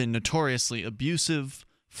have been notoriously abusive,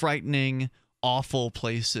 frightening, awful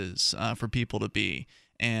places for people to be.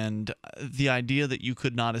 And the idea that you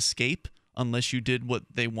could not escape unless you did what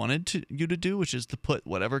they wanted you to do, which is to put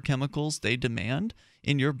whatever chemicals they demand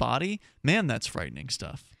in your body, man, that's frightening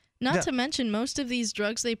stuff. Not to mention, most of these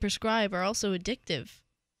drugs they prescribe are also addictive.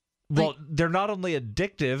 Well, they're not only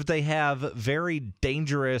addictive, they have very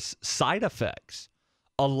dangerous side effects.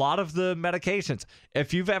 A lot of the medications,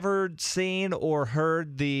 if you've ever seen or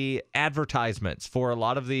heard the advertisements for a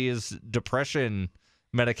lot of these depression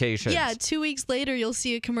medications. Yeah, 2 weeks later, you'll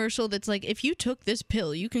see a commercial that's like, if you took this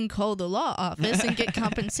pill, you can call the law office and get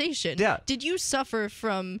compensation. Yeah. Did you suffer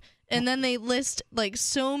from... And then they list like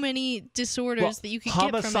so many disorders that you could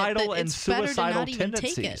get from it that it's better to not even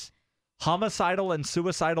take it. Homicidal and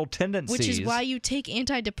suicidal tendencies. Which is why you take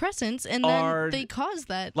antidepressants, and then they cause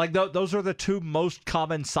that. Like, those are the two most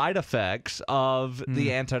common side effects of the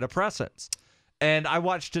antidepressants. And I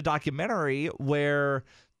watched a documentary where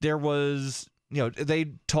there was,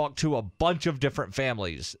 they talked to a bunch of different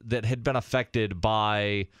families that had been affected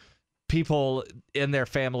by people in their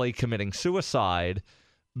family committing suicide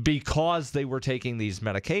because they were taking these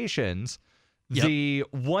medications. Yep. The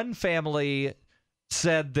one family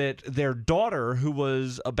said that their daughter, who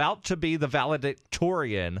was about to be the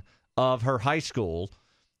valedictorian of her high school,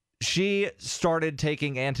 she started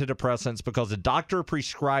taking antidepressants because a doctor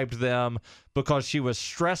prescribed them because she was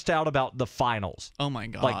stressed out about the finals. Oh, my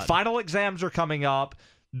God. Like, final exams are coming up.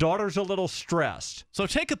 Daughter's a little stressed. So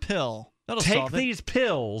take a pill. That'll take solve it. these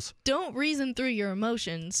pills. Don't reason through your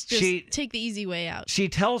emotions. Just take the easy way out. She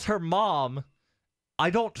tells her mom,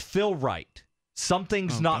 I don't feel right.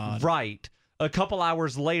 Something's not right. A couple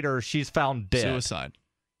hours later, she's found dead. Suicide.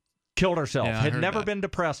 Killed herself. Yeah, had never been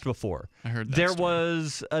depressed before. I heard that There story.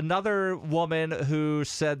 was another woman who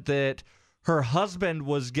said that her husband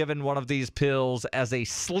was given one of these pills as a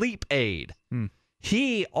sleep aid.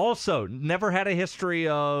 He also never had a history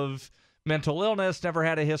of mental illness, never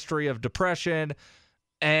had a history of depression.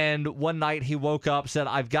 And one night he woke up, said,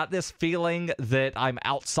 I've got this feeling that I'm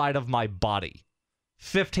outside of my body.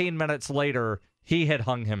 15 minutes later, he had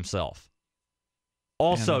hung himself.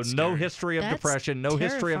 Also, no history of depression, no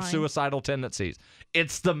history of suicidal tendencies.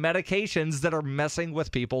 It's the medications that are messing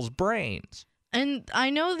with people's brains. And I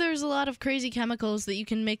know there's a lot of crazy chemicals that you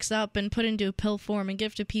can mix up and put into a pill form and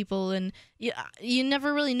give to people, and you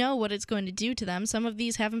never really know what it's going to do to them. Some of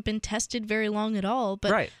these haven't been tested very long at all,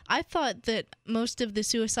 but I thought that most of the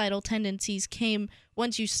suicidal tendencies came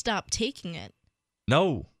once you stop taking it.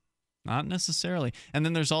 No. Not necessarily. And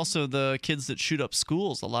then there's also the kids that shoot up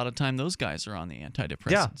schools. A lot of time those guys are on the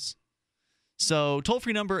antidepressants. So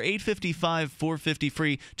toll-free number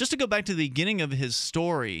 855-450-FREE. Just to go back to the beginning of his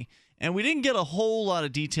story, and we didn't get a whole lot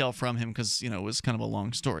of detail from him because, it was kind of a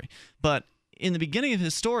long story. But in the beginning of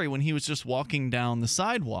his story, when he was just walking down the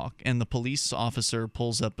sidewalk and the police officer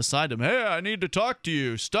pulls up beside him, "Hey, I need to talk to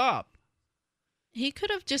you. Stop." He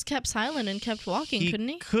could have just kept silent and kept walking, couldn't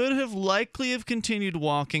he? Could have likely have continued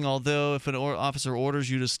walking, although if an officer orders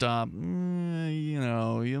you to stop,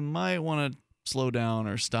 you might want to slow down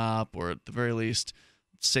or stop, or at the very least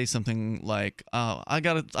say something like, "Oh, I've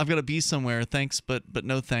got to be somewhere. Thanks, but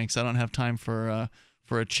no thanks. I don't have time for a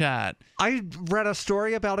chat." I read a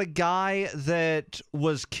story about a guy that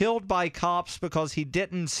was killed by cops because he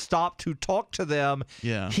didn't stop to talk to them.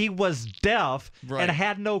 Yeah. He was deaf and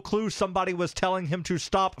had no clue somebody was telling him to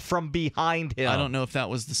stop from behind him. I don't know if that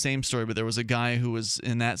was the same story, but there was a guy who was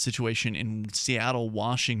in that situation in Seattle,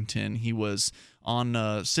 Washington. He was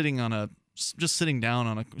just sitting down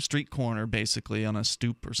on a street corner, basically on a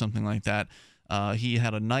stoop or something like that. He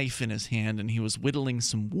had a knife in his hand and he was whittling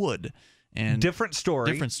some wood. And different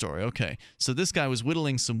story. Okay. So this guy was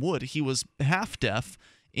whittling some wood. He was half deaf.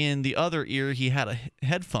 In the other ear, he had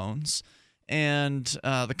headphones. And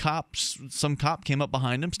some cop came up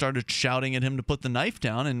behind him, started shouting at him to put the knife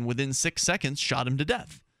down, and within 6 seconds shot him to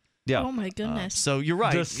death. Yeah. Oh my goodness. So you're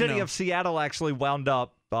right. The city of Seattle actually wound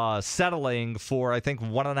up settling for, I think,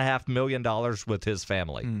 $1.5 million with his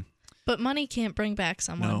family. But money can't bring back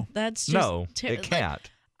someone. No. That's just it can't.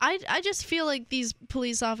 I just feel like these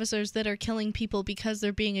police officers that are killing people because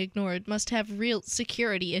they're being ignored must have real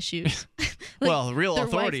security issues. Well, real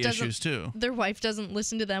authority issues, too. Their wife doesn't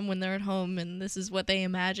listen to them when they're at home, and this is what they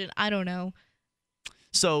imagine. I don't know.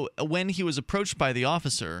 So when he was approached by the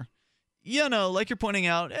officer, like you're pointing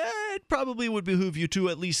out, it probably would behoove you to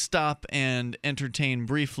at least stop and entertain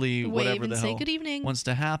briefly whatever the hell good evening. wants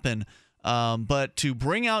to happen. But to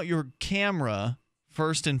bring out your camera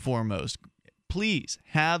first and foremost, please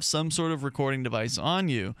have some sort of recording device on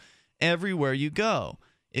you everywhere you go.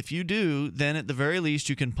 If you do, then at the very least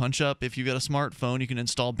you can punch up. If you've got a smartphone, you can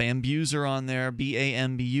install Bambuser on there,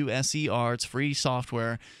 Bambuser. It's free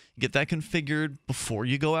software. Get that configured before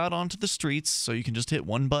you go out onto the streets, so you can just hit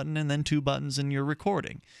one button and then two buttons and you're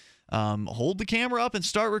recording. Hold the camera up and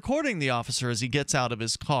start recording the officer as he gets out of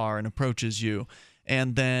his car and approaches you.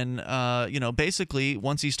 And then, basically,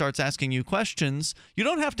 once he starts asking you questions, you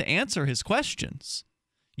don't have to answer his questions.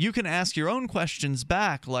 You can ask your own questions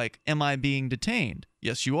back, like, "Am I being detained?"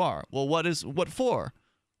 "Yes, you are." "Well, what for?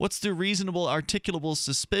 What's the reasonable, articulable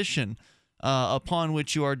suspicion upon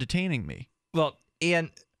which you are detaining me?" Well,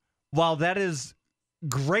 and while that is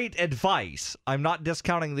great advice, I'm not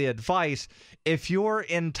discounting the advice. If you're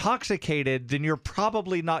intoxicated, then you're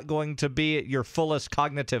probably not going to be at your fullest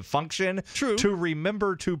cognitive function. True. To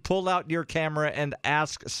remember to pull out your camera and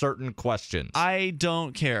ask certain questions. I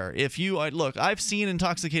don't care. Look, I've seen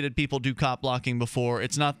intoxicated people do cop blocking before.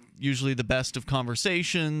 It's not usually the best of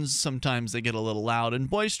conversations. Sometimes they get a little loud and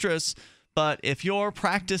boisterous. But if you're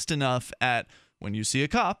practiced enough at, when you see a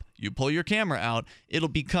cop, you pull your camera out, it'll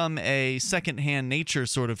become a second-hand nature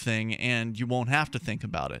sort of thing, and you won't have to think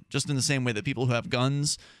about it. Just in the same way that people who have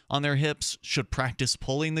guns on their hips should practice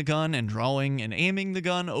pulling the gun and drawing and aiming the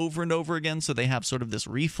gun over and over again, so they have sort of this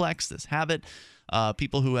reflex, this habit.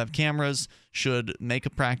 People who have cameras should make a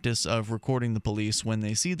practice of recording the police when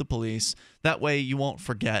they see the police. That way you won't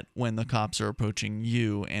forget when the cops are approaching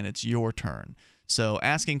you and it's your turn. So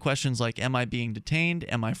asking questions like, "Am I being detained?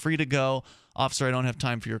 Am I free to go? Officer, I don't have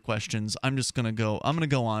time for your questions. I'm going to go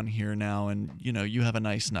on here now, and, you have a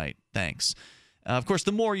nice night. Thanks." Of course,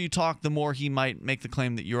 the more you talk, the more he might make the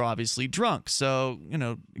claim that you're obviously drunk. So,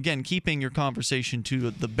 again, keeping your conversation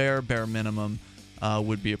to the bare minimum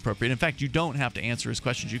would be appropriate. In fact, you don't have to answer his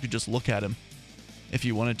questions. You could just look at him if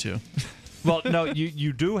you wanted to. Well, no,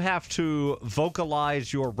 you do have to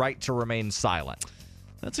vocalize your right to remain silent.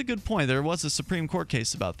 That's a good point. There was a Supreme Court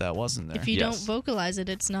case about that, wasn't there? If you don't vocalize it,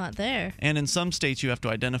 it's not there. And in some states, you have to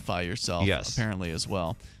identify yourself, apparently, as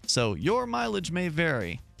well. So your mileage may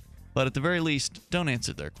vary, but at the very least, don't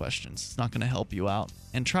answer their questions. It's not going to help you out.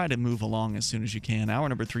 And try to move along as soon as you can. Hour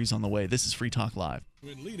number 3 is on the way. This is Free Talk Live.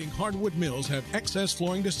 When leading hardwood mills have excess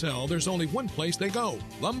flooring to sell, there's only one place they go.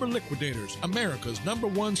 Lumber Liquidators, America's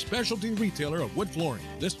 #1 specialty retailer of wood flooring.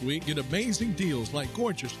 This week, get amazing deals like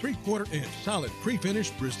gorgeous 3/4 inch solid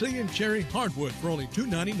pre-finished Brazilian cherry hardwood for only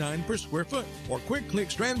 $2.99 per square foot. Or quick click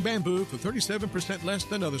strand bamboo for 37% less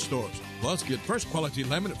than other stores. Plus, get first quality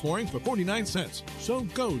laminate flooring for 49 cents. So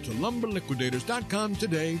go to lumberliquidators.com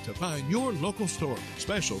today to find your local store.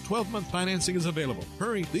 Special 12-month financing is available.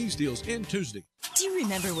 Hurry, these deals end Tuesday. Do you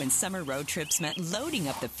remember when summer road trips meant loading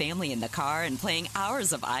up the family in the car and playing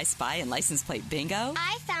hours of I Spy and license plate bingo?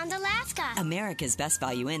 I found Alaska. America's Best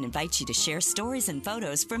Value Inn invites you to share stories and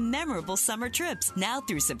photos from memorable summer trips now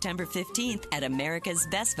through September 15th at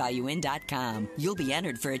americasbestvalueinn.com. You'll be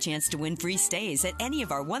entered for a chance to win free stays at any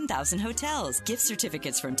of our 1,000 hotels, gift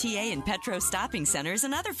certificates from TA and Petro stopping centers,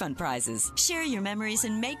 and other fun prizes. Share your memories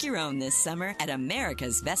and make your own this summer at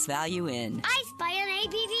America's Best Value Inn. I Spy on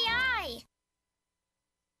ABVI.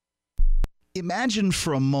 Imagine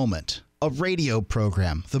for a moment a radio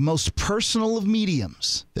program, the most personal of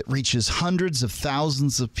mediums, that reaches hundreds of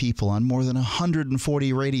thousands of people on more than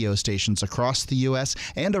 140 radio stations across the U.S.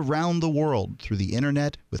 and around the world through the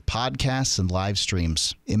internet with podcasts and live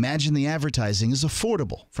streams. Imagine the advertising is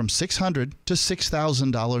affordable, from $600 to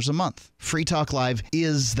 $6,000 a month. Free Talk Live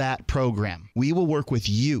is that program. We will work with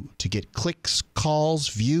you to get clicks, calls,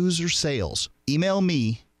 views, or sales. Email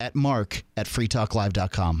me at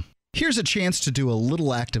mark@freetalklive.com. Here's a chance to do a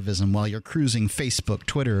little activism while you're cruising Facebook,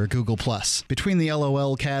 Twitter, or Google+. Between the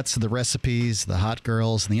LOL cats, the recipes, the hot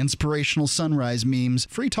girls, and the inspirational sunrise memes,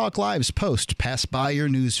 Free Talk Live's posts pass by your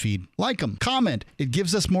newsfeed. Like them, comment. It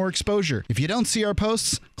gives us more exposure. If you don't see our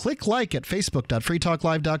posts, click like at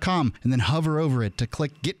facebook.freetalklive.com and then hover over it to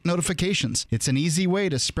click Get Notifications. It's an easy way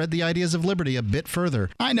to spread the ideas of liberty a bit further.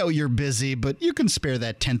 I know you're busy, but you can spare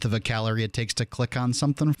that 1/10 of a calorie it takes to click on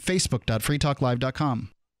something.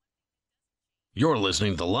 facebook.freetalklive.com. You're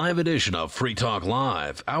listening to the live edition of Free Talk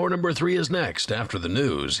Live. Hour number 3 is next after the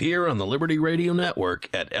news here on the Liberty Radio Network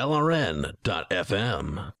at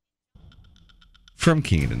LRN.FM. From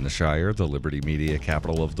Keene in the Shire, the Liberty Media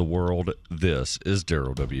capital of the world, this is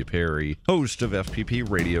Darrell W. Perry, host of FPP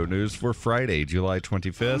Radio News for Friday, July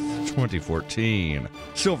 25th, 2014.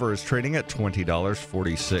 Silver is trading at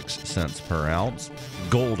 $20.46 per ounce.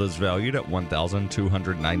 Gold is valued at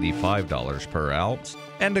 $1,295 per ounce.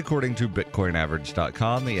 And according to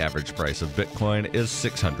BitcoinAverage.com, the average price of Bitcoin is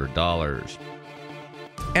 $600.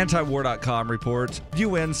 Antiwar.com reports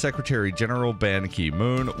UN Secretary General Ban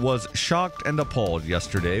Ki-moon was shocked and appalled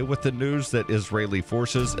yesterday with the news that Israeli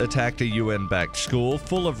forces attacked a UN-backed school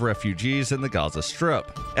full of refugees in the Gaza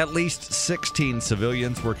Strip. At least 16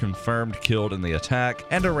 civilians were confirmed killed in the attack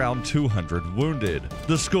and around 200 wounded.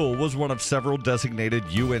 The school was one of several designated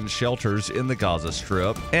UN shelters in the Gaza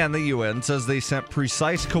Strip, and the UN says they sent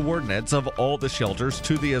precise coordinates of all the shelters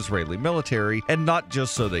to the Israeli military, and not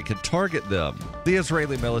just so they could target them. The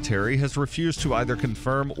Israeli military has refused to either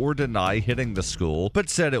confirm or deny hitting the school, but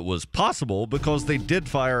said it was possible because they did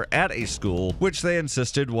fire at a school, which they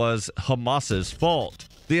insisted was Hamas's fault.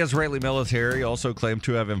 The Israeli military also claimed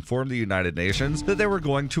to have informed the United Nations that they were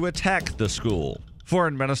going to attack the school.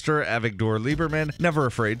 Foreign Minister Avigdor Lieberman, never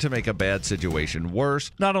afraid to make a bad situation worse,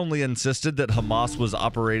 not only insisted that Hamas was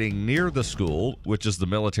operating near the school, which is the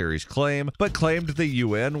military's claim, but claimed the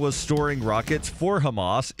UN was storing rockets for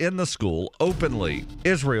Hamas in the school openly.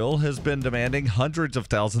 Israel has been demanding hundreds of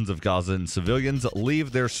thousands of Gazan civilians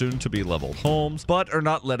leave their soon-to-be leveled homes, but are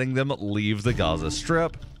not letting them leave the Gaza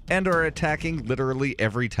Strip, and are attacking literally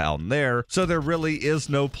every town there, so there really is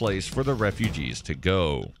no place for the refugees to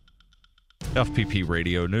go. FPP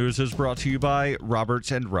Radio News is brought to you by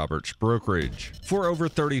Roberts & Roberts Brokerage. For over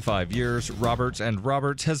 35 years, Roberts &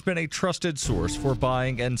 Roberts has been a trusted source for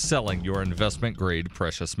buying and selling your investment-grade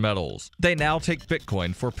precious metals. They now take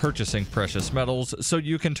Bitcoin for purchasing precious metals so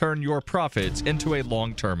you can turn your profits into a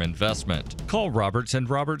long-term investment. Call Roberts &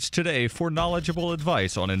 Roberts today for knowledgeable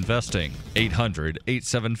advice on investing.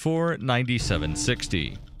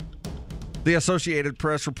 800-874-9760. The Associated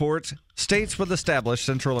Press reports, states with established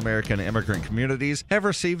Central American immigrant communities have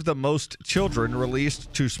received the most children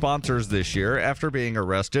released to sponsors this year after being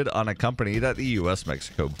arrested unaccompanied at the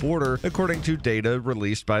U.S.-Mexico border, according to data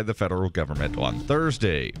released by the federal government on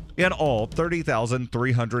Thursday. In all,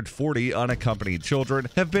 30,340 unaccompanied children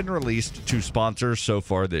have been released to sponsors so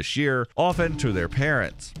far this year, often to their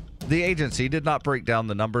parents. The agency did not break down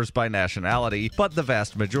the numbers by nationality, but the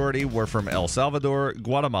vast majority were from El Salvador,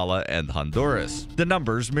 Guatemala, and Honduras. The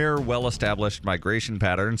numbers mirror well-established migration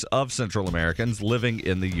patterns of Central Americans living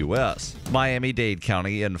in the U.S. Miami-Dade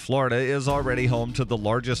County in Florida is already home to the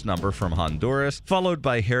largest number from Honduras, followed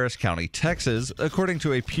by Harris County, Texas, according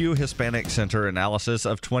to a Pew Hispanic Center analysis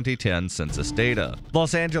of 2010 census data.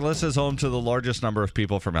 Los Angeles is home to the largest number of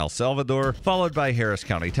people from El Salvador, followed by Harris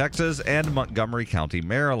County, Texas, and Montgomery County,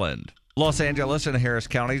 Maryland. Los Angeles and Harris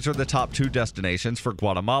counties are the top 2 destinations for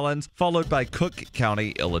Guatemalans, followed by Cook County,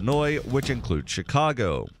 Illinois, which includes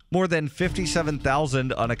Chicago. More than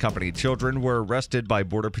 57,000 unaccompanied children were arrested by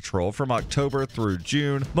Border Patrol from October through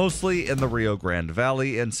June, mostly in the Rio Grande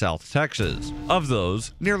Valley in South Texas. Of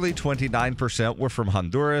those, nearly 29% were from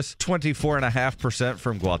Honduras, 24.5%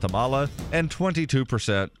 from Guatemala, and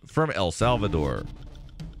 22% from El Salvador.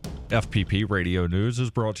 FPP Radio News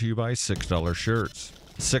is brought to you by $6 Shirts.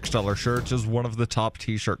 $6 Shirts is one of the top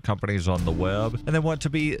t-shirt companies on the web, and they want to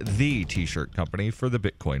be the t-shirt company for the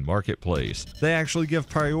Bitcoin marketplace. They actually give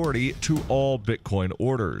priority to all Bitcoin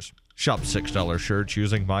orders. Shop $6 Shirts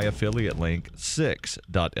using my affiliate link,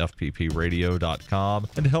 6.fppradio.com,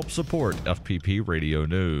 and help support FPP Radio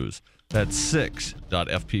News. That's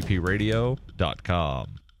 6.fppradio.com.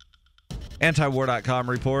 Antiwar.com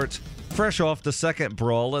reports, fresh off the second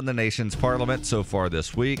brawl in the nation's parliament so far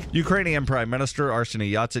this week, Ukrainian Prime Minister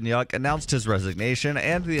Arseniy Yatsenyuk announced his resignation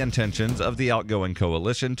and the intentions of the outgoing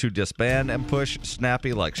coalition to disband and push snap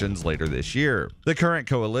elections later this year. The current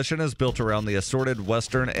coalition is built around the assorted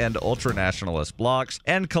Western and ultranationalist blocs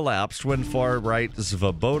and collapsed when far-right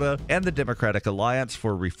Svoboda and the Democratic Alliance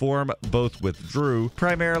for Reform both withdrew,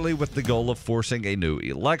 primarily with the goal of forcing a new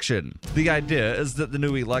election. The idea is that the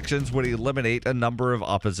new elections would eliminate a number of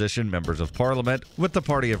opposition members of parliament, with the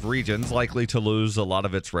Party of Regions likely to lose a lot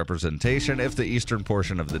of its representation if the eastern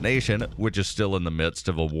portion of the nation, which is still in the midst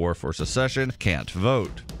of a war for secession, can't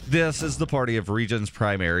vote. This is the Party of Regions'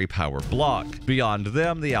 primary power bloc. Beyond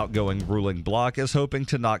them, the outgoing ruling bloc is hoping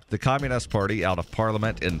to knock the Communist Party out of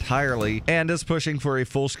parliament entirely and is pushing for a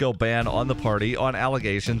full-scale ban on the party on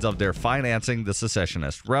allegations of their financing the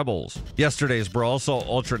secessionist rebels. Yesterday's brawl saw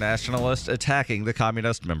ultranationalists attacking the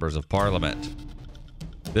communist members of parliament.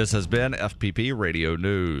 This has been FPP Radio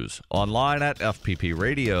News, online at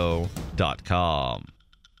fppradio.com.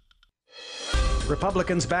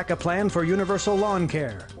 Republicans back a plan for universal lawn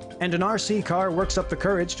care, and an RC car works up the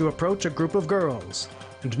courage to approach a group of girls.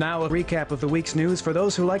 And now a recap of the week's news for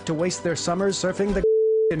those who like to waste their summers surfing the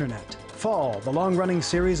internet. Fall, the long-running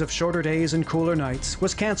series of shorter days and cooler nights,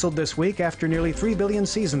 was canceled this week after nearly 3 billion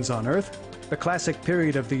seasons on Earth. The classic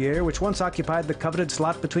period of the year, which once occupied the coveted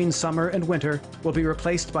slot between summer and winter, will be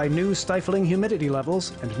replaced by new stifling humidity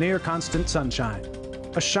levels and near-constant sunshine.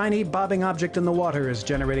 A shiny, bobbing object in the water is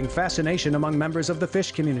generating fascination among members of the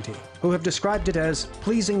fish community, who have described it as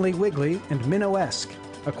pleasingly wiggly and minnow-esque.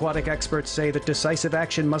 Aquatic experts say that decisive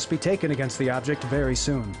action must be taken against the object very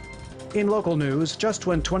soon. In local news, just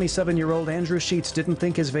when 27-year-old Andrew Sheets didn't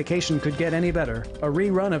think his vacation could get any better, a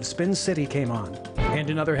rerun of Spin City came on. And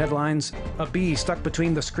in other headlines, a bee stuck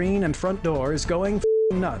between the screen and front door is going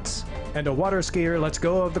f***ing nuts. And a water skier lets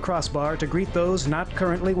go of the crossbar to greet those not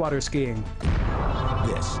currently water skiing.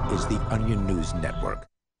 This is the Onion News Network.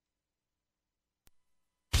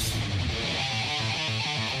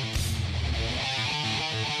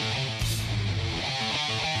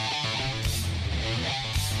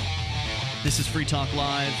 This is Free Talk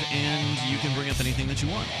Live, and you can bring up anything that you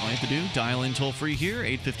want. All you have to do, dial in toll-free here,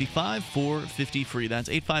 855-450-FREE. That's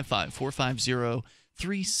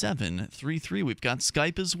 855-450-3733. We've got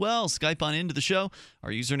Skype as well. Skype on into the show. Our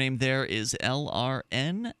username there is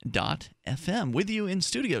LRN.FM. With you in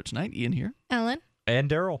studio tonight, Ian here. Ellen. And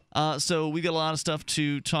Daryl. So we got a lot of stuff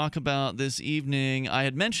to talk about this evening. I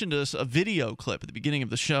had mentioned a video clip at the beginning of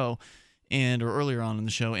the show, or earlier on in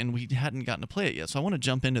the show, and we hadn't gotten to play it yet. So I want to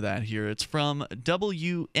jump into that here. It's from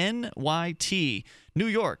WNYT, New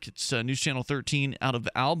York. It's News Channel 13 out of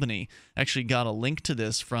Albany. Actually got a link to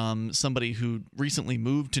this from somebody who recently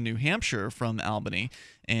moved to New Hampshire from Albany,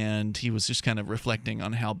 and he was just kind of reflecting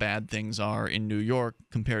on how bad things are in New York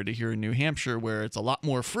compared to here in New Hampshire, where it's a lot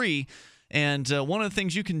more free. And one of the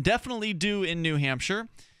things you can definitely do in New Hampshire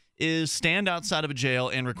is stand outside of a jail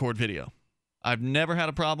and record video. I've never had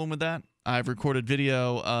a problem with that. I've recorded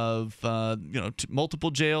video of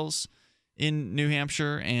multiple jails in New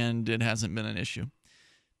Hampshire, and it hasn't been an issue.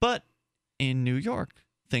 But in New York,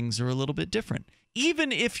 things are a little bit different.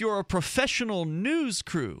 Even if you're a professional news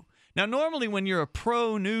crew. Now, normally when you're a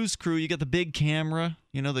pro news crew, you get the big camera,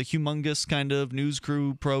 the humongous kind of news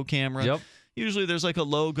crew pro camera. Yep. Usually there's like a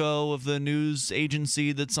logo of the news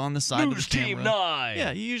agency that's on the side of the camera. Team 9.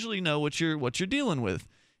 Yeah, you usually know what you're dealing with.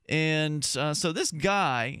 And so this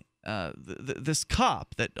guy, this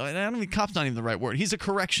cop, that I don't think cop's not even the right word. He's a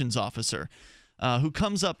corrections officer who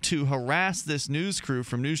comes up to harass this news crew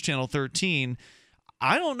from News Channel 13.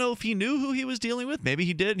 I don't know if he knew who he was dealing with. Maybe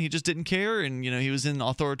he did, and he just didn't care. And he was in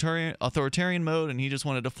authoritarian mode, and he just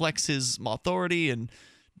wanted to flex his authority and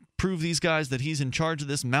prove these guys that he's in charge of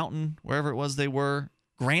this mountain, wherever it was they were.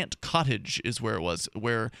 Grant Cottage is where it was,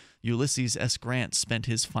 where Ulysses S. Grant spent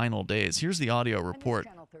his final days. Here's the audio report. The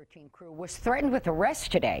Channel 13 crew was threatened with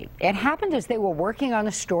arrest today. It happened as they were working on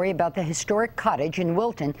a story about the historic cottage in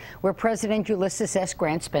Wilton, where President Ulysses S.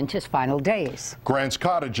 Grant spent his final days. Grant's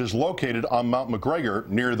cottage is located on Mount McGregor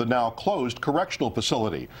near the now closed correctional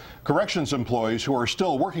facility. Corrections employees who are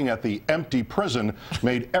still working at the empty prison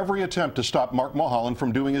made every attempt to stop Mark Mulholland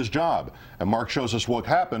from doing his job. And Mark shows us what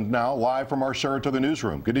happened now live from our Saratoga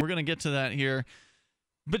newsroom. We're going to get to that here.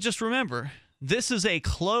 But just remember, this is a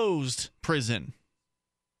closed prison.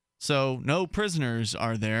 So no prisoners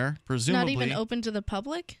are there, presumably. Not even open to the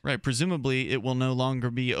public? Right. Presumably it will no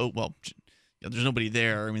longer be, there's nobody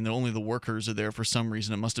there. I mean, only the workers are there for some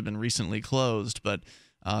reason. It must have been recently closed. But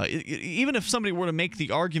even if somebody were to make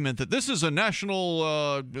the argument that this is a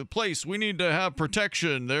national place, we need to have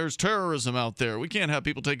protection, there's terrorism out there, we can't have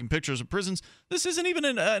people taking pictures of prisons, this isn't even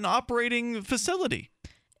an operating facility.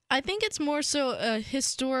 I think it's more so a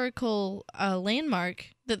historical landmark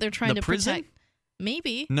that they're trying to protect.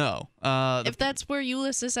 Maybe. No. If that's where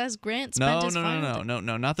Ulysses S. Grant spent his final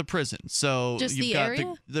No, not the prison. So just you've the got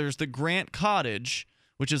area? There's the Grant Cottage,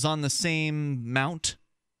 which is on the same Mount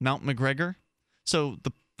McGregor. So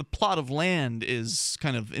the plot of land is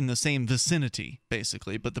kind of in the same vicinity,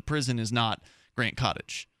 basically, but the prison is not Grant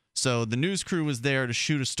Cottage. So the news crew was there to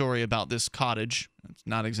shoot a story about this cottage. It's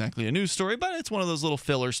not exactly a news story, but it's one of those little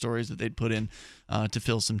filler stories that they'd put in to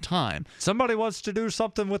fill some time. Somebody wants to do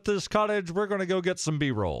something with this cottage. We're going to go get some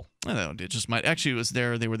B-roll. It just might. Actually, it was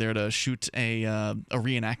there. They were there to shoot a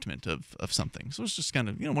reenactment of something. So it was just kind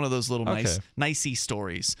of one of those little nicey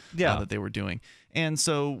stories that they were doing. And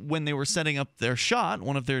so when they were setting up their shot,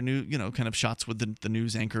 one of their new kind of shots with the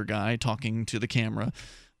news anchor guy talking to the camera,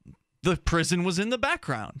 the prison was in the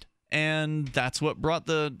background. And that's what brought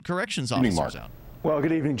the corrections officers out. Well,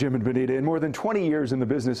 good evening, Jim and Benita. In more than 20 years in the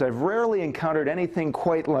business, I've rarely encountered anything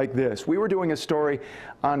quite like this. We were doing a story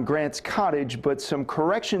on Grant's cottage, but some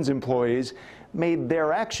corrections employees made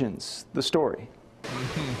their actions the story.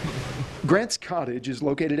 Grant's cottage is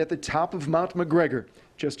located at the top of Mount McGregor.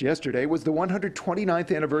 Just yesterday was the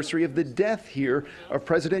 129th anniversary of the death here of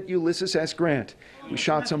President Ulysses S. Grant. We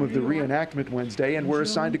shot some of the reenactment Wednesday and were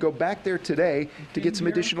assigned to go back there today to get some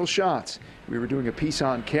additional shots. We were doing a piece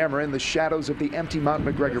on camera in the shadows of the empty Mount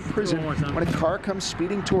McGregor prison when a car comes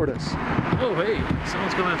speeding toward us. Oh, hey,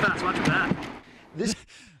 someone's going fast. Watch your back.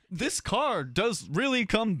 This car does really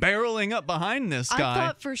come barreling up behind this guy. I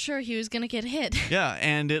thought for sure he was going to get hit. Yeah,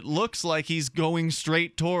 and it looks like he's going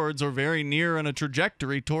straight towards or very near on a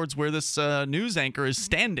trajectory towards where this news anchor is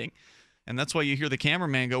standing. And that's why you hear the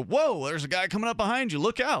cameraman go, "Whoa, there's a guy coming up behind you.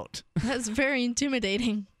 Look out." That's very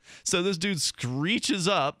intimidating. So this dude screeches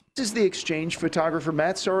up. This is the exchange photographer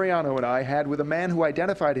Matt Soriano and I had with a man who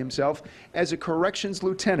identified himself as a corrections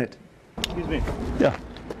lieutenant. Excuse me. Yeah.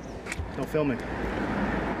 Don't film me.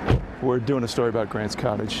 We're doing a story about Grant's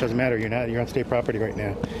cottage. Doesn't matter. You're on state property right now.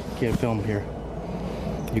 You can't film here.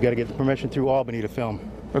 You got to get the permission through Albany to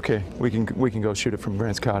film. Okay, we can go shoot it from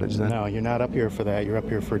Grant's cottage then. No, you're not up here for that. You're up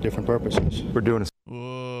here for different purposes. We're doing a...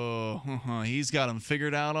 Whoa, he's got him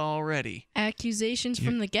figured out already. Accusations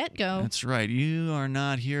from the get-go. That's right. You are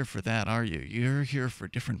not here for that, are you? You're here for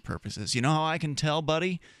different purposes. You know how I can tell,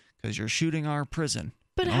 buddy? Because you're shooting our prison.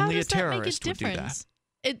 But and how only does a that make a terrorist would do that. difference?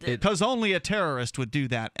 Because only a terrorist would do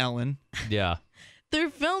that, Ellen. Yeah.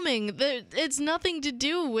 They're filming. It's nothing to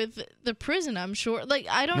do with the prison, I'm sure. Like,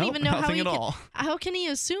 I don't even know how can he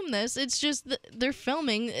assume this? It's just they're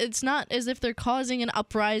filming. It's not as if they're causing an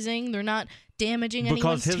uprising. They're not damaging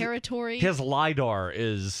anyone's territory. His LiDAR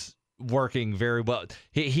is working very well.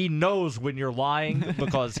 He knows when you're lying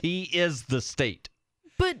because he is the state.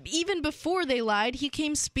 But even before they lied, he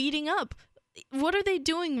came speeding up. What are they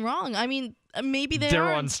doing wrong? I mean, maybe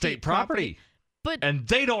they're on state property. And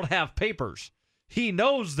they don't have papers. He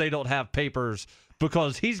knows they don't have papers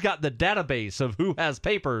because he's got the database of who has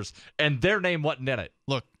papers and their name wasn't in it.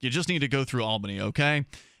 Look, you just need to go through Albany, okay?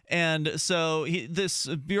 And so this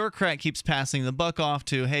bureaucrat keeps passing the buck off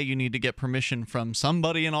to, hey, you need to get permission from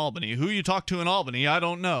somebody in Albany. Who you talk to in Albany, I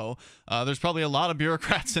don't know. There's probably a lot of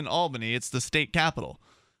bureaucrats in Albany. It's the state capital.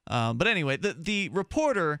 But anyway, the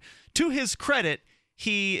reporter, to his credit,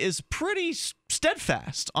 he is pretty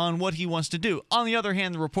steadfast on what he wants to do. On the other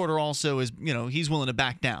hand, the reporter also is, he's willing to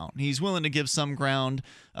back down. He's willing to give some ground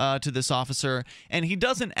to this officer, and he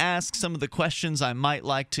doesn't ask some of the questions I might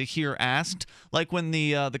like to hear asked, like when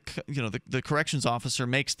the corrections officer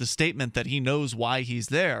makes the statement that he knows why he's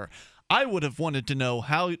there. I would have wanted to know,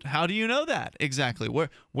 how do you know that exactly?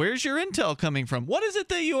 Where's your intel coming from? What is it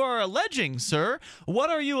that you are alleging, sir? What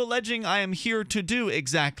are you alleging I am here to do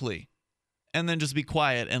exactly? And then just be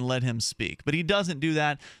quiet and let him speak. But he doesn't do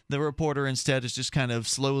that. The reporter instead is just kind of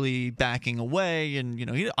slowly backing away, and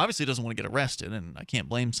he obviously doesn't want to get arrested, and I can't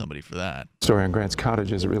blame somebody for that. Story on Grant's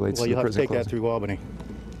Cottage as it relates to the prison. Well, you'll have to take that through Albany.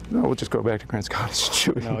 No, we'll just go back to Grant's Cottage and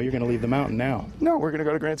shoot. No, you're going to leave the mountain now. No, we're going to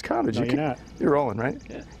go to Grant's Cottage. No, you're not. You're rolling, right?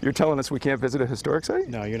 Yeah. You're telling us we can't visit a historic site?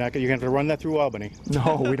 No, you're not. You're going to have to run that through Albany.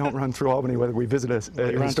 No, we don't run through Albany whether we visit a historic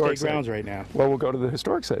site. You're on state grounds right now. Well, we'll go to the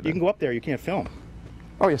historic site then. You can go up there. You can't film.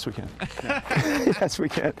 Oh, yes, we can. Yes, we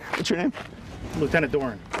can. What's your name? Lieutenant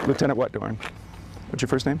Doran. Lieutenant what, Doran? What's your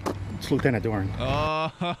first name? It's Lieutenant Doran.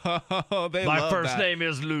 Oh, they My love first that. name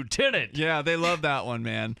is Lieutenant. Yeah, they love that one,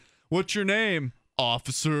 man. What's your name?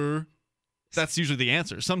 Officer. That's usually the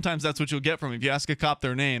answer. Sometimes that's what you'll get from them. If you ask a cop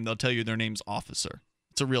their name, they'll tell you their name's Officer.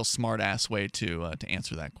 It's a real smart-ass way to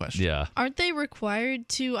answer that question. Yeah. Aren't they required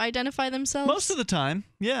to identify themselves? Most of the time,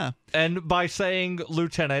 yeah. And by saying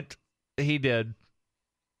Lieutenant, he did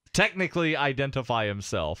technically identify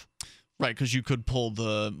himself. Right, because you could pull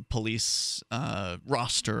the police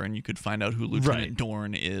roster and you could find out who Lieutenant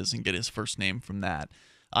Dorn is and get his first name from that.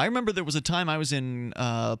 I remember there was a time I was in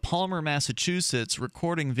Palmer, Massachusetts,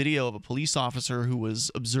 recording video of a police officer who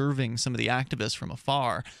was observing some of the activists from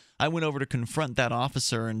afar. I went over to confront that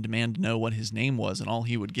officer and demand to know what his name was, and all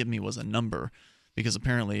he would give me was a number, because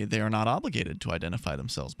apparently they are not obligated to identify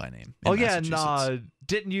themselves by name. Oh, yeah, and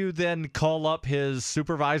didn't you then call up his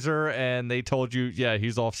supervisor and they told you, yeah,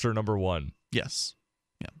 he's officer number 1? Yes.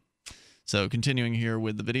 Yeah. So continuing here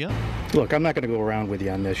with the video. Look, I'm not going to go around with you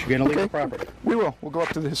on this. You're going to leave the property. We will. We'll go up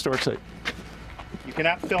to the historic site. You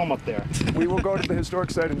cannot film up there. We will go to the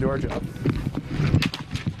historic site and do our job.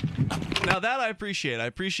 Now that I appreciate. I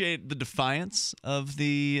appreciate the defiance of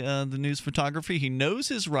the news photography. He knows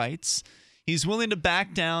his rights. He's willing to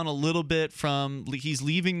back down a little bit from. He's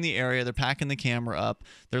leaving the area. They're packing the camera up.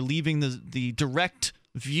 They're leaving the direct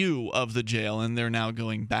view of the jail, and they're now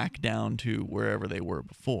going back down to wherever they were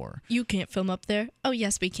before. You can't film up there. Oh,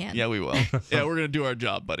 yes, we can. Yeah, we will. Yeah, we're going to do our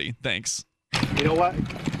job, buddy. Thanks. You know what?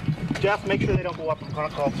 Jeff, make sure they don't go up. I'm going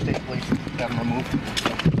to call the state police. Have them removed.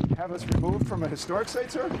 Have us removed from a historic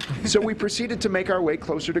site, sir? So we proceeded to make our way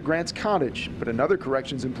closer to Grant's Cottage, but another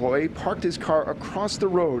corrections employee parked his car across the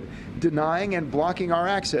road, denying and blocking our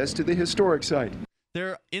access to the historic site.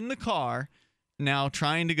 They're in the car now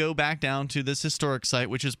trying to go back down to this historic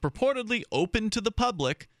site, which is purportedly open to the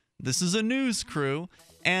public. This is a news crew,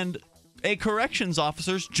 and a corrections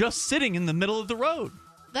officer's just sitting in the middle of the road.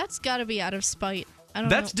 That's got to be out of spite.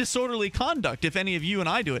 That's disorderly conduct if any of you and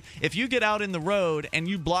I do it. If you get out in the road and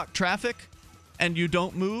you block traffic and you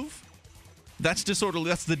don't move, that's disorderly.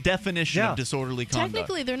 That's the definition of disorderly conduct.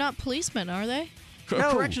 Technically, they're not policemen, are they?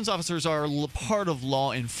 No. Corrections officers are part of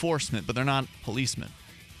law enforcement, but they're not policemen.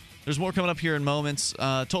 There's more coming up here in moments.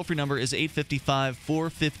 Toll-free number is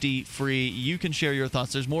 855-450-FREE. You can share your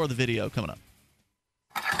thoughts. There's more of the video coming up.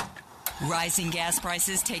 Rising gas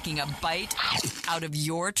prices taking a bite out of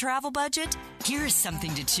your travel budget? Here's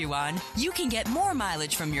something to chew on. You can get more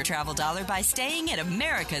mileage from your travel dollar by staying at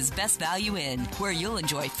America's Best Value Inn, where you'll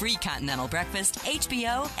enjoy free continental breakfast,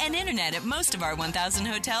 HBO, and internet at most of our 1,000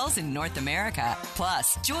 hotels in North America.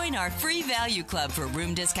 Plus, join our free value club for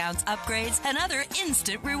room discounts, upgrades, and other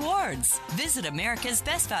instant rewards. Visit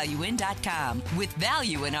americasbestvalueinn.com. With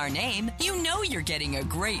value in our name, you know you're getting a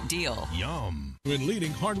great deal. Yum. When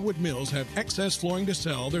leading hardwood mills have excess flooring to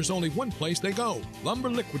sell, there's only one place they go. Lumber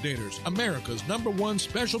Liquidators, America's #1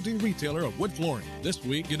 specialty retailer of wood flooring. This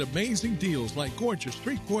week, get amazing deals like gorgeous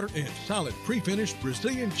 3/4 inch solid pre-finished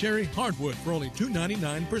Brazilian cherry hardwood for only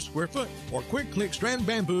 $2.99 per square foot, or quick click strand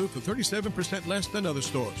bamboo for 37% less than other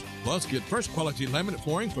stores. Plus, get first quality laminate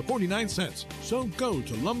flooring for 49 cents. So go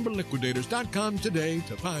to lumberliquidators.com today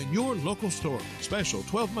to find your local store. Special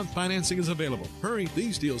 12-month financing is available. Hurry,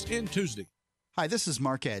 these deals end Tuesday. Hi, this is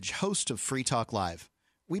Mark Edge, host of Free Talk Live.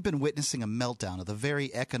 We've been witnessing a meltdown of the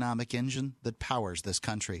very economic engine that powers this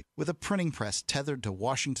country. With a printing press tethered to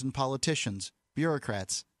Washington politicians,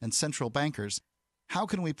 bureaucrats, and central bankers, how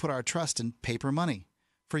can we put our trust in paper money?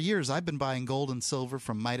 For years, I've been buying gold and silver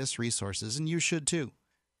from Midas Resources, and you should too.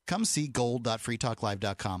 come see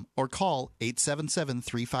gold.freetalklive.com or call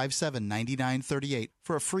 877-357-9938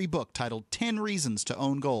 for a free book titled 10 Reasons to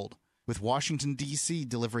Own Gold. With Washington, D.C.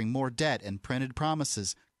 delivering more debt and printed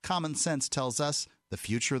promises, common sense tells us the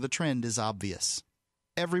future of the trend is obvious.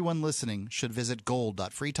 Everyone listening should visit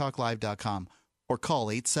gold.freetalklive.com or call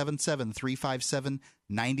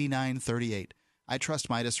 877-357-9938. I trust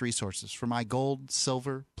Midas Resources for my gold,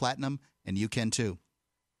 silver, platinum, and you can too.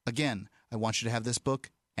 Again, I want you to have this book,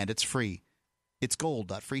 and it's free. It's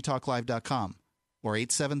gold.freetalklive.com or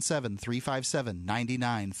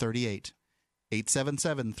 877-357-9938.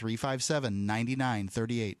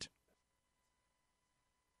 877-357-9938.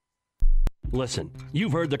 Listen,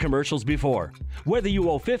 you've heard the commercials before. Whether you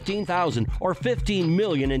owe $15,000 or $15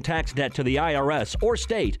 million in tax debt to the IRS or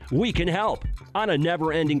state, we can help. On a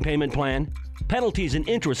never-ending payment plan? Penalties and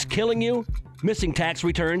interest killing you? Missing tax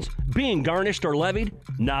returns? Being garnished or levied?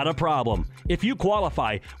 Not a problem. If you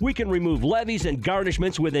qualify, we can remove levies and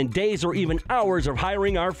garnishments within days or even hours of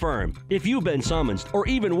hiring our firm. If you've been summoned, or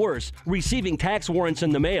even worse, receiving tax warrants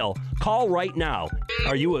in the mail, call right now.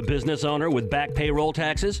 Are you a business owner with back payroll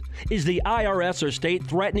taxes? Is the IRS or state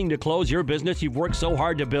threatening to close your business you've worked so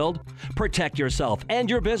hard to build? Protect yourself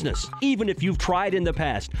and your business. Even if you've tried in the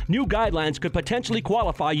past, new guidelines could potentially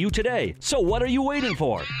qualify you today. So what are you waiting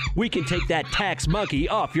for? We can take that tax monkey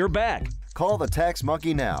off your back. Call the Tax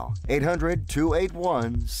Monkey now.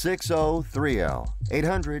 800-281-6030.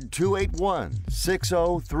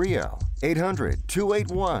 800-281-6030.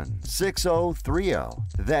 800-281-6030.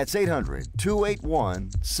 That's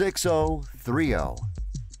 800-281-6030.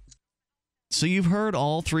 So you've heard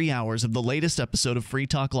all 3 hours of the latest episode of Free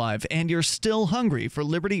Talk Live, and you're still hungry for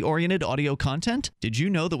liberty-oriented audio content? Did you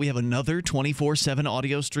know that we have another 24/7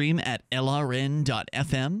 audio stream at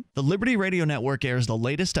LRN.FM? The Liberty Radio Network airs the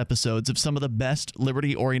latest episodes of some of the best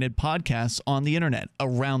liberty-oriented podcasts on the internet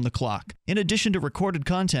around the clock. In addition to recorded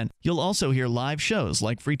content, you'll also hear live shows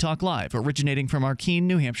like Free Talk Live, originating from our Keene,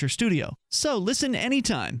 New Hampshire studio. So listen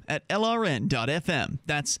anytime at LRN.FM.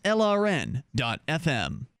 That's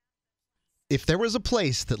LRN.FM. If there was a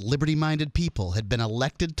place that liberty-minded people had been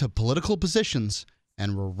elected to political positions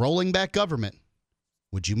and were rolling back government,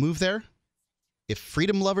 would you move there? If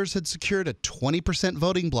freedom lovers had secured a 20%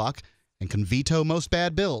 voting bloc and can veto most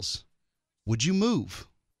bad bills, would you move?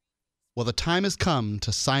 Well, the time has come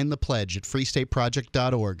to sign the pledge at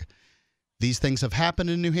freestateproject.org. These things have happened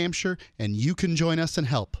in New Hampshire, and you can join us and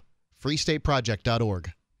help.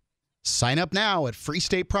 freestateproject.org. Sign up now at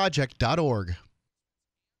freestateproject.org.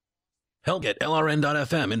 Help get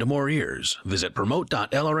LRN.FM into more ears. Visit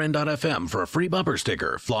promote.lrn.fm for a free bumper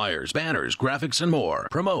sticker, flyers, banners, graphics, and more.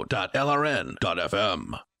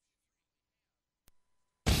 Promote.lrn.fm.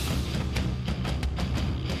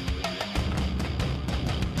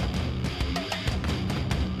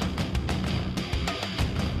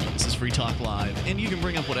 This is Free Talk Live, and you can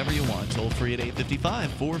bring up whatever you want. Toll free at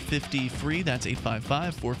 855-450-FREE. That's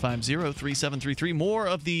 855-450-3733. More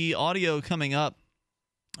of the audio coming up.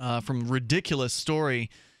 From ridiculous story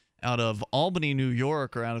out of Albany, New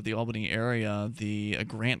York, or out of the Albany area, the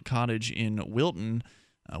Grant Cottage in Wilton,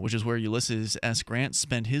 which is where Ulysses S. Grant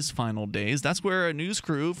spent his final days. That's where a news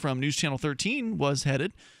crew from News Channel 13 was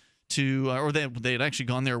headed to, or they had actually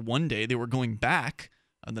gone there one day. They were going back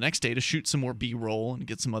the next day to shoot some more B-roll and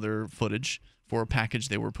get some other footage for a package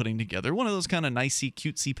they were putting together. One of those kind of nicey,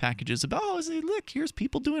 cutesy packages about, oh, look, here's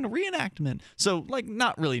people doing a reenactment. So, like,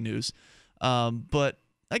 not really news, but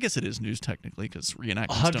I guess it is news technically because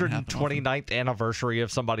reenactments don't happen often. 129th anniversary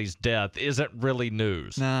of somebody's death isn't really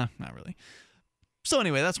news. Nah, not really. So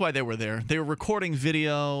anyway, that's why they were there. They were recording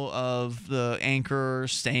video of the anchor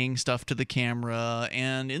saying stuff to the camera,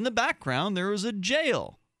 and in the background there was a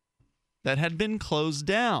jail that had been closed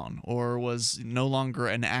down or was no longer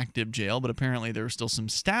an active jail, but apparently there was still some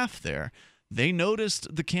staff there. They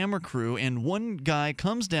noticed the camera crew, and one guy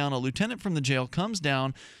comes down, a lieutenant from the jail comes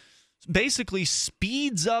down, basically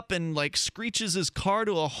speeds up and like screeches his car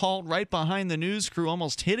to a halt right behind the news crew,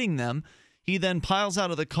 almost hitting them. He then piles out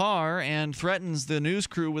of the car and threatens the news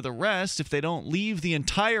crew with arrest if they don't leave the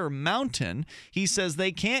entire mountain. He says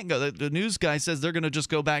they can't go. The news guy says they're going to just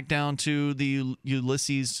go back down to the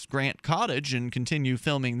Ulysses Grant Cottage and continue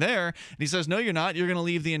filming there. And he says, no, you're not. You're going to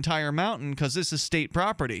leave the entire mountain because this is state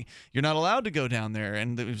property. You're not allowed to go down there.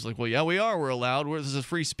 And he was like, well, yeah, we are. We're allowed. This is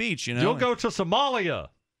free speech, you know. You'll go to Somalia.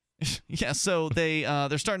 Yeah, so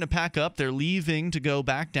they're starting to pack up. They're leaving to go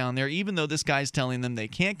back down there, even though this guy's telling them they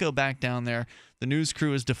can't go back down there. The news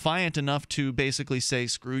crew is defiant enough to basically say,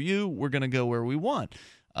 screw you, we're going to go where we want.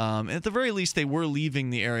 At the very least, they were leaving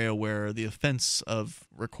the area where the offense of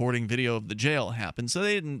recording video of the jail happened. So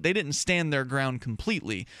they didn't stand their ground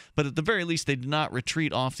completely, but at the very least, they did not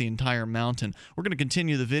retreat off the entire mountain. We're going to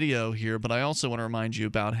continue the video here, but I also want to remind you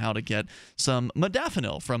about how to get some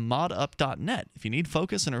modafinil from modup.net. If you need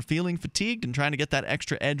focus and are feeling fatigued and trying to get that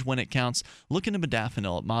extra edge when it counts, look into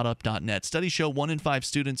modafinil at modup.net. Studies show 1 in 5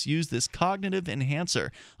 students use this cognitive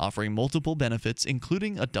enhancer, offering multiple benefits,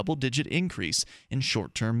 including a double-digit increase in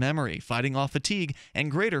short-term memory, fighting off fatigue,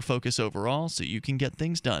 and greater focus overall so you can get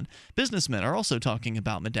things done. Businessmen are also talking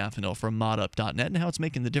about modafinil from modup.net and how it's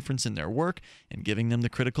making the difference in their work and giving them the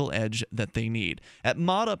critical edge that they need. At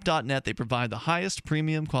modup.net, they provide the highest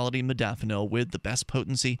premium quality modafinil with the best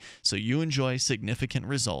potency so you enjoy significant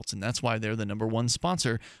results, and that's why they're the #1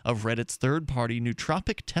 sponsor of Reddit's third-party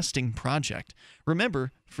nootropic testing project.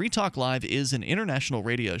 Remember, Free Talk Live is an international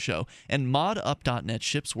radio show, and modup.net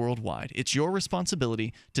ships worldwide. It's your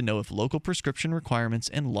responsibility to know if local prescription requirements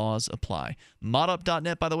and laws apply.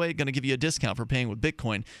 Modup.net, by the way, going to give you a discount for paying with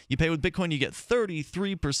Bitcoin. You pay with Bitcoin, you get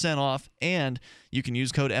 33% off, and you can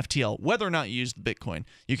use code FTL. Whether or not you use the Bitcoin,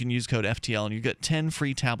 you can use code FTL, and you get 10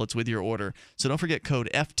 free tablets with your order. So don't forget code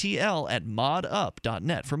FTL at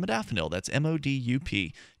modup.net for modafinil. That's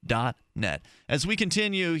modup.net. As we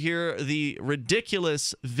continue here, the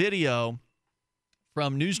ridiculous video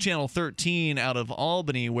from News Channel 13 out of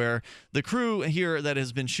Albany, where the crew here that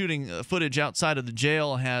has been shooting footage outside of the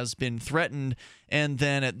jail has been threatened, and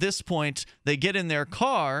then at this point they get in their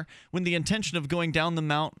car with the intention of going down the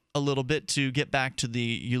mount a little bit to get back to the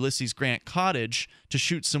Ulysses Grant cottage to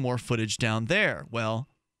shoot some more footage down there. Well,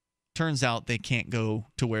 turns out they can't go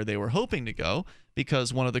to where they were hoping to go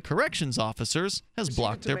because one of the corrections officers has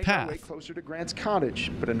blocked their path. Way closer to Grant's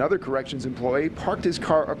cottage, but another corrections employee parked his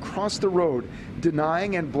car across the road,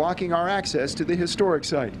 denying and blocking our access to the historic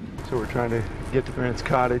site. So we're trying to get to Grant's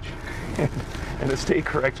cottage, and the state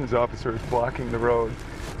corrections officer is blocking the road.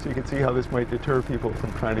 So you can see how this might deter people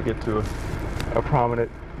from trying to get to a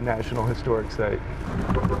prominent National Historic Site.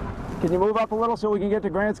 Can you move up a little so we can get to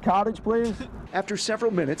Grant's cottage, please? After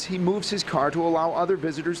several minutes, he moves his car to allow other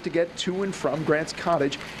visitors to get to and from Grant's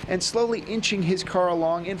cottage and slowly inching his car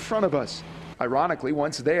along in front of us. Ironically,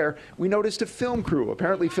 once there, we noticed a film crew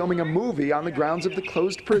apparently filming a movie on the grounds of the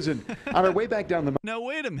closed prison. On our way back down the... Now,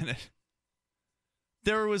 wait a minute.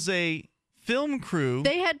 There was a film crew...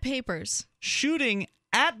 They had papers. ...shooting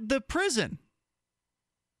at the prison.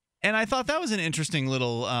 And I thought that was an interesting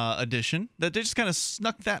little addition, that they just kind of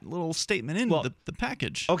snuck that little statement into the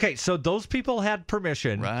package. Okay, so those people had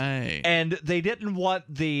permission. Right. And they didn't want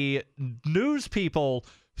the news people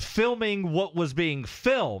filming what was being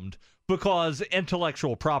filmed because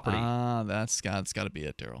intellectual property. That's got to be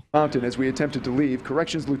it, Daryl. Mountain, as we attempted to leave,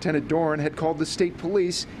 Corrections Lieutenant Doran had called the state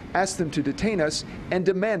police, asked them to detain us, and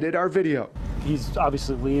demanded our video. He's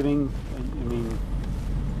obviously leaving. I mean,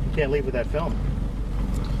 you can't leave with that film.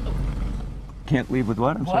 Can't leave with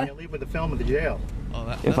what? I'm sorry? Can't leave with the film of the jail. Oh,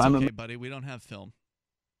 that's okay, buddy. We don't have film.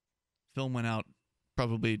 Film went out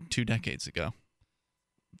probably 2 decades ago.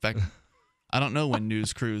 In fact, I don't know when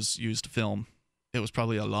news crews used film. It was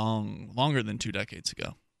probably longer than 2 decades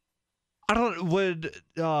ago. Would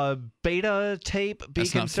beta tape be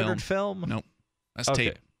considered film? Nope. That's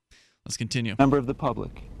tape. Let's continue. Member of the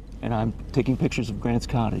public, and I'm taking pictures of Grant's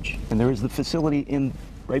cottage, and there is the facility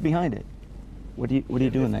right behind it. What do you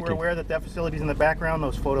do in that case? We're aware that facility's in the background.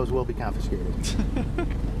 Those photos will be confiscated.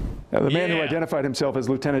 Now, the man who identified himself as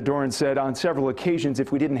Lieutenant Doran said on several occasions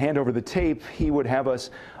if we didn't hand over the tape, he would have us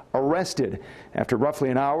arrested. After roughly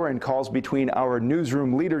an hour and calls between our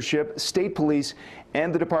newsroom leadership, state police,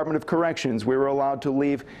 and the Department of Corrections, we were allowed to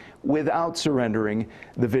leave without surrendering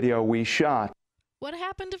the video we shot. What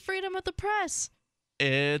happened to freedom of the press?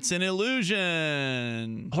 It's an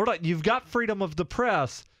illusion. Hold on. You've got freedom of the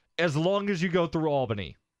press as long as you go through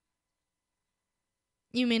Albany.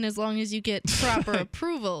 You mean as long as you get proper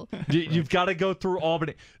approval? You've got to go through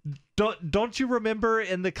Albany. Don't you remember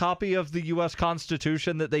in the copy of the U.S.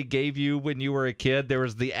 Constitution that they gave you when you were a kid, there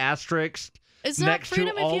was the asterisk next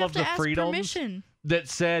to all of the freedoms that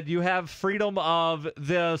said you have freedom of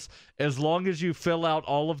this as long as you fill out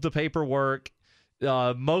all of the paperwork,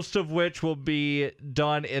 most of which will be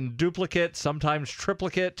done in duplicate, sometimes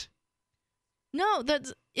triplicate. No,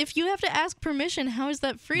 that's if you have to ask permission, how is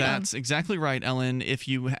that freedom? That's exactly right, Ellen. If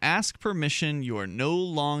you ask permission, you are no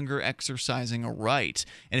longer exercising a right.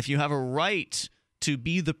 And if you have a right to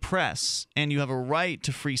be the press and you have a right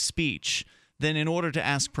to free speech, then in order to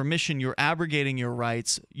ask permission, you're abrogating your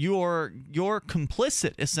rights. You're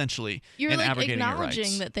complicit, essentially, in abrogating your rights. You're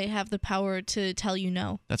acknowledging that they have the power to tell you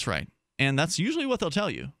no. That's right. And that's usually what they'll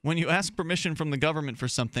tell you. When you ask permission from the government for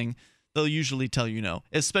something, they'll usually tell you no,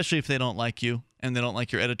 especially if they don't like you and they don't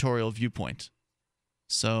like your editorial viewpoint.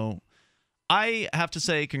 So I have to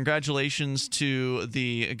say congratulations to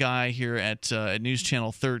the guy here at News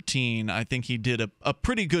Channel 13. I think he did a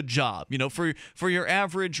pretty good job. You know, for your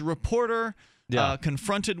average reporter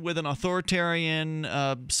confronted with an authoritarian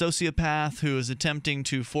sociopath who is attempting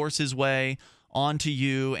to force his way onto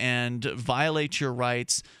you and violate your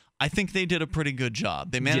rights, I think they did a pretty good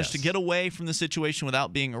job. They managed to get away from the situation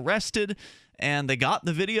without being arrested, and they got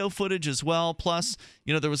the video footage as well. Plus,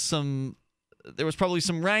 you know, there was probably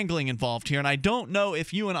some wrangling involved here, and I don't know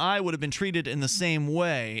if you and I would have been treated in the same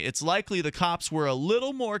way. It's likely the cops were a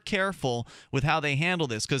little more careful with how they handle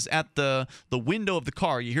this, because at the window of the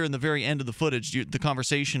car, you hear in the very end of the footage the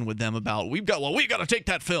conversation with them about, we got to take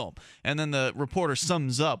that film. And then the reporter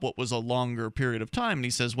sums up what was a longer period of time, and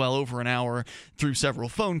he says, well, over an hour through several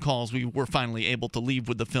phone calls, we were finally able to leave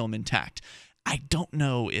with the film intact. I don't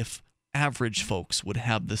know if average folks would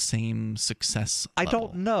have the same success level. I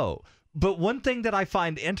don't know. But one thing that I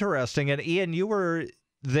find interesting, and Ian, you were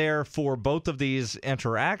there for both of these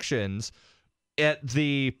interactions at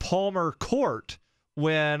the Palmer Court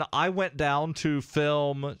when I went down to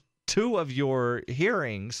film 2 of your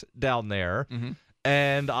hearings down there,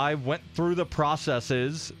 and I went through the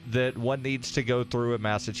processes that one needs to go through in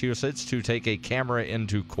Massachusetts to take a camera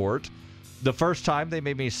into court. The first time, they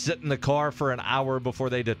made me sit in the car for an hour before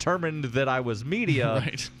they determined that I was media.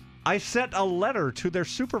 Right. I sent a letter to their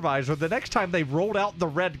supervisor the next time they rolled out the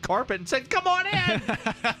red carpet and said, come on in!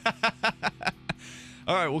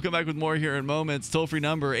 All right, we'll come back with more here in moments. Toll-free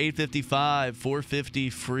number,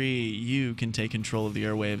 855-450-FREE. You can take control of the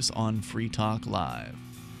airwaves on Free Talk Live.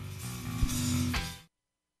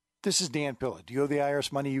 This is Dan Pilla. Do you owe the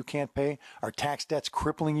IRS money you can't pay? Are tax debts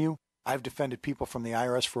crippling you? I've defended people from the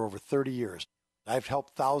IRS for over 30 years. I've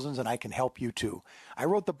helped thousands, and I can help you too. I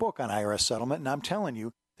wrote the book on IRS settlement, and I'm telling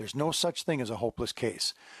you, there's no such thing as a hopeless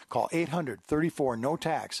case. Call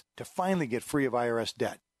 800-34-NO-TAX to finally get free of IRS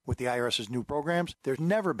debt. With the IRS's new programs, there's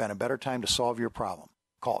never been a better time to solve your problem.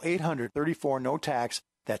 Call 800-34-NO-TAX.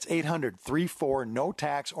 That's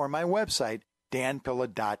 800-34-NO-TAX, or my website,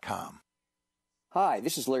 danpilla.com. Hi,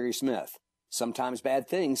 this is Larry Smith. Sometimes bad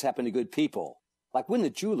things happen to good people. Like when the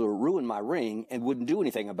jeweler ruined my ring and wouldn't do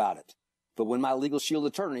anything about it. But when my Legal Shield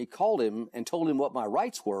attorney called him and told him what my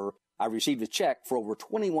rights were, I received a check for over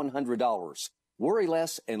 $2,100. Worry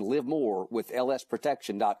less and live more with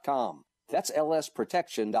lsprotection.com. That's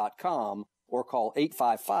lsprotection.com, or call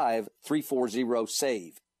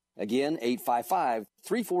 855-340-SAVE. Again,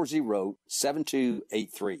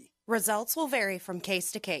 855-340-7283. Results will vary from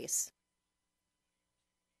case to case.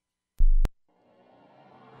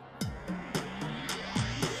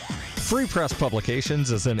 Free Press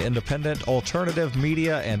Publications is an independent alternative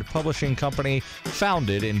media and publishing company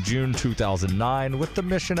founded in June 2009 with the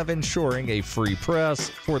mission of ensuring a free press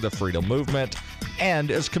for the freedom movement,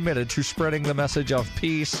 and is committed to spreading the message of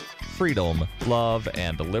peace, freedom, love,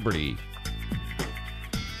 and liberty.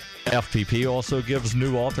 FPP also gives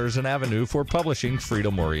new authors an avenue for publishing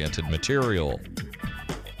freedom-oriented material.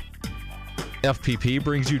 FPP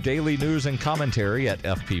brings you daily news and commentary at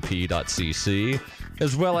fpp.cc,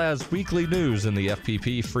 as well as weekly news in the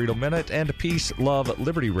FPP Freedom Minute and Peace, Love,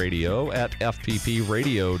 Liberty Radio at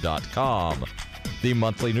fppradio.com. The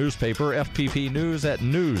monthly newspaper FPP News at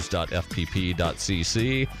news.fpp.cc,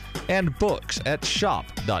 and books at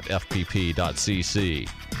shop.fpp.cc.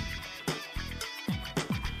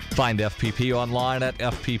 Find FPP online at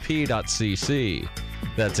fpp.cc.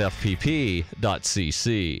 That's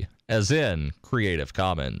fpp.cc, as in Creative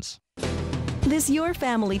Commons. This Your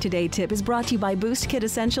Family Today tip is brought to you by Boost Kid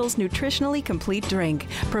Essentials Nutritionally Complete Drink,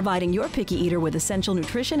 providing your picky eater with essential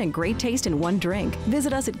nutrition and great taste in one drink.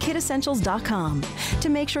 Visit us at kidessentials.com. To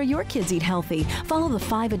make sure your kids eat healthy, follow the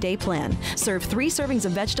 5-a-day plan. Serve 3 servings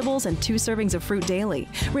of vegetables and 2 servings of fruit daily.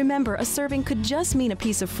 Remember, a serving could just mean a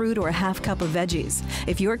piece of fruit or a half cup of veggies.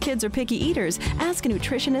 If your kids are picky eaters, ask a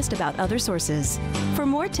nutritionist about other sources. For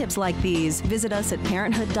more tips like these, visit us at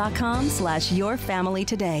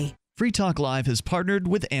parenthood.com/yourfamilytoday. Free Talk Live has partnered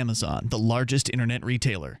with Amazon, the largest internet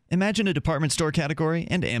retailer. Imagine a department store category,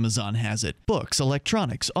 and Amazon has it. Books,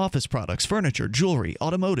 electronics, office products, furniture, jewelry,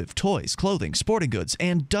 automotive, toys, clothing, sporting goods,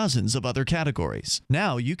 and dozens of other categories.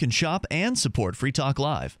 Now you can shop and support Free Talk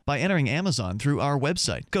Live by entering Amazon through our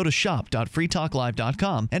website. Go to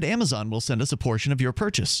shop.freetalklive.com, and Amazon will send us a portion of your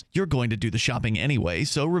purchase. You're going to do the shopping anyway,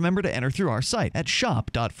 so remember to enter through our site at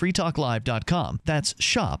shop.freetalklive.com. That's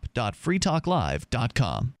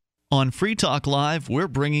shop.freetalklive.com. On Free Talk Live, we're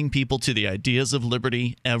bringing people to the ideas of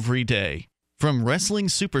liberty every day. From wrestling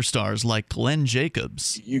superstars like Glenn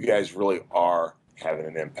Jacobs. You guys really are having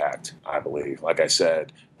an impact, I believe. Like I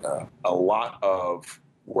said, a lot of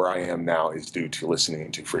where I am now is due to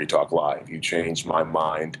listening to Free Talk Live. You changed my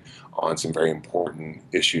mind on some very important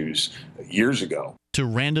issues years ago. To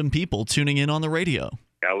random people tuning in on the radio.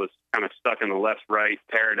 I was kind of stuck in the left-right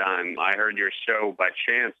paradigm. I heard your show by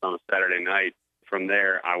chance on a Saturday night. From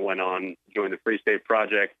there, I went on, joined the Free State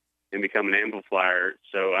Project, and become an amplifier.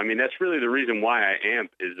 So, I mean, that's really the reason why I amp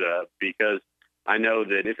is because I know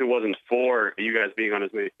that if it wasn't for you guys being on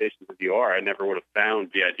as many stations as you are, I never would have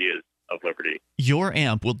found the ideas of liberty. Your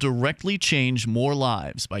amp will directly change more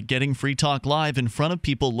lives by getting Free Talk Live in front of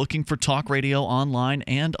people looking for talk radio online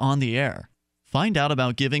and on the air. Find out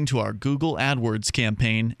about giving to our Google AdWords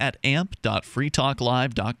campaign at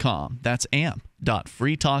amp.freetalklive.com. That's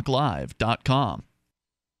amp.freetalklive.com.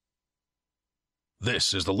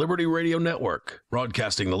 This is the Liberty Radio Network,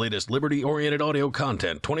 broadcasting the latest liberty-oriented audio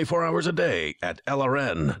content 24 hours a day at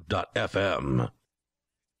LRN.FM.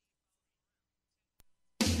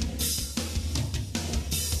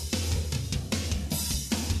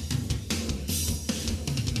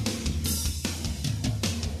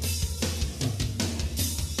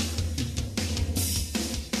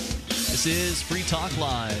 This is Free Talk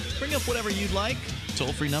Live. Bring up whatever you'd like.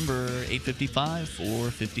 Toll-free number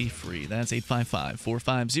 855-450-FREE. That's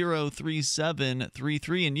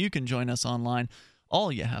 855-450-3733. And you can join us online. All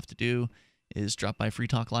you have to do is drop by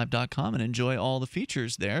freetalklive.com and enjoy all the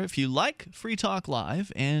features there. If you like Free Talk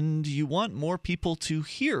Live and you want more people to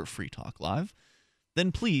hear Free Talk Live,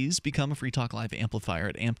 then please become a Free Talk Live amplifier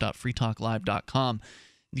at amp.freetalklive.com.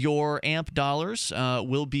 Your AMP dollars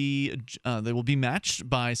will be matched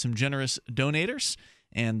by some generous donators,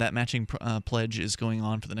 and that matching pledge is going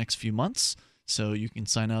on for the next few months. So you can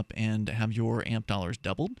sign up and have your AMP dollars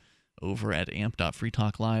doubled over at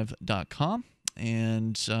amp.freetalklive.com.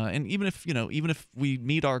 And even if we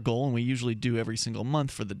meet our goal, and we usually do every single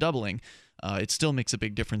month for the doubling, it still makes a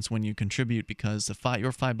big difference when you contribute, because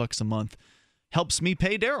your $5 a month helps me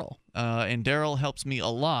pay Daryl, and Daryl helps me a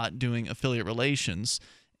lot doing affiliate relations.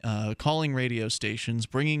 Calling radio stations,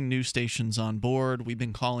 bringing new stations on board. We've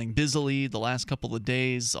been calling busily the last couple of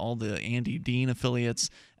days, all the Andy Dean affiliates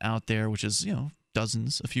out there, which is, a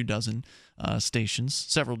few dozen stations,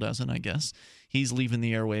 several dozen, I guess. He's leaving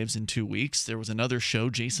the airwaves in 2 weeks. There was another show,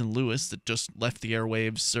 Jason Lewis, that just left the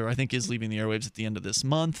airwaves, or I think is leaving the airwaves at the end of this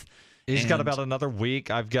month. He's got about another week.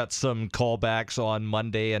 I've got some callbacks on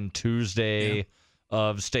Monday and Tuesday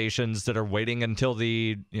of stations that are waiting until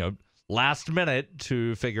the, last minute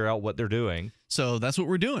to figure out what they're doing. So that's what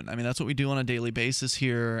we're doing. I mean, that's what we do on a daily basis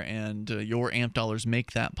here, and your AMP dollars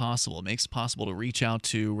make that possible. It makes it possible to reach out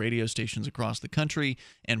to radio stations across the country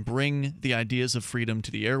and bring the ideas of freedom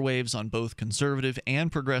to the airwaves on both conservative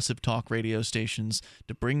and progressive talk radio stations,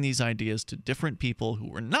 to bring these ideas to different people who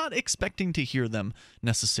were not expecting to hear them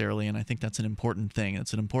necessarily, and I think that's an important thing.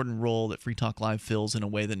 It's an important role that Free Talk Live fills in a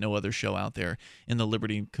way that no other show out there in the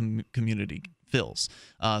Liberty community fills.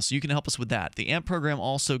 So you can help us with that. The AMP program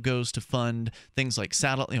also goes to fund things like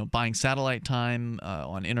buying satellite time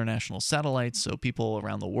on international satellites, so people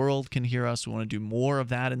around the world can hear us. We want to do more of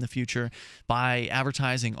that in the future. By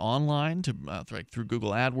advertising online through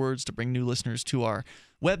Google AdWords to bring new listeners to our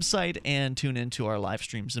website and tune into our live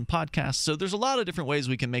streams and podcasts. So there's a lot of different ways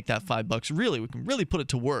we can make that $5 we can really put it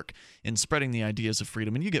to work in spreading the ideas of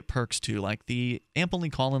freedom. And you get perks too, like the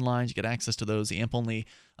AMP-only call-in lines. You get access to those. The AMP-only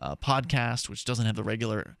podcast, which doesn't have the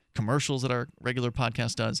regular commercials that our regular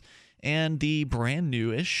podcast does, and the brand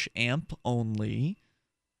new-ish AMP-only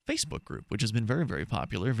Facebook group, which has been very, very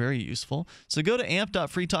popular, very useful. So go to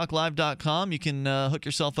amp.freetalklive.com. You can hook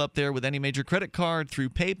yourself up there with any major credit card through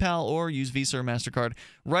PayPal, or use Visa or MasterCard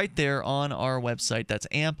right there on our website. That's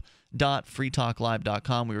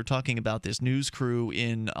amp.freetalklive.com. We were talking about this news crew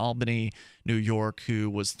in Albany, New York, who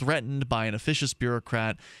was threatened by an officious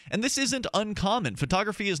bureaucrat. And this isn't uncommon.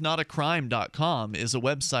 Photographyisnotacrime.com is a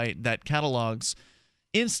website that catalogs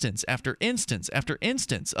instance after instance after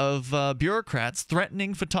instance of bureaucrats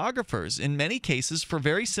threatening photographers, in many cases for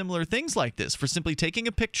very similar things like this, for simply taking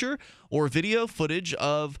a picture or video footage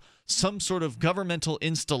of some sort of governmental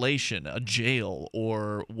installation, a jail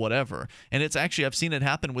or whatever. And it's actually, I've seen it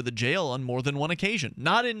happen with a jail on more than one occasion.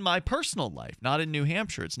 Not in my personal life, not in New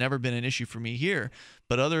Hampshire. It's never been an issue for me here,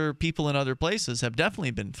 but other people in other places have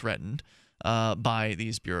definitely been threatened by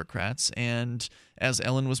these bureaucrats. And as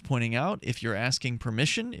Ellen was pointing out, if you're asking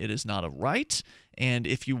permission, it is not a right. And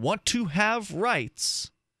if you want to have rights,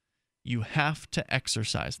 you have to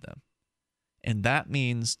exercise them. And that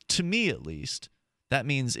means, to me at least, that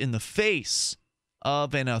means in the face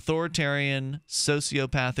of an authoritarian,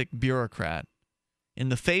 sociopathic bureaucrat in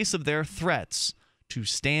the face of their threats, to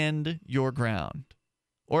stand your ground,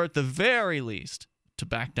 or at the very least, to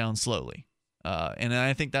back down slowly. And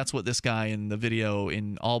I think that's what this guy in the video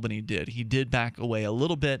in Albany did. He did back away a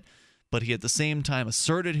little bit, but he at the same time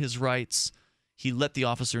asserted his rights. He let the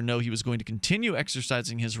officer know he was going to continue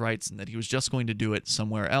exercising his rights and that he was just going to do it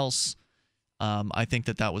somewhere else. I think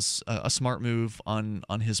that was a smart move on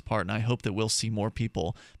his part, and I hope that we'll see more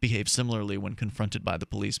people behave similarly when confronted by the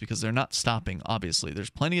police, because they're not stopping, obviously.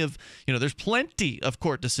 There's plenty of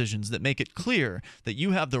court decisions that make it clear that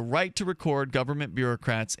you have the right to record government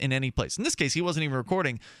bureaucrats in any place. In this case, he wasn't even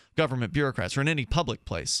recording government bureaucrats or in any public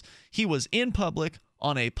place. He was in public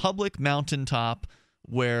on a public mountaintop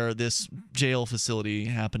where this jail facility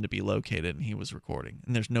happened to be located, and he was recording,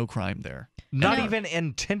 and there's no crime there. Not even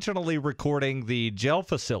intentionally recording the jail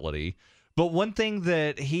facility, but one thing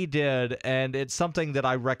that he did, and it's something that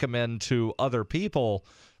I recommend to other people,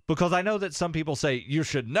 because I know that some people say you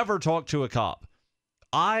should never talk to a cop.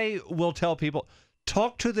 I will tell people,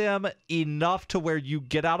 talk to them enough to where you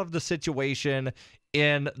get out of the situation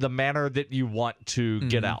in the manner that you want to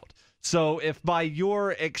get out. So if by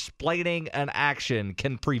your explaining an action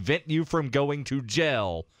can prevent you from going to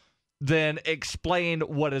jail, then explain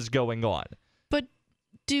what is going on. But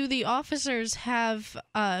do the officers have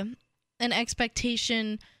an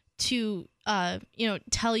expectation to,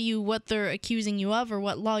 tell you what they're accusing you of or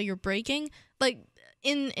what law you're breaking? Like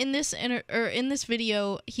in this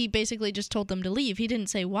video, he basically just told them to leave. He didn't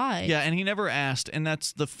say why. Yeah, and he never asked, and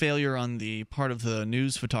that's the failure on the part of the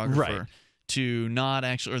news photographer. Right. To not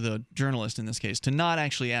actually, or the journalist in this case, to not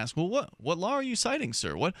actually ask, well, what law are you citing,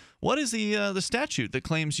 sir? What is the statute that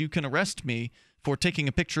claims you can arrest me for taking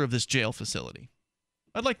a picture of this jail facility?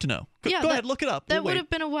 I'd like to know. Go ahead, look it up. That would have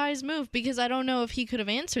been a wise move, because I don't know if he could have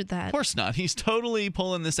answered that. Of course not. He's totally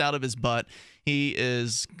pulling this out of his butt. He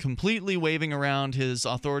is completely waving around his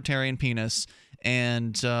authoritarian penis,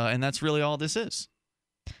 and that's really all this is.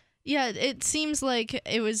 Yeah, it seems like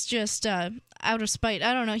it was just out of spite.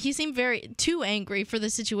 I don't know. He seemed too angry for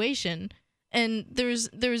the situation, and there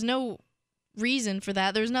was no reason for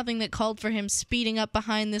that. There was nothing that called for him speeding up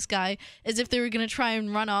behind this guy as if they were going to try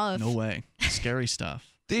and run off. No way. Scary stuff.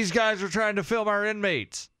 These guys are trying to film our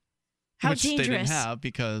inmates. Which they didn't have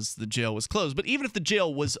because the jail was closed. But even if the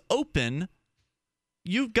jail was open,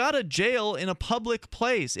 you've got a jail in a public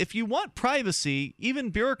place. If you want privacy, even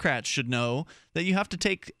bureaucrats should know that you have to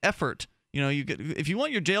take effort. If you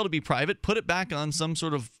want your jail to be private, put it back on some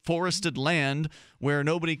sort of forested land where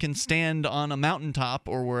nobody can stand on a mountaintop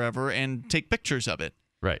or wherever and take pictures of it.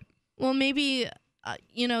 Right. Well, maybe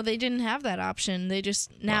they didn't have that option. They just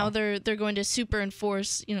they're going to super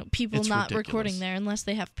enforce people not recording there unless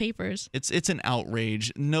they have papers. It's an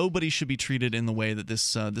outrage. Nobody should be treated in the way that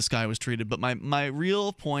this guy was treated. But my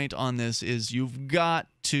real point on this is you've got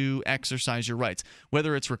to exercise your rights,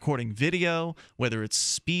 whether it's recording video, whether it's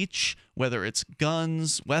speech, whether it's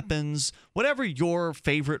guns, weapons, whatever your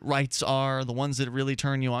favorite rights are, the ones that really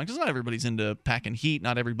turn you on. Because not everybody's into packing heat,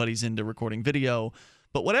 not everybody's into recording video.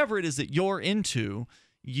 But whatever it is that you're into,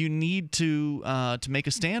 you need to make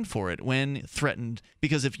a stand for it when threatened.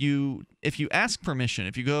 Because if you ask permission,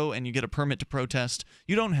 if you go and you get a permit to protest,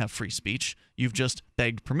 you don't have free speech. You've just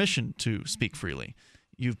begged permission to speak freely.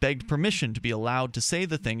 You've begged permission to be allowed to say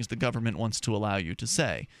the things the government wants to allow you to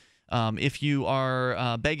say. If you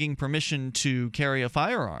are begging permission to carry a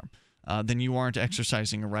firearm, then you aren't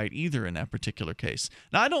exercising a right either in that particular case.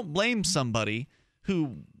 Now, I don't blame somebody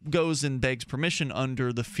who goes and begs permission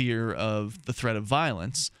under the fear of the threat of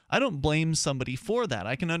violence. I don't blame somebody for that.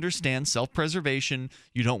 I can understand self-preservation.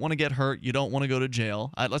 You don't want to get hurt. You don't want to go to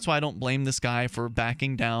jail. That's why I don't blame this guy for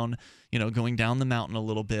backing down, going down the mountain a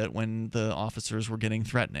little bit when the officers were getting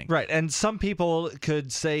threatening. Right, and some people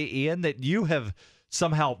could say, Ian, that you have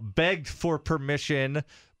somehow begged for permission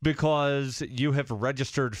because you have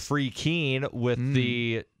registered free keen with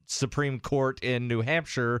the Supreme Court in New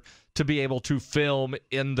Hampshire to be able to film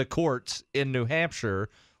in the courts in New Hampshire,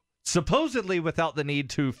 supposedly without the need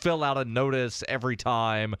to fill out a notice every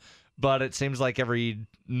time. But it seems like every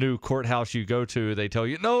new courthouse you go to, they tell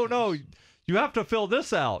you, no, you have to fill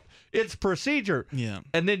this out. It's procedure. Yeah.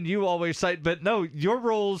 And then you always cite, but no, your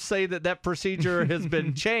rules say that procedure has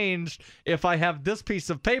been changed if I have this piece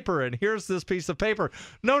of paper and here's this piece of paper.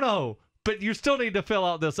 No, but you still need to fill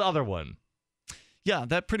out this other one. Yeah,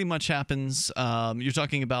 that pretty much happens. You're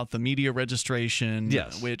talking about the media registration,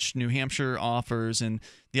 yes, which New Hampshire offers, and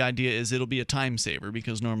the idea is it'll be a time saver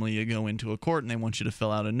because normally you go into a court and they want you to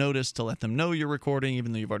fill out a notice to let them know you're recording,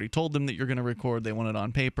 even though you've already told them that you're going to record. They want it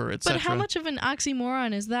on paper, etc. But how much of an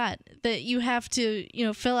oxymoron is that you have to,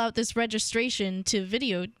 fill out this registration to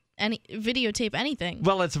video videotape anything.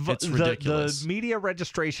 Well, it's ridiculous. The media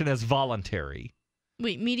registration is voluntary.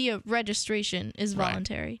 Wait, media registration is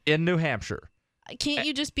voluntary in New Hampshire. Can't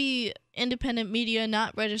you just be independent media,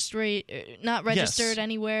 not registered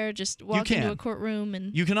anywhere, just walk into a courtroom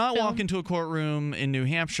and You cannot film? walk into a courtroom in New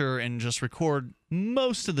Hampshire and just record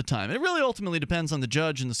most of the time. It really ultimately depends on the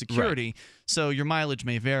judge and the security, so your mileage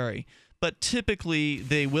may vary. But typically,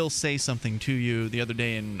 they will say something to you. The other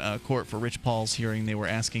day in court for Rich Paul's hearing, they were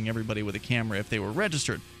asking everybody with a camera if they were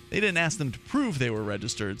registered. They didn't ask them to prove they were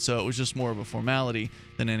registered, so it was just more of a formality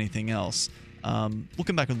than anything else. We'll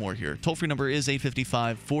come back with more here. Toll-free number is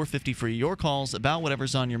 855-450-FREE. Your calls about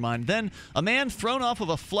whatever's on your mind. Then, a man thrown off of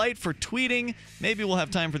a flight for tweeting. Maybe we'll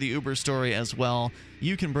have time for the Uber story as well.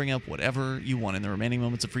 You can bring up whatever you want in the remaining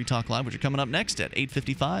moments of Free Talk Live, which are coming up next at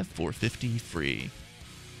 855-450-FREE.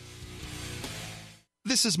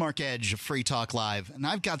 This is Mark Edge of Free Talk Live, and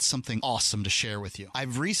I've got something awesome to share with you.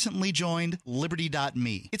 I've recently joined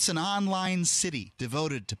Liberty.me. It's an online city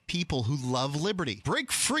devoted to people who love liberty.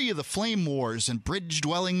 Break free of the flame wars and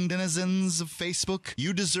bridge-dwelling denizens of Facebook.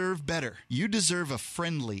 You deserve better. You deserve a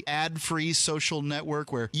friendly, ad-free social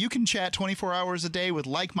network where you can chat 24 hours a day with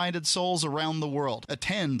like-minded souls around the world.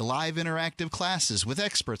 Attend live interactive classes with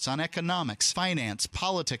experts on economics, finance,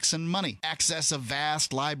 politics, and money. Access a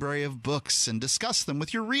vast library of books and discuss them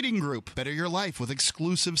with your reading group. Better your life with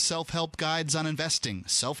exclusive self-help guides on investing,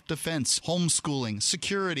 self-defense, homeschooling,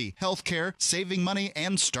 security, healthcare, saving money,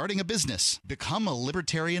 and starting a business. Become a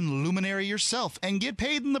libertarian luminary yourself and get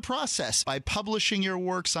paid in the process by publishing your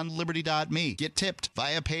works on Liberty.me. Get tipped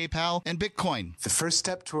via PayPal and Bitcoin. The first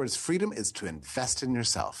step towards freedom is to invest in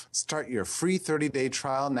yourself. Start your free 30-day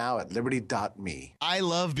trial now at Liberty.me. I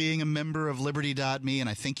love being a member of Liberty.me, and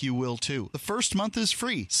I think you will too. The first month is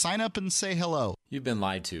free. Sign up and say hello. You've been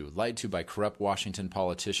lied to by corrupt Washington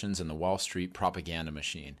politicians and the Wall Street propaganda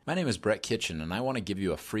machine. My name is Brett Kitchen, and I want to give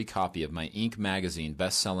you a free copy of my Inc. magazine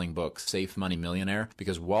best-selling book, Safe Money Millionaire,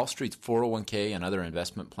 because Wall Street's 401k and other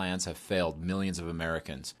investment plans have failed millions of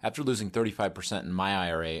Americans. After losing 35% in my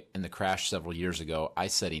IRA in the crash several years ago, I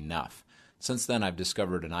said enough. Since then, I've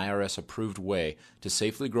discovered an IRS-approved way to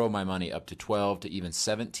safely grow my money up to 12 to even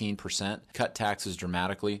 17%, cut taxes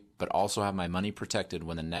dramatically, but also have my money protected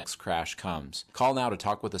when the next crash comes. Call now to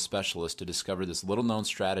talk with a specialist to discover this little-known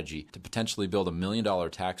strategy to potentially build $1 million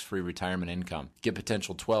tax-free retirement income. Get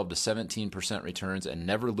potential 12 to 17% returns and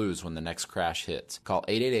never lose when the next crash hits. Call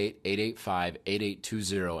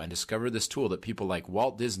 888-885-8820 and discover this tool that people like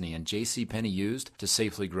Walt Disney and J.C. Penney used to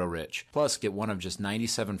safely grow rich. Plus, get one of just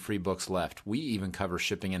 97 free books left. We even cover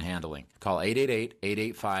shipping and handling. Call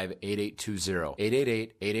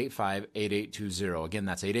 888-885-8820. 888-885-8820. Again,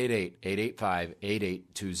 that's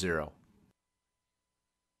 888-885-8820.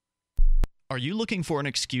 Are you looking for an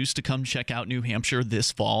excuse to come check out New Hampshire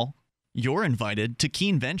this fall? You're invited to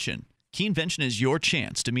Keenvention. Keenvention is your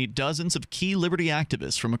chance to meet dozens of key liberty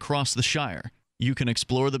activists from across the Shire. You can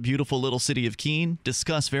explore the beautiful little city of Keene,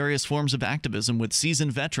 discuss various forms of activism with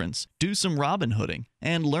seasoned veterans, do some Robin Hooding,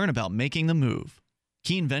 and learn about making the move.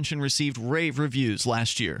 Keenvention received rave reviews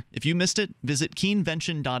last year. If you missed it, visit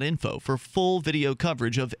keenvention.info for full video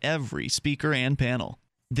coverage of every speaker and panel.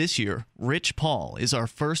 This year, Rich Paul is our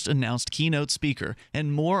first announced keynote speaker,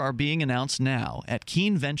 and more are being announced now at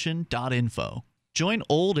keenvention.info. Join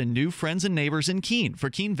old and new friends and neighbors in Keene for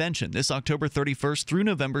Keenvention this October 31st through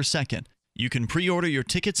November 2nd. You can pre-order your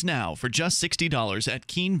tickets now for just $60 at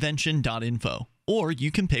keenvention.info, or you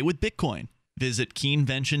can pay with Bitcoin. Visit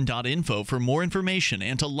keenvention.info for more information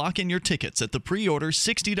and to lock in your tickets at the pre-order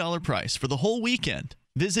 $60 price for the whole weekend.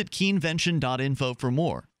 Visit keenvention.info for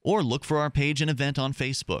more, or look for our page and event on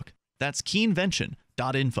Facebook. That's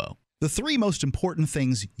keenvention.info. The three most important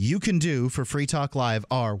things you can do for Free Talk Live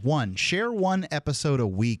are: 1, share one episode a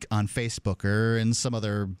week on Facebook or in some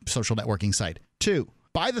other social networking site. 2,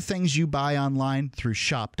 buy the things you buy online through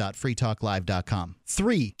shop.freetalklive.com.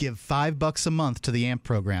 3, give $5 a month to the AMP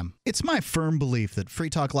program. It's my firm belief that Free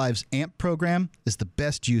Talk Live's AMP program is the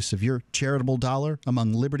best use of your charitable dollar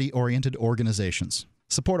among liberty-oriented organizations.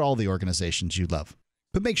 Support all the organizations you love,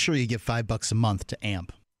 but make sure you give $5 a month to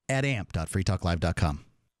AMP at amp.freetalklive.com.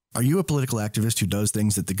 Are you a political activist who does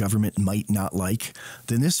things that the government might not like?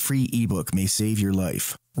 Then this free ebook may save your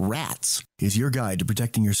life. Rats is your guide to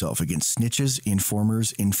protecting yourself against snitches,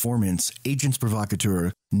 informers, informants, agents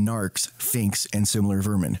provocateur, narcs, finks, and similar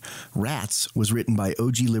vermin. Rats was written by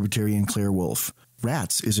OG libertarian Claire Wolfe.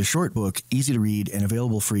 Rats is a short book, easy to read, and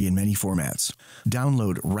available free in many formats.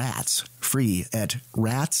 Download Rats free at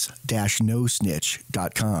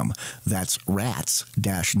rats-nosnitch.com. That's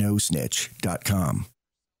rats-nosnitch.com.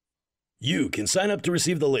 You can sign up to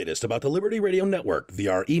receive the latest about the Liberty Radio Network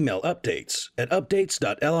via our email updates at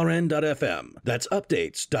updates.lrn.fm. That's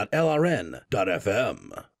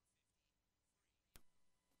updates.lrn.fm.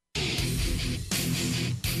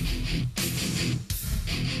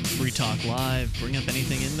 Free Talk Live. Bring up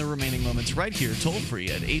anything in the remaining moments right here, toll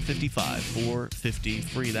free at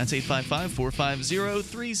 855-450-FREE. That's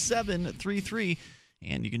 855-450-3733.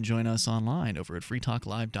 And you can join us online over at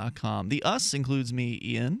freetalklive.com. The us includes me,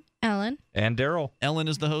 Ian. Ellen. And Daryl. Ellen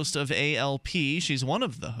is the host of ALP. She's one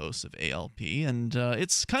of the hosts of ALP, and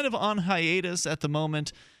it's kind of on hiatus at the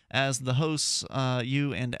moment as the hosts,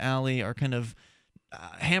 you and Allie, are kind of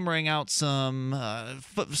hammering out some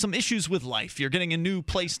issues with life. You're getting a new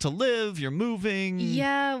place to live. You're moving.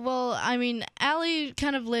 Yeah, well, I mean, Allie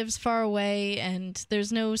kind of lives far away, and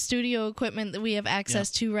there's no studio equipment that we have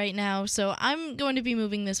access to right now. So I'm going to be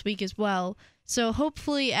moving this week as well. So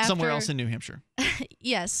hopefully after... Somewhere else in New Hampshire.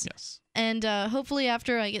 Yes. And hopefully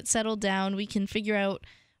after I get settled down, we can figure out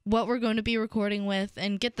what we're going to be recording with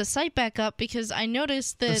and get the site back up, because I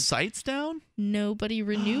noticed that... The site's down? Nobody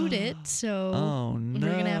renewed it, so oh, no.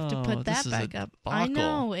 we're going to have to put that back up. I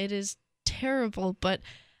know, it is terrible, but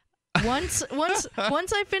once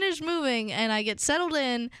I finish moving and I get settled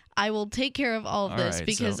in, I will take care of all of this,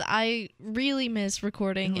 because I really miss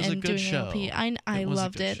recording and doing ALP. I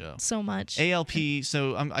loved it so much. ALP,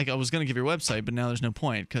 so I was going to give your website, but now there's no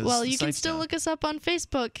point. Well, you can still look us up on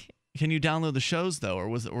Facebook. Can you download the shows though, or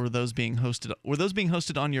were those being hosted? Were those being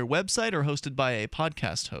hosted on your website or hosted by a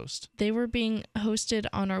podcast host? They were being hosted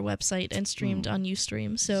on our website and streamed on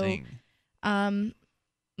Ustream. So,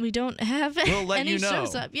 we don't have any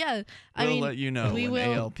shows up. Yeah, we'll let you know. We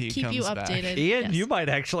when will ALP keep comes you back. updated. Ian, you might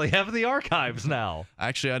actually have the archives now.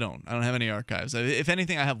 Actually, I don't. I don't have any archives. If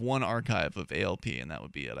anything, I have one archive of ALP, and that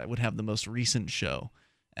would be it. I would have the most recent show.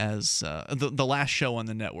 As the last show on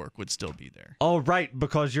the network would still be there. Oh, right,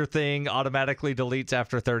 because your thing automatically deletes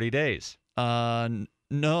after 30 days. No.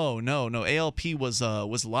 ALP was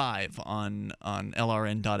live on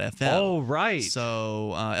LRN.FM. Oh, right.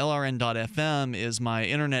 So LRN.FM is my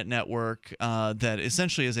internet network that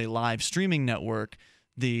essentially is a live streaming network.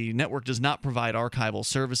 The network does not provide archival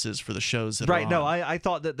services for the shows that are on. No, I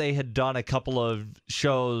thought that they had done a couple of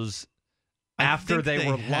shows after they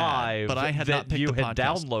were live, but I had that not picked you the had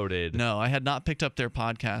podcast. downloaded. No, I had not picked up their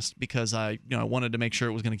podcast because I wanted to make sure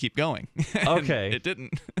it was going to keep going. Okay, it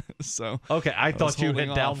didn't. So okay, I thought you had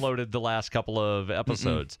off. downloaded the last couple of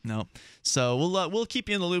episodes. No, so we'll keep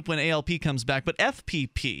you in the loop when ALP comes back. But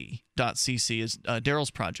FPP.cc is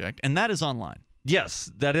Daryl's project, and that is online.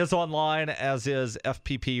 Yes, that is online, as is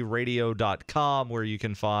FPPRadio.com, where you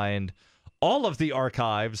can find all of the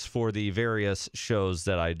archives for the various shows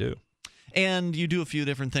that I do. And you do a few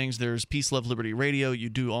different things. There's Peace, Love, Liberty Radio. You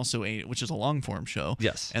do also which is a long-form show.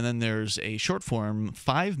 Yes. And then there's a short-form,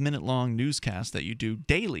 5-minute-long newscast that you do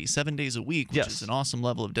daily, 7 days a week, which is an awesome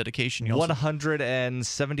level of dedication. You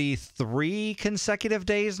 173 consecutive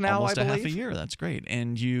days now, almost I believe. Almost a half a year. That's great.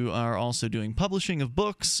 And you are also doing publishing of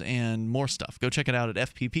books and more stuff. Go check it out at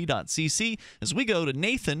fpp.cc as we go to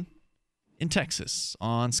Nathan in Texas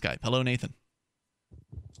on Skype. Hello, Nathan.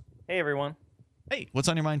 Hey, everyone. Hey, what's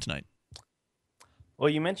on your mind tonight? Well,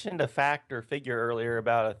 you mentioned a fact or figure earlier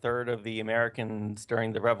about a third of the Americans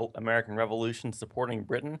during the American Revolution supporting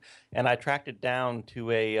Britain, and I tracked it down to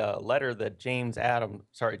a letter that John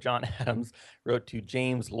Adams wrote to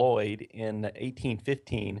James Lloyd in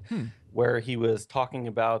 1815, where he was talking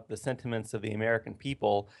about the sentiments of the American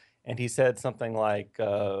people, and he said something like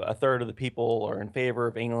a third of the people are in favor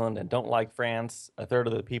of England and don't like France, a third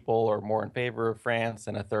of the people are more in favor of France,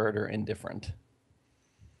 and a third are indifferent.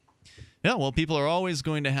 Yeah, well, people are always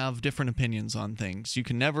going to have different opinions on things. You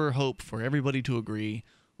can never hope for everybody to agree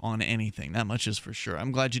on anything. That much is for sure.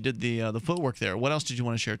 I'm glad you did the footwork there. What else did you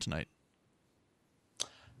want to share tonight?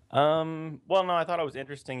 Well, no, I thought it was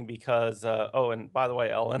interesting because, and by the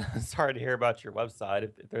way, Ellen, sorry to hear about your website.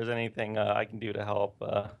 If there's anything I can do to help,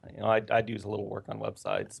 I do a little work on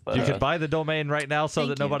websites. But you could buy the domain right now so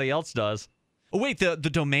that nobody else does. Oh, wait, the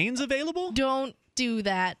domain's available? Don't do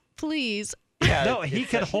that, please. Yeah, no, he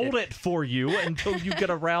can hold it for you until you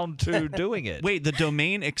get around to doing it. Wait, the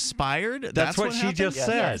domain expired? That's what she just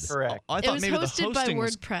said. Yes, correct. I thought it was hosted by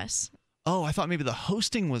WordPress. I thought maybe the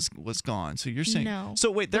hosting was gone. So you're saying no.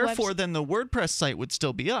 So wait, therefore then the WordPress site would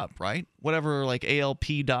still be up, right? Whatever, like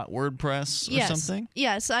alp.wordpress or something?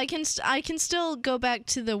 Yes, I can still go back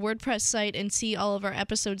to the WordPress site and see all of our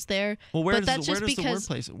episodes there. Well, where does the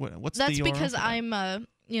WordPress? What's that's the URL because for that? I'm a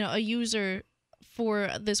user for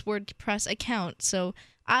this WordPress account, so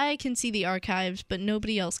I can see the archives, but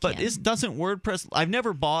nobody else can. But doesn't WordPress... I've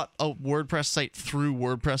never bought a WordPress site through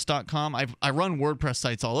WordPress.com. I run WordPress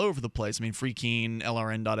sites all over the place. I mean, Freekeen,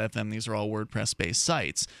 LRN.FM, these are all WordPress-based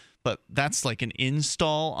sites. But that's like an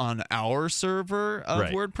install on our server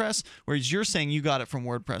of WordPress, whereas you're saying you got it from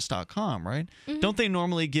WordPress.com, right? Mm-hmm. Don't they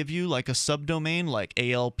normally give you like a subdomain like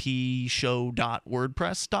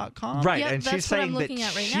alpshow.wordpress.com? Right, Yep, and that's she's what I'm saying that looking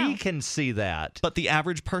at right she now. can see that. But the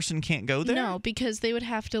average person can't go there? No, because they would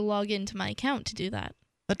have to log into my account to do that.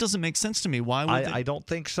 That doesn't make sense to me. Why would I don't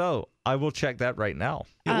think so. I will check that right now.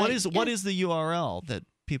 Yeah, what is the URL that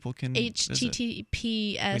people can HTTPS.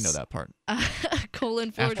 We know that part. :// After the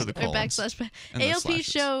colons and the slashes.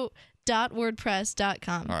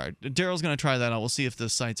 alpshow.wordpress.com. All right. Daryl's going to try that out. We'll see if the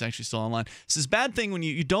site's actually still online. This is a bad thing when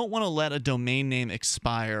you don't want to let a domain name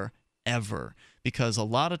expire ever, because a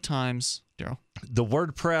lot of times, Daryl? The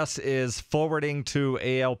WordPress is forwarding to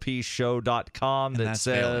alpshow.com that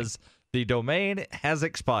says the domain has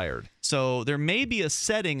expired. So there may be a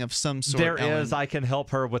setting of some sort. There is. I can help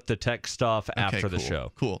her with the tech stuff after the cool.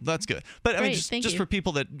 show. Cool. That's good. But I mean, just for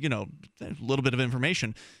people that, a little bit of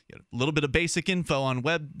information, a little bit of basic info on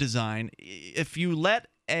web design. If you let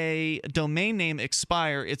a domain name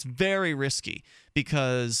expire, it's very risky,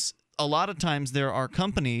 because a lot of times there are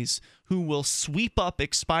companies who will sweep up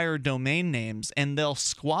expired domain names and they'll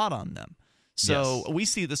squat on them. So we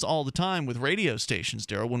see this all the time with radio stations,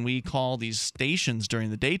 Daryl. When we call these stations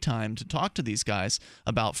during the daytime to talk to these guys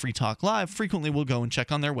about Free Talk Live, frequently we'll go and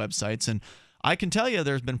check on their websites. And I can tell you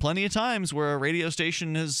there's been plenty of times where a radio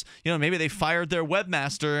station has, maybe they fired their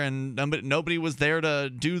webmaster and nobody was there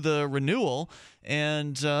to do the renewal.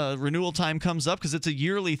 And renewal time comes up because it's a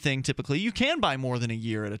yearly thing typically. You can buy more than a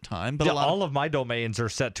year at a time. But all of my domains are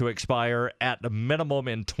set to expire at a minimum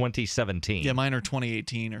in 2017. Yeah, mine are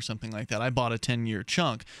 2018 or something like that. I bought a 10-year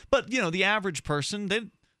chunk. But, the average person, they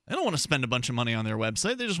don't want to spend a bunch of money on their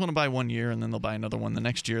website. They just want to buy 1 year and then they'll buy another one the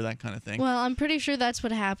next year, that kind of thing. Well, I'm pretty sure that's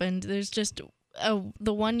what happened. There's just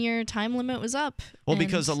the 1 year time limit was up. Well,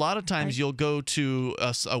 because a lot of times you'll go to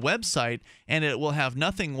a website and it will have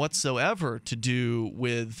nothing whatsoever to do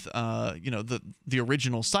with the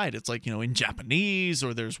original site. It's like in Japanese,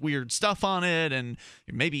 or there's weird stuff on it, and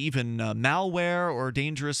maybe even malware or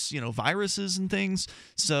dangerous viruses and things.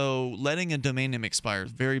 So letting a domain name expire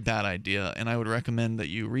is a very bad idea, and I would recommend that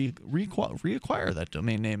you reacquire that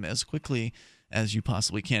domain name as quickly as you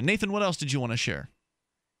possibly can. Nathan, what else did you want to share?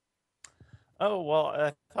 Oh, well,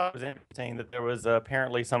 I thought it was interesting that there was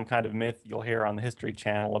apparently some kind of myth you'll hear on the History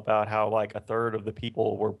Channel about how like a third of the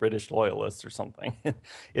people were British loyalists or something.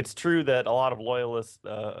 It's true that a lot of loyalists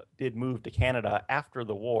did move to Canada after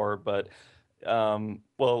the war, but, I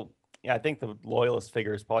think the loyalist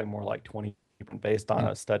figure is probably more like 20 based on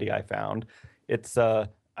a study I found. It's,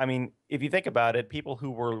 if you think about it, people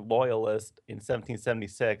who were loyalists in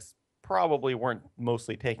 1776 probably weren't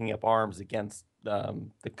mostly taking up arms against the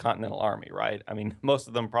Continental Army, right? I mean, most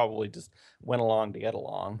of them probably just went along to get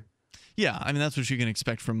along. Yeah, I mean, that's what you can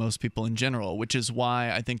expect from most people in general, which is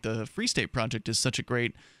why I think the Free State Project is such a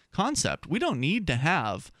great concept. We don't need to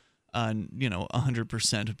have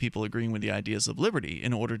 100% of people agreeing with the ideas of liberty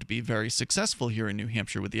in order to be very successful here in New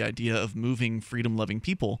Hampshire with the idea of moving freedom-loving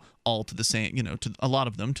people all to the same, to a lot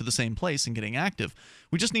of them to the same place and getting active.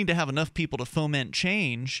 We just need to have enough people to foment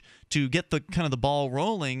change to get the kind of the ball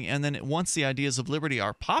rolling, and then once the ideas of liberty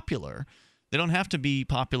are popular, they don't have to be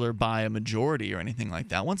popular by a majority or anything like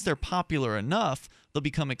that. Once they're popular enough, they'll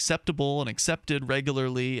become acceptable and accepted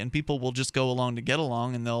regularly, and people will just go along to get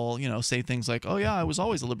along, and they'll, say things like, "Oh yeah, I was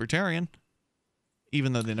always a libertarian,"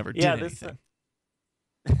 even though they never did anything.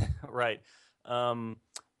 Right.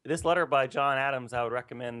 This letter by John Adams, I would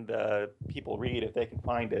recommend people read if they can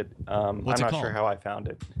find it. I'm not sure how I found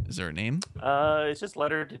it. Is there a name? It's just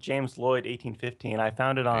Letter to James Lloyd, 1850, and I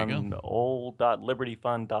found it on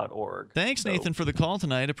old.libertyfund.org. Thanks, Nathan, for the call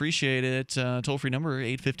tonight. Appreciate it. Toll-free number,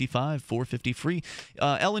 855-450-FREE.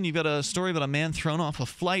 Ellen, you've got a story about a man thrown off a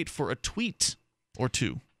flight for a tweet or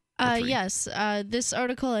two. Yes. This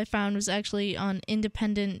article I found was actually on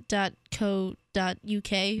independent.co.uk.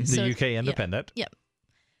 The UK Independent. Yep.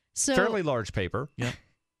 So, fairly large paper. Yeah.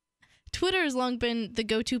 Twitter has long been the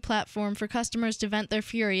go-to platform for customers to vent their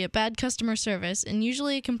fury at bad customer service, and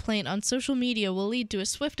usually a complaint on social media will lead to a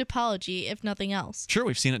swift apology, if nothing else. Sure,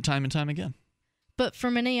 we've seen it time and time again. But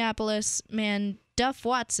for Minneapolis man Duff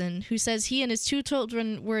Watson, who says he and his 2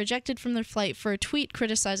 children were ejected from their flight for a tweet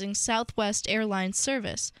criticizing Southwest Airlines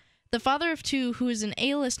service, the father of 2, who is an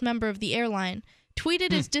A-list member of the airline,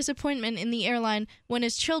 tweeted his disappointment in the airline when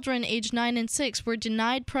his children, aged 9 and 6, were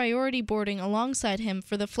denied priority boarding alongside him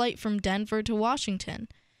for the flight from Denver to Washington.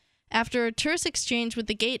 After a terse exchange with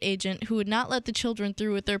the gate agent who would not let the children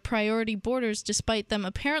through with their priority boarders despite them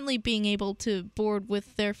apparently being able to board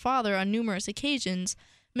with their father on numerous occasions,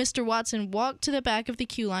 Mr. Watson walked to the back of the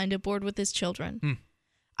queue line to board with his children.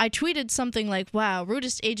 I tweeted something like, "Wow,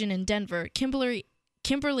 rudest agent in Denver, Kimberly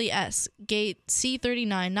S., gate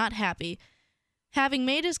C39, not happy." Having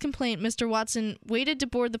made his complaint, Mr. Watson waited to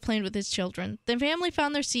board the plane with his children. The family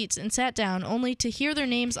found their seats and sat down, only to hear their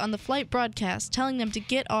names on the flight broadcast telling them to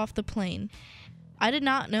get off the plane. I did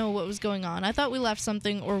not know what was going on. I thought we left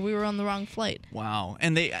something or we were on the wrong flight. Wow.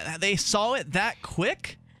 And they saw it that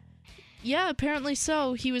quick? Yeah, apparently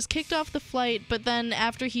so. He was kicked off the flight, but then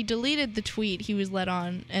after he deleted the tweet, he was let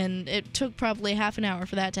on, and it took probably half an hour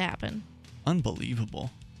for that to happen.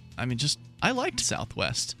 Unbelievable. I mean, I liked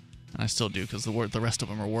Southwest. And I still do, because the rest of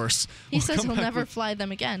them are worse. He says he'll never fly them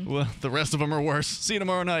again. Well, the rest of them are worse. See you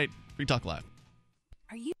tomorrow night. Free Talk Live.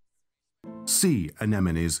 Sea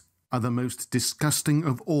anemones are the most disgusting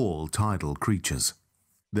of all tidal creatures.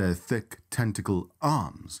 Their thick tentacle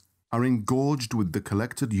arms are engorged with the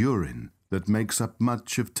collected urine that makes up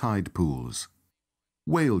much of tide pools.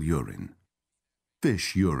 Whale urine,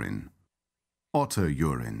 fish urine, otter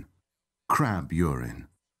urine, crab urine,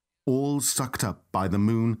 all sucked up by the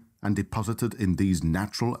moon and deposited in these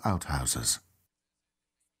natural outhouses.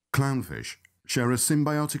 Clownfish share a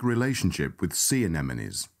symbiotic relationship with sea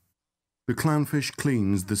anemones. The clownfish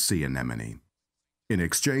cleans the sea anemone. In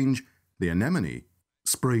exchange, the anemone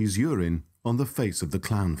sprays urine on the face of the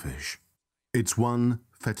clownfish. It's one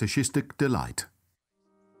fetishistic delight.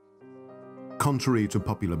 Contrary to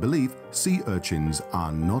popular belief, sea urchins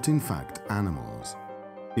are not in fact animals.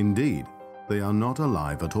 Indeed, they are not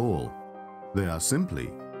alive at all. They are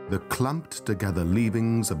simply the clumped-together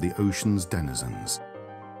leavings of the ocean's denizens.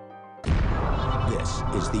 This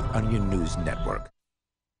is the Onion News Network.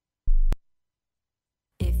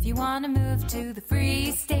 If you want to move to the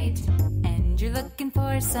Free State and you're looking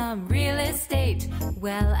for some real estate,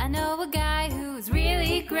 well, I know a guy who's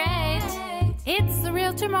really great. It's the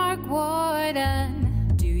realtor Mark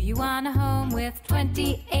Warden. Do you want a home with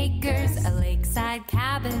 20 acres, a lakeside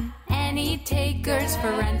cabin, any takers for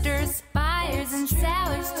renters, buyers, and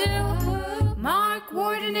sellers too? Mark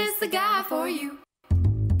Warden is the guy for you.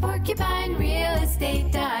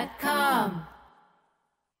 PorcupineRealEstate.com.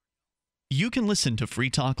 You can listen to Free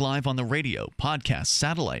Talk Live on the radio, podcast,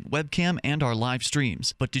 satellite, webcam, and our live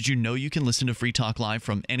streams. But did you know you can listen to Free Talk Live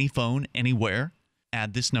from any phone, anywhere?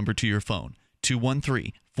 Add this number to your phone,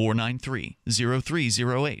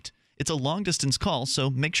 213-493-0308. It's a long-distance call, so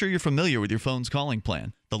make sure you're familiar with your phone's calling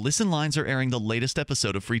plan. The listen lines are airing the latest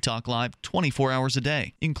episode of Free Talk Live 24 hours a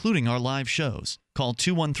day, including our live shows. Call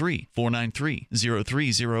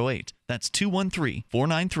 213-493-0308. That's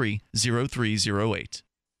 213-493-0308.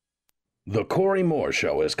 The Corey Moore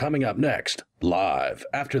Show is coming up next, live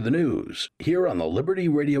after the news, here on the Liberty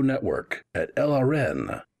Radio Network at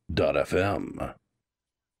LRN.FM.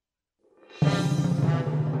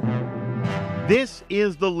 This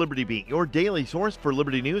is the Liberty Beat, your daily source for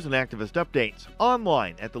Liberty news and activist updates,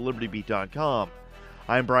 online at thelibertybeat.com.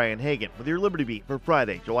 I'm Brian Hagan with your Liberty Beat for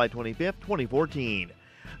Friday, July 25th, 2014.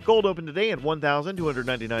 Gold opened today at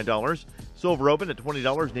 $1,299, silver opened at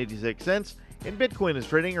 $20.86, and Bitcoin is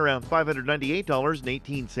trading around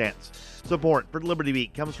 $598.18. Support for Liberty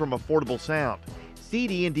Beat comes from Affordable Sound,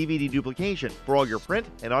 CD and DVD duplication for all your print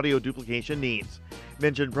and audio duplication needs.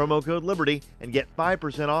 Mention promo code LIBERTY and get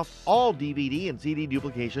 5% off all DVD and CD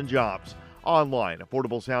duplication jobs. Online,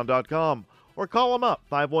 affordablesound.com, or call them up,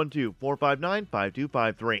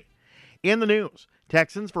 512-459-5253. In the news,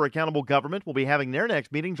 Texans for Accountable Government will be having their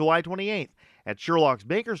next meeting July 28th at Sherlock's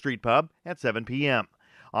Baker Street Pub at 7 p.m.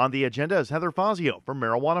 On the agenda is Heather Fazio from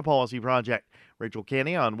Marijuana Policy Project, Rachel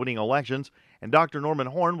Canny on winning elections, and Dr. Norman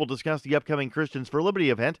Horn will discuss the upcoming Christians for Liberty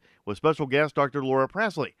event with special guest Dr. Laura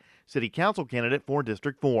Presley, City Council candidate for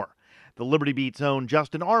District 4. The Liberty Beat's own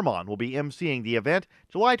Justin Armand will be emceeing the event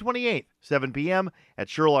July 28th, 7 p.m. at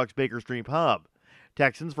Sherlock's Baker Street Pub.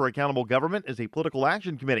 Texans for Accountable Government is a political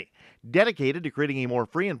action committee dedicated to creating a more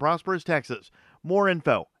free and prosperous Texas. More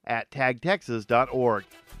info at tagtexas.org.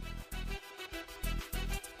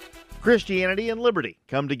 Christianity and liberty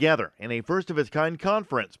come together in a first-of-its-kind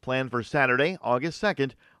conference planned for Saturday, August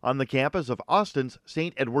 2nd, on the campus of Austin's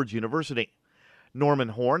St. Edward's University. Norman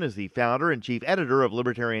Horn is the founder and chief editor of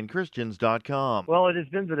LibertarianChristians.com. Well, it has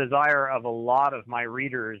been the desire of a lot of my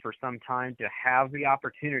readers for some time to have the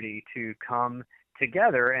opportunity to come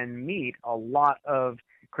together and meet a lot of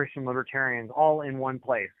Christian libertarians all in one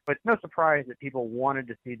place. But it's no surprise that people wanted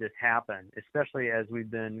to see this happen, especially as we've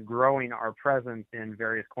been growing our presence in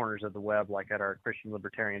various corners of the web, like at our Christian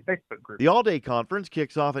Libertarian Facebook group. The all-day conference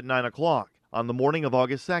kicks off at 9 o'clock on the morning of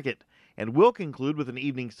August 2nd and will conclude with an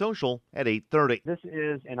evening social at 8:30. This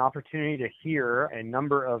is an opportunity to hear a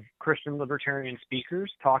number of Christian libertarian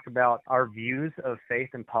speakers talk about our views of faith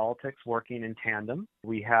and politics working in tandem.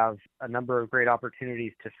 We have a number of great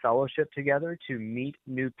opportunities to fellowship together, to meet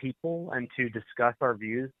new people, and to discuss our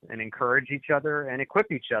views and encourage each other and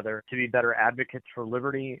equip each other to be better advocates for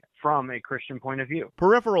liberty from a Christian point of view.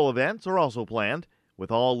 Peripheral events are also planned,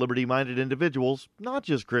 with all liberty-minded individuals, not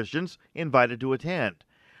just Christians, invited to attend.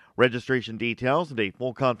 Registration details and a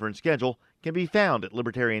full conference schedule can be found at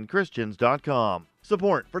libertarianchristians.com.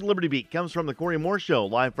 Support for Liberty Beat comes from the Corey Moore Show,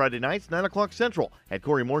 live Friday nights, 9 o'clock Central at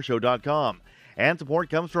CoreyMooreShow.com. And support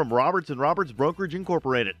comes from Roberts & Roberts Brokerage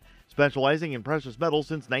Incorporated, specializing in precious metals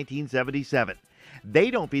since 1977.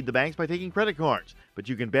 They don't feed the banks by taking credit cards, but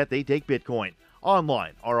you can bet they take Bitcoin.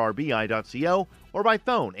 Online, rrbi.co, or by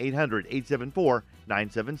phone,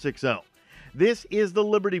 800-874-9760. This is the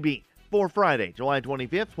Liberty Beat for Friday, July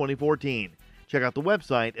 25th, 2014. Check out the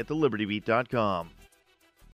website at thelibertybeat.com.